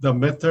 the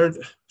method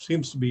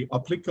seems to be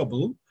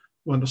applicable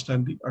to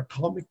understand the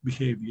atomic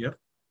behavior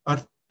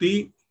at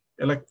the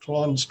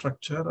electron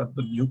structure, at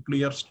the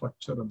nuclear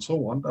structure, and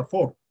so on.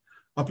 Therefore,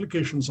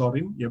 applications are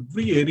in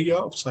every area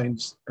of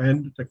science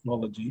and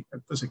technology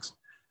and physics.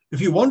 If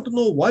you want to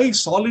know why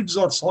solids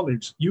are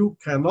solids, you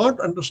cannot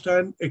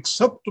understand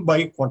except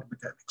by quantum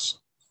mechanics.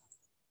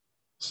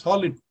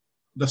 Solid,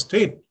 the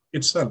state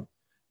itself,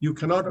 you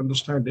cannot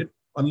understand it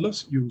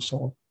unless you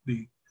solve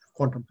the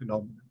quantum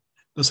phenomenon.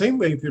 The same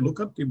way, if you look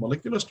at the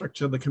molecular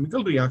structure, the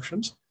chemical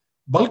reactions,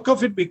 bulk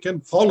of it we can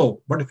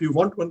follow. But if you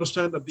want to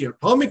understand at the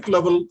atomic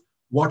level,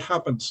 what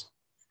happens?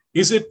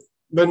 Is it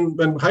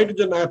when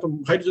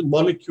hydrogen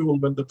molecule,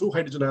 when the two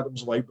hydrogen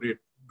atoms vibrate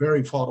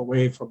very far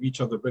away from each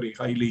other, very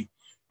highly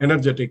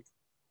energetic,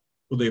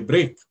 do they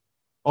break?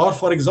 Or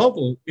for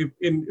example, if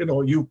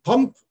you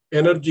pump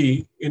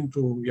energy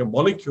into a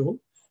molecule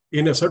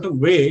in a certain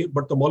way,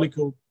 but the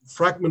molecule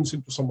fragments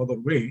into some other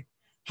way,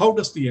 how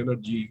does the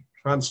energy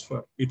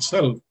transfer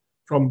itself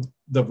from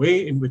the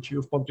way in which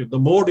you pumped it, the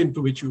mode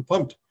into which you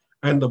pumped,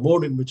 and the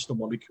mode in which the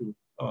molecule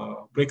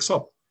breaks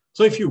up?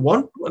 So if you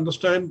want to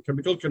understand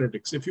chemical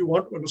kinetics, if you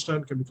want to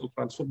understand chemical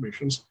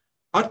transformations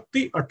at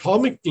the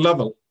atomic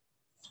level,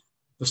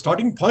 the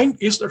starting point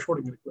is the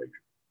Schrodinger equation.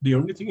 The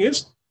only thing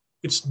is,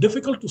 it's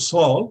difficult to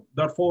solve.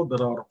 Therefore,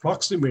 there are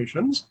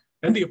approximations,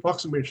 and the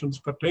approximations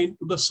pertain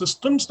to the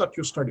systems that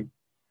you study.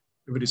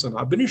 If it is an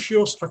ab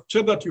initio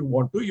structure that you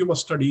want to, you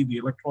must study the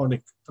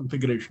electronic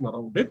configuration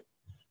around it.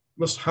 You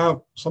must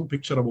have some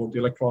picture about the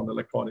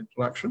electron-electron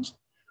interactions.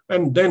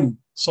 and then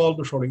solve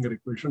the Schrodinger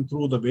equation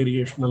through the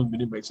variational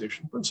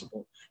minimization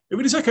principle. If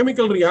it is a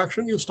chemical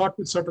reaction, you start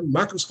with certain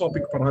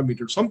macroscopic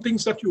parameters, some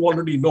things that you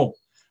already know,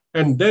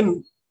 and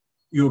then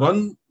you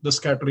run the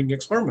scattering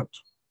experiment.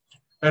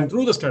 And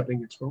through the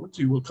scattering experiments,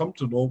 you will come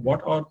to know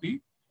what are the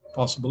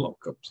possible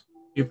outcomes.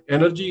 If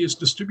energy is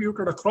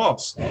distributed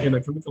across in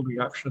a chemical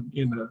reaction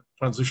in a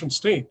transition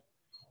state,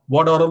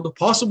 what are all the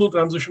possible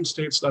transition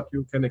states that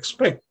you can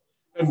expect,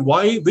 and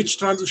why which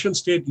transition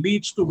state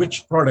leads to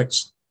which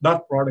products,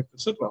 that product,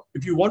 etc.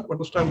 If you want to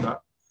understand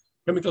that,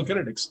 chemical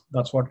kinetics,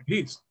 that's what it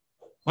is.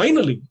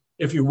 Finally,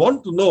 if you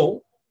want to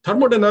know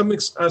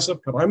thermodynamics as a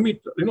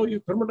parameter,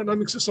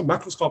 thermodynamics is a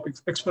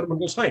macroscopic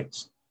experimental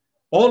science.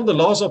 All the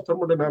laws of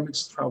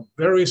thermodynamics have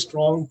very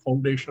strong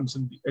foundations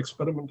in the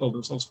experimental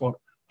results for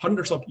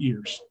hundreds of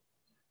years.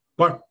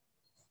 But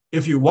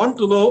if you want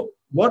to know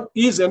what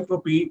is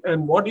entropy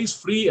and what is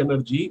free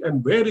energy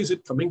and where is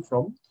it coming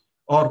from,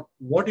 or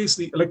what is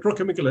the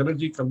electrochemical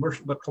energy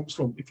conversion that comes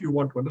from, if you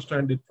want to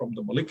understand it from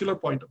the molecular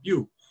point of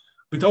view,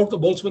 without the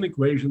Boltzmann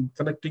equation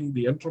connecting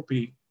the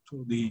entropy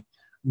to the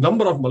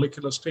number of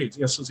molecular states,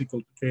 S is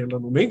equal to K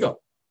ln omega,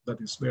 that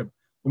is where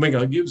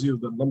omega gives you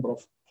the number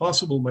of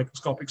possible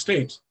microscopic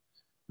states.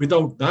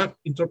 Without that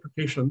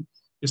interpretation,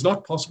 it's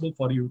not possible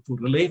for you to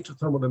relate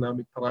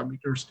thermodynamic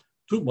parameters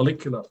to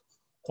molecular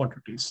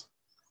quantities.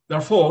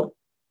 Therefore,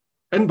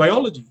 and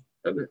biology,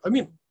 I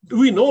mean, do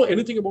we know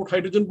anything about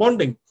hydrogen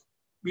bonding?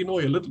 We know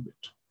a little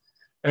bit.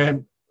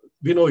 And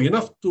we know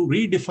enough to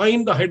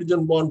redefine the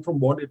hydrogen bond from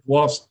what it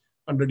was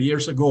 100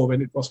 years ago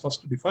when it was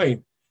first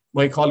defined.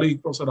 My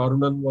colleague, Professor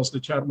Arunan, was the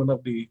chairman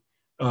of the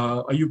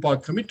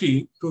IUPAC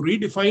committee to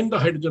redefine the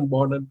hydrogen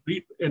bond, and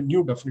a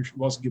new definition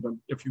was given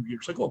a few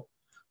years ago.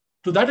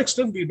 To that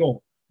extent, we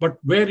know, but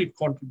where it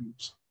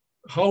contributes,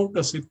 how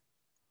does it,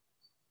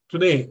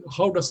 today,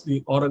 how does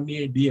the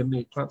RNA,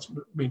 DNA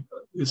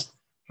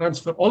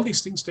transfer, all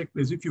these things take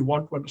place. If you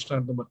want to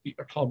understand them at the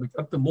atomic,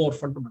 at the more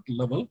fundamental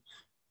level,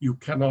 you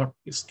cannot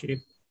escape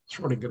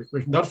Schrodinger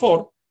equation.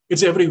 Therefore,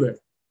 it's everywhere.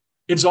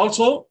 It's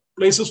also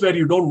places where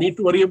you don't need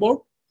to worry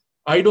about.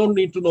 I don't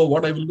need to know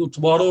what I will do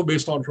tomorrow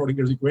based on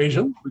Schrodinger's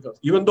equation, because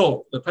even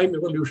though the time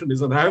evolution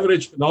is an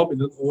average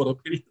phenomenon over a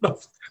period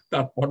of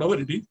that, whatever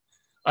it is,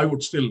 I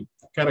would still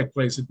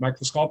characterize it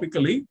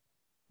macroscopically.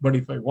 But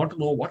if I want to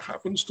know what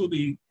happens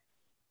to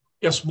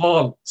a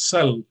small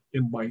cell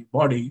in my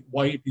body,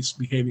 why it is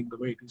behaving the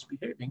way it is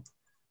behaving,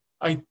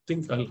 I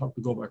think I'll have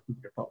to go back to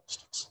the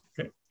atomists.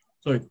 Okay,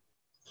 so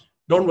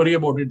don't worry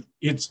about it.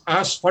 It's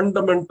as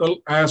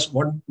fundamental as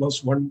 1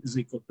 + 1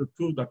 =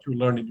 2 that you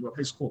learn in your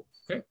high school.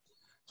 Okay,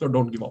 so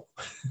don't give up.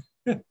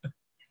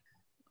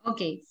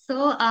 Okay,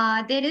 so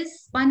there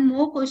is one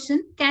more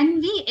question.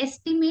 Can we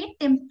estimate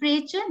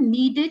temperature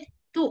needed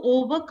to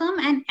overcome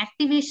an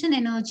activation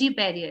energy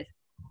barrier?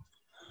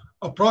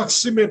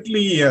 Approximately,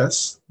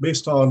 yes,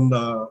 based on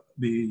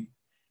the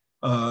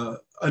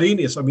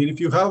Arrhenius. I mean, if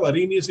you have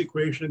Arrhenius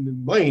equation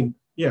in mind,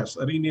 yes,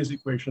 Arrhenius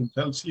equation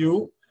tells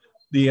you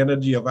the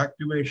energy of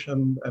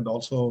activation and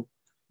also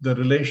the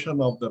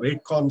relation of the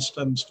rate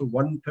constants to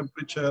one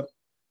temperature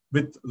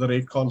with the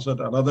rate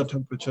constant, another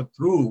temperature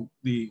through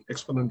the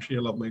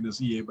exponential of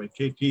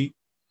 -EA/kT.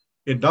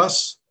 It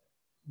does,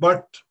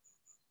 but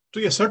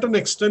to a certain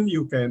extent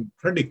you can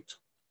predict.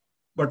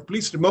 But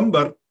please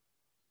remember,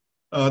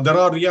 there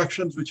are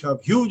reactions which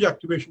have huge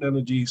activation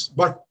energies,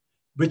 but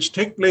which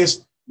take place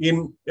in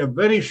a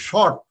very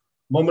short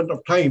moment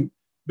of time,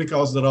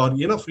 because there are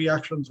enough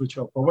reactions which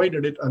have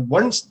provided it. And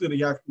once the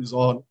reaction is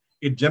on,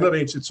 it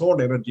generates its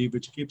own energy,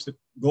 which keeps it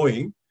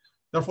going.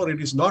 Therefore,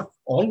 it is not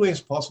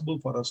always possible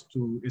for us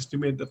to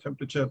estimate the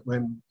temperature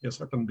when a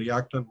certain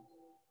reactant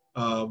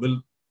will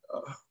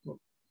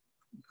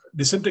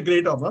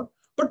disintegrate or not.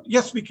 But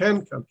yes, we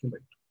can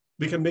calculate.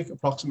 We can make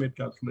approximate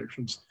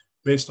calculations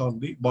based on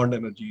the bond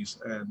energies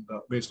and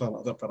based on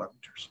other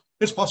parameters.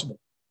 It's possible.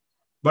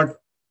 But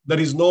there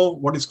is no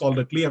what is called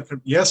a clear cut.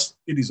 Yes,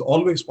 it is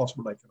always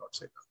possible. I cannot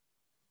say that.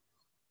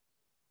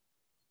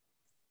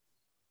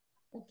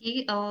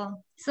 Okay.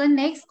 So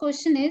next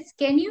question is,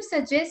 can you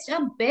suggest a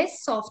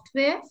best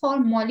software for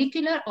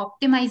molecular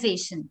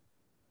optimization?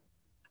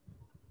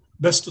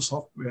 Best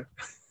software.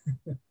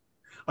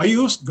 I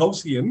used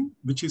Gaussian,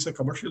 which is a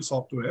commercial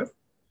software.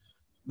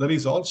 There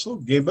is also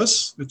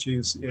Gabus, which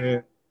is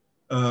a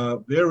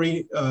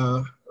very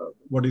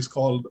what is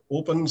called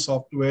open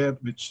software,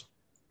 which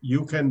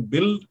you can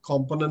build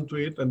component to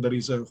it, and there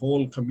is a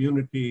whole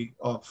community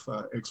of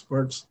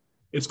experts.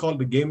 It's called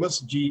the GAMESS,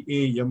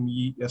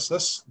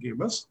 G-A-M-E-S-S,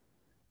 GAMESS.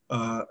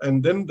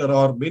 And then there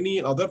are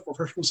many other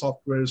professional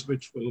softwares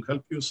which will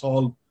help you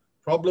solve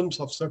problems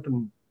of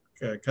certain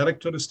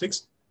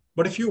characteristics.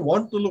 But if you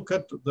want to look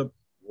at the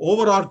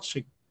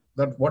overarching,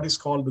 that what is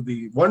called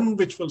the one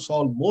which will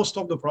solve most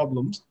of the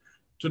problems,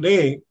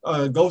 today,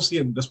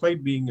 Gaussian,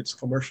 despite being its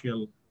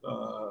commercial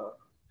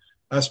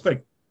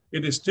aspect,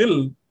 it is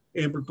still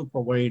able to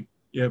provide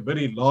a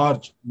very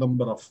large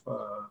number of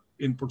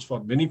inputs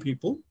for many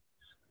people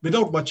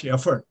without much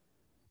effort.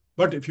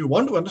 But if you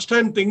want to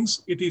understand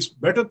things, it is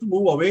better to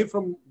move away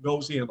from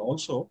Gaussian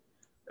also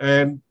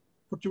and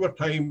put your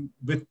time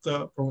with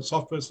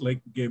softwares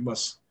like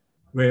Gamers,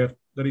 where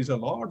there is a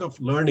lot of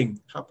learning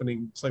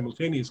happening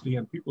simultaneously,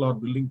 and people are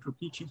willing to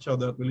teach each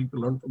other, willing to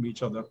learn from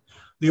each other.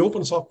 The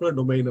open software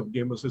domain of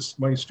Gamers is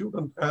my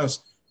student has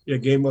a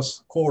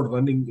Gamers code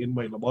running in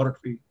my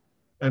laboratory,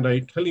 and I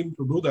tell him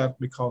to do that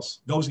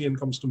because Gaussian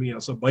comes to me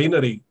as a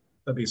binary.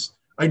 That is,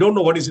 I don't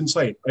know what is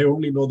inside. I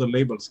only know the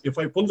labels. If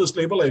I pull this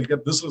label, I'll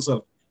get this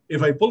result.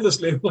 If I pull this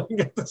label, I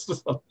get this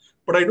result.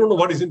 But I don't know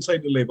what is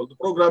inside the label. The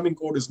programming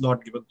code is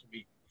not given to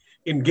me.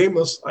 In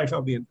Gamers, I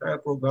have the entire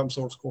program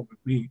source code with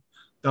me.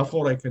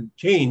 Therefore, I can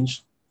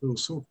change to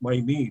suit my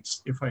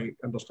needs if I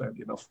understand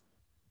enough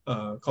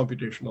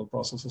computational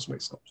processes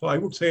myself. So I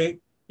would say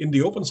in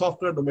the open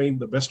software domain,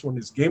 the best one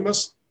is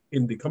Gamers.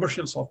 In the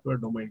commercial software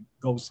domain,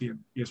 Gaussian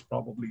is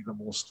probably the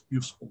most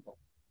useful one.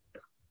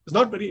 Yeah. It's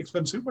not very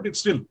expensive, but it's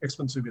still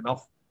expensive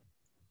enough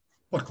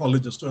for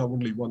colleges to have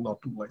only 1 or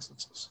 2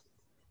 licenses.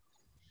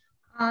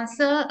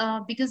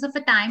 Sir, because of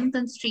a time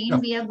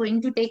constraint, we are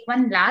going to take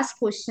one last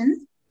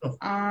question.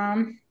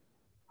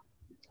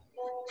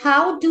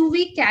 How do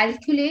we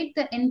calculate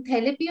the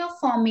enthalpy of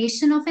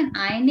formation of an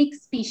ionic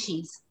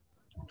species?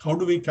 How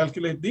do we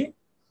calculate the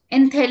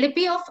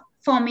enthalpy of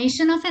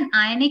formation of an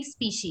ionic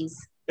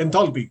species?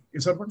 Enthalpy,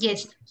 is that what?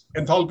 Yes.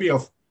 Enthalpy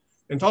of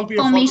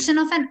formation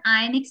of an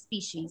ionic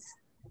species.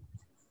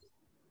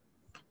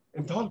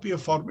 Enthalpy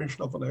of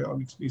formation of an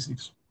ionic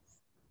species.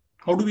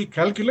 How do we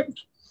calculate?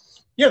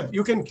 Yeah,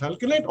 you can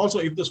calculate also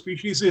if the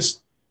species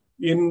is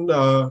in,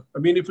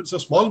 if it's a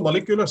small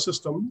molecular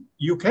system,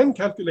 you can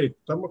calculate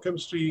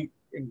thermochemistry.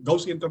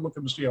 Gaussian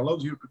thermochemistry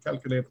allows you to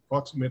calculate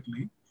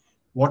approximately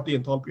what the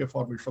enthalpy of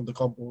formation of the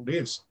compound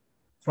is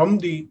from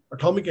the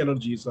atomic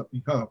energies that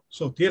we have.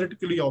 So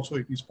theoretically also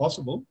it is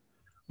possible.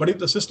 But if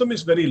the system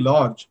is very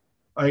large,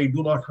 I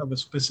do not have a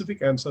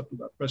specific answer to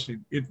that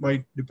question. It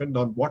might depend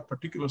on what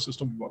particular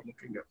system you are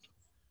looking at.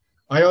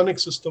 Ionic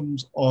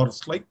systems are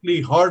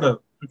slightly harder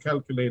to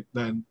calculate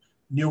than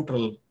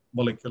neutral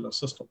molecular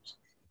systems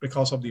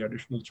because of the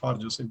additional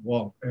charges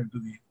involved and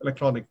the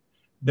electronic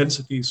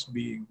densities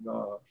being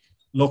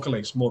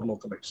localized, more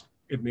localized.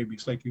 It may be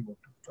slightly more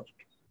difficult.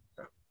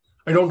 Yeah.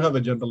 I don't have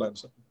a general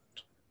answer to that.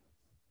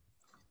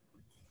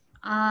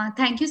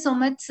 Thank you so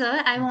much,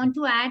 sir. I want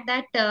to add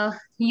that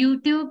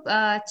YouTube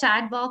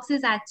chat box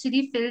is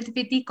actually filled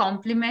with the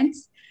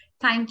compliments.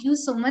 Thank you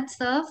so much,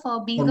 sir,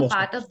 for being a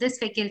part of this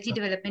faculty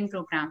development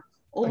program.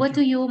 Over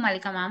to you,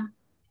 Malika ma'am.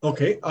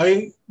 Okay,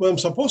 I am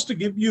supposed to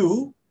give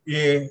you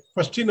a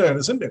questionnaire,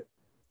 isn't it?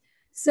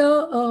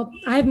 So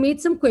I have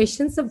made some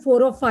questions, some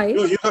 4 or 5.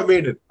 No, you have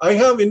made it. I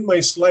have in my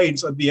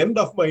slides at the end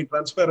of my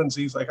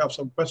transparencies, I have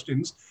some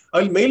questions.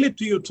 I'll mail it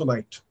to you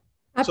tonight.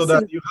 Absolutely. So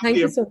that you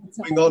have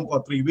going on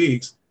for 3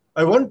 weeks.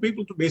 I want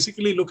people to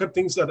basically look at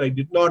things that I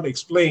did not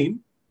explain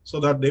so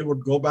that they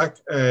would go back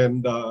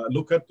and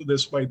look at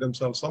this by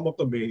themselves. Some of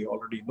them may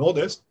already know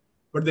this,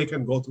 but they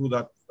can go through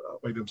that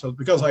by themselves.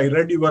 Because I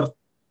read your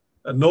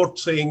note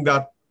saying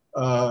that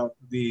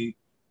the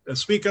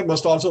speaker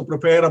must also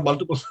prepare a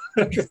multiple.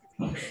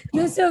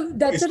 No, so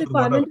that's a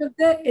requirement of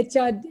the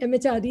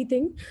MHRD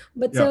thing.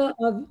 But yeah.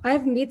 I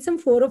have made some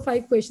 4 or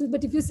 5 questions.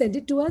 But if you send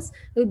it to us,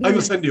 I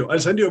will send you. I'll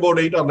send you about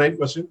 8 or 9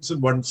 questions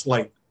in one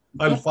slide.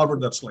 I'll forward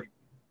that slide.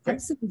 Okay?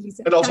 Absolutely,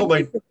 sir. And also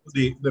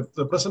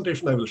the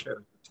presentation I will share it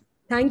with you.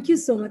 Thank you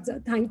so much,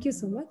 sir. Thank you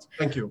so much.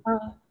 Thank you.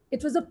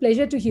 It was a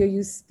pleasure to hear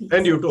you speak.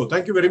 And you too.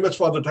 Thank you very much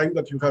for the time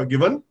that you have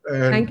given.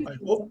 And thank you, I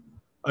hope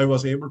I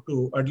was able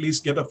to at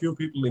least get a few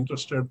people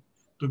interested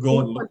to go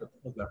and look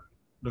at that.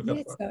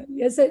 Yes, sir.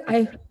 Yes,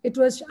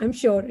 sir. I'm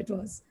sure it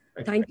was.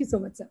 Thank you so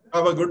much, sir.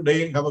 Have a good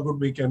day. Have a good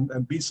weekend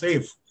and be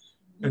safe.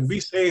 Yes. And be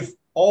safe.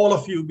 All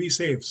of you be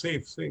safe.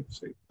 Safe.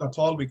 That's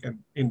all we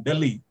can in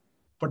Delhi,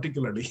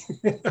 particularly.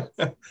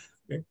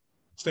 Okay.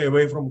 Stay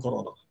away from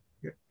Corona.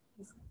 Okay.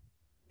 Yes,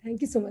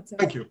 thank you so much, sir.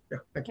 Thank you.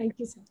 Yeah. Thank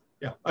you, sir.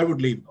 Yeah, I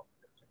would leave now.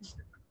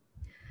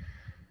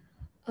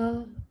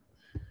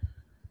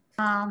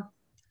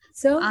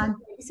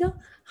 Sir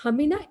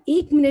हमें ना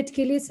 1 minute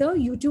के लिए sir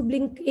YouTube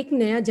link एक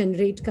नया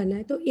generate करना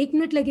है तो 1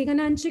 minute लगेगा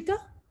ना Anshika?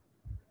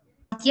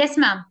 Yes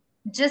ma'am,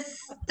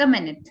 just a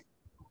minute.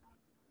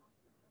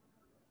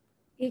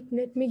 1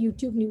 minute में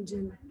यूट्यूब न्यू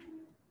जनरेट.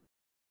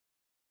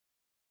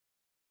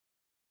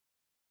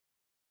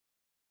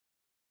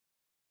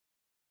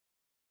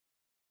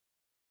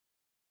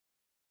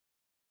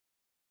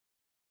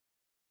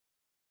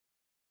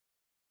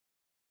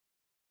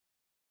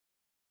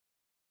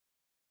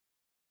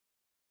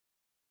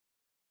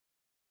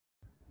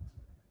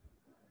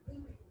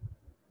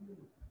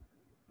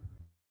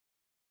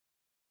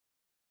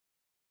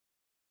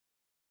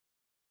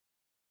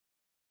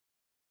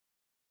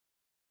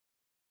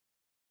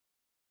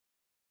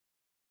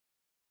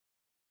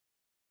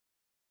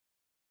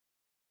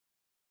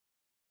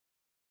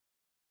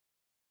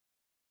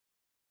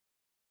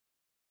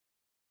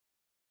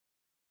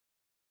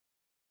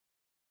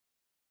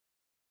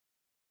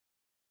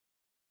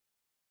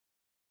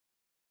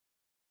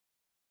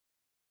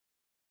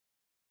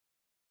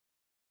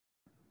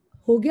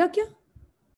 हो गया क्या?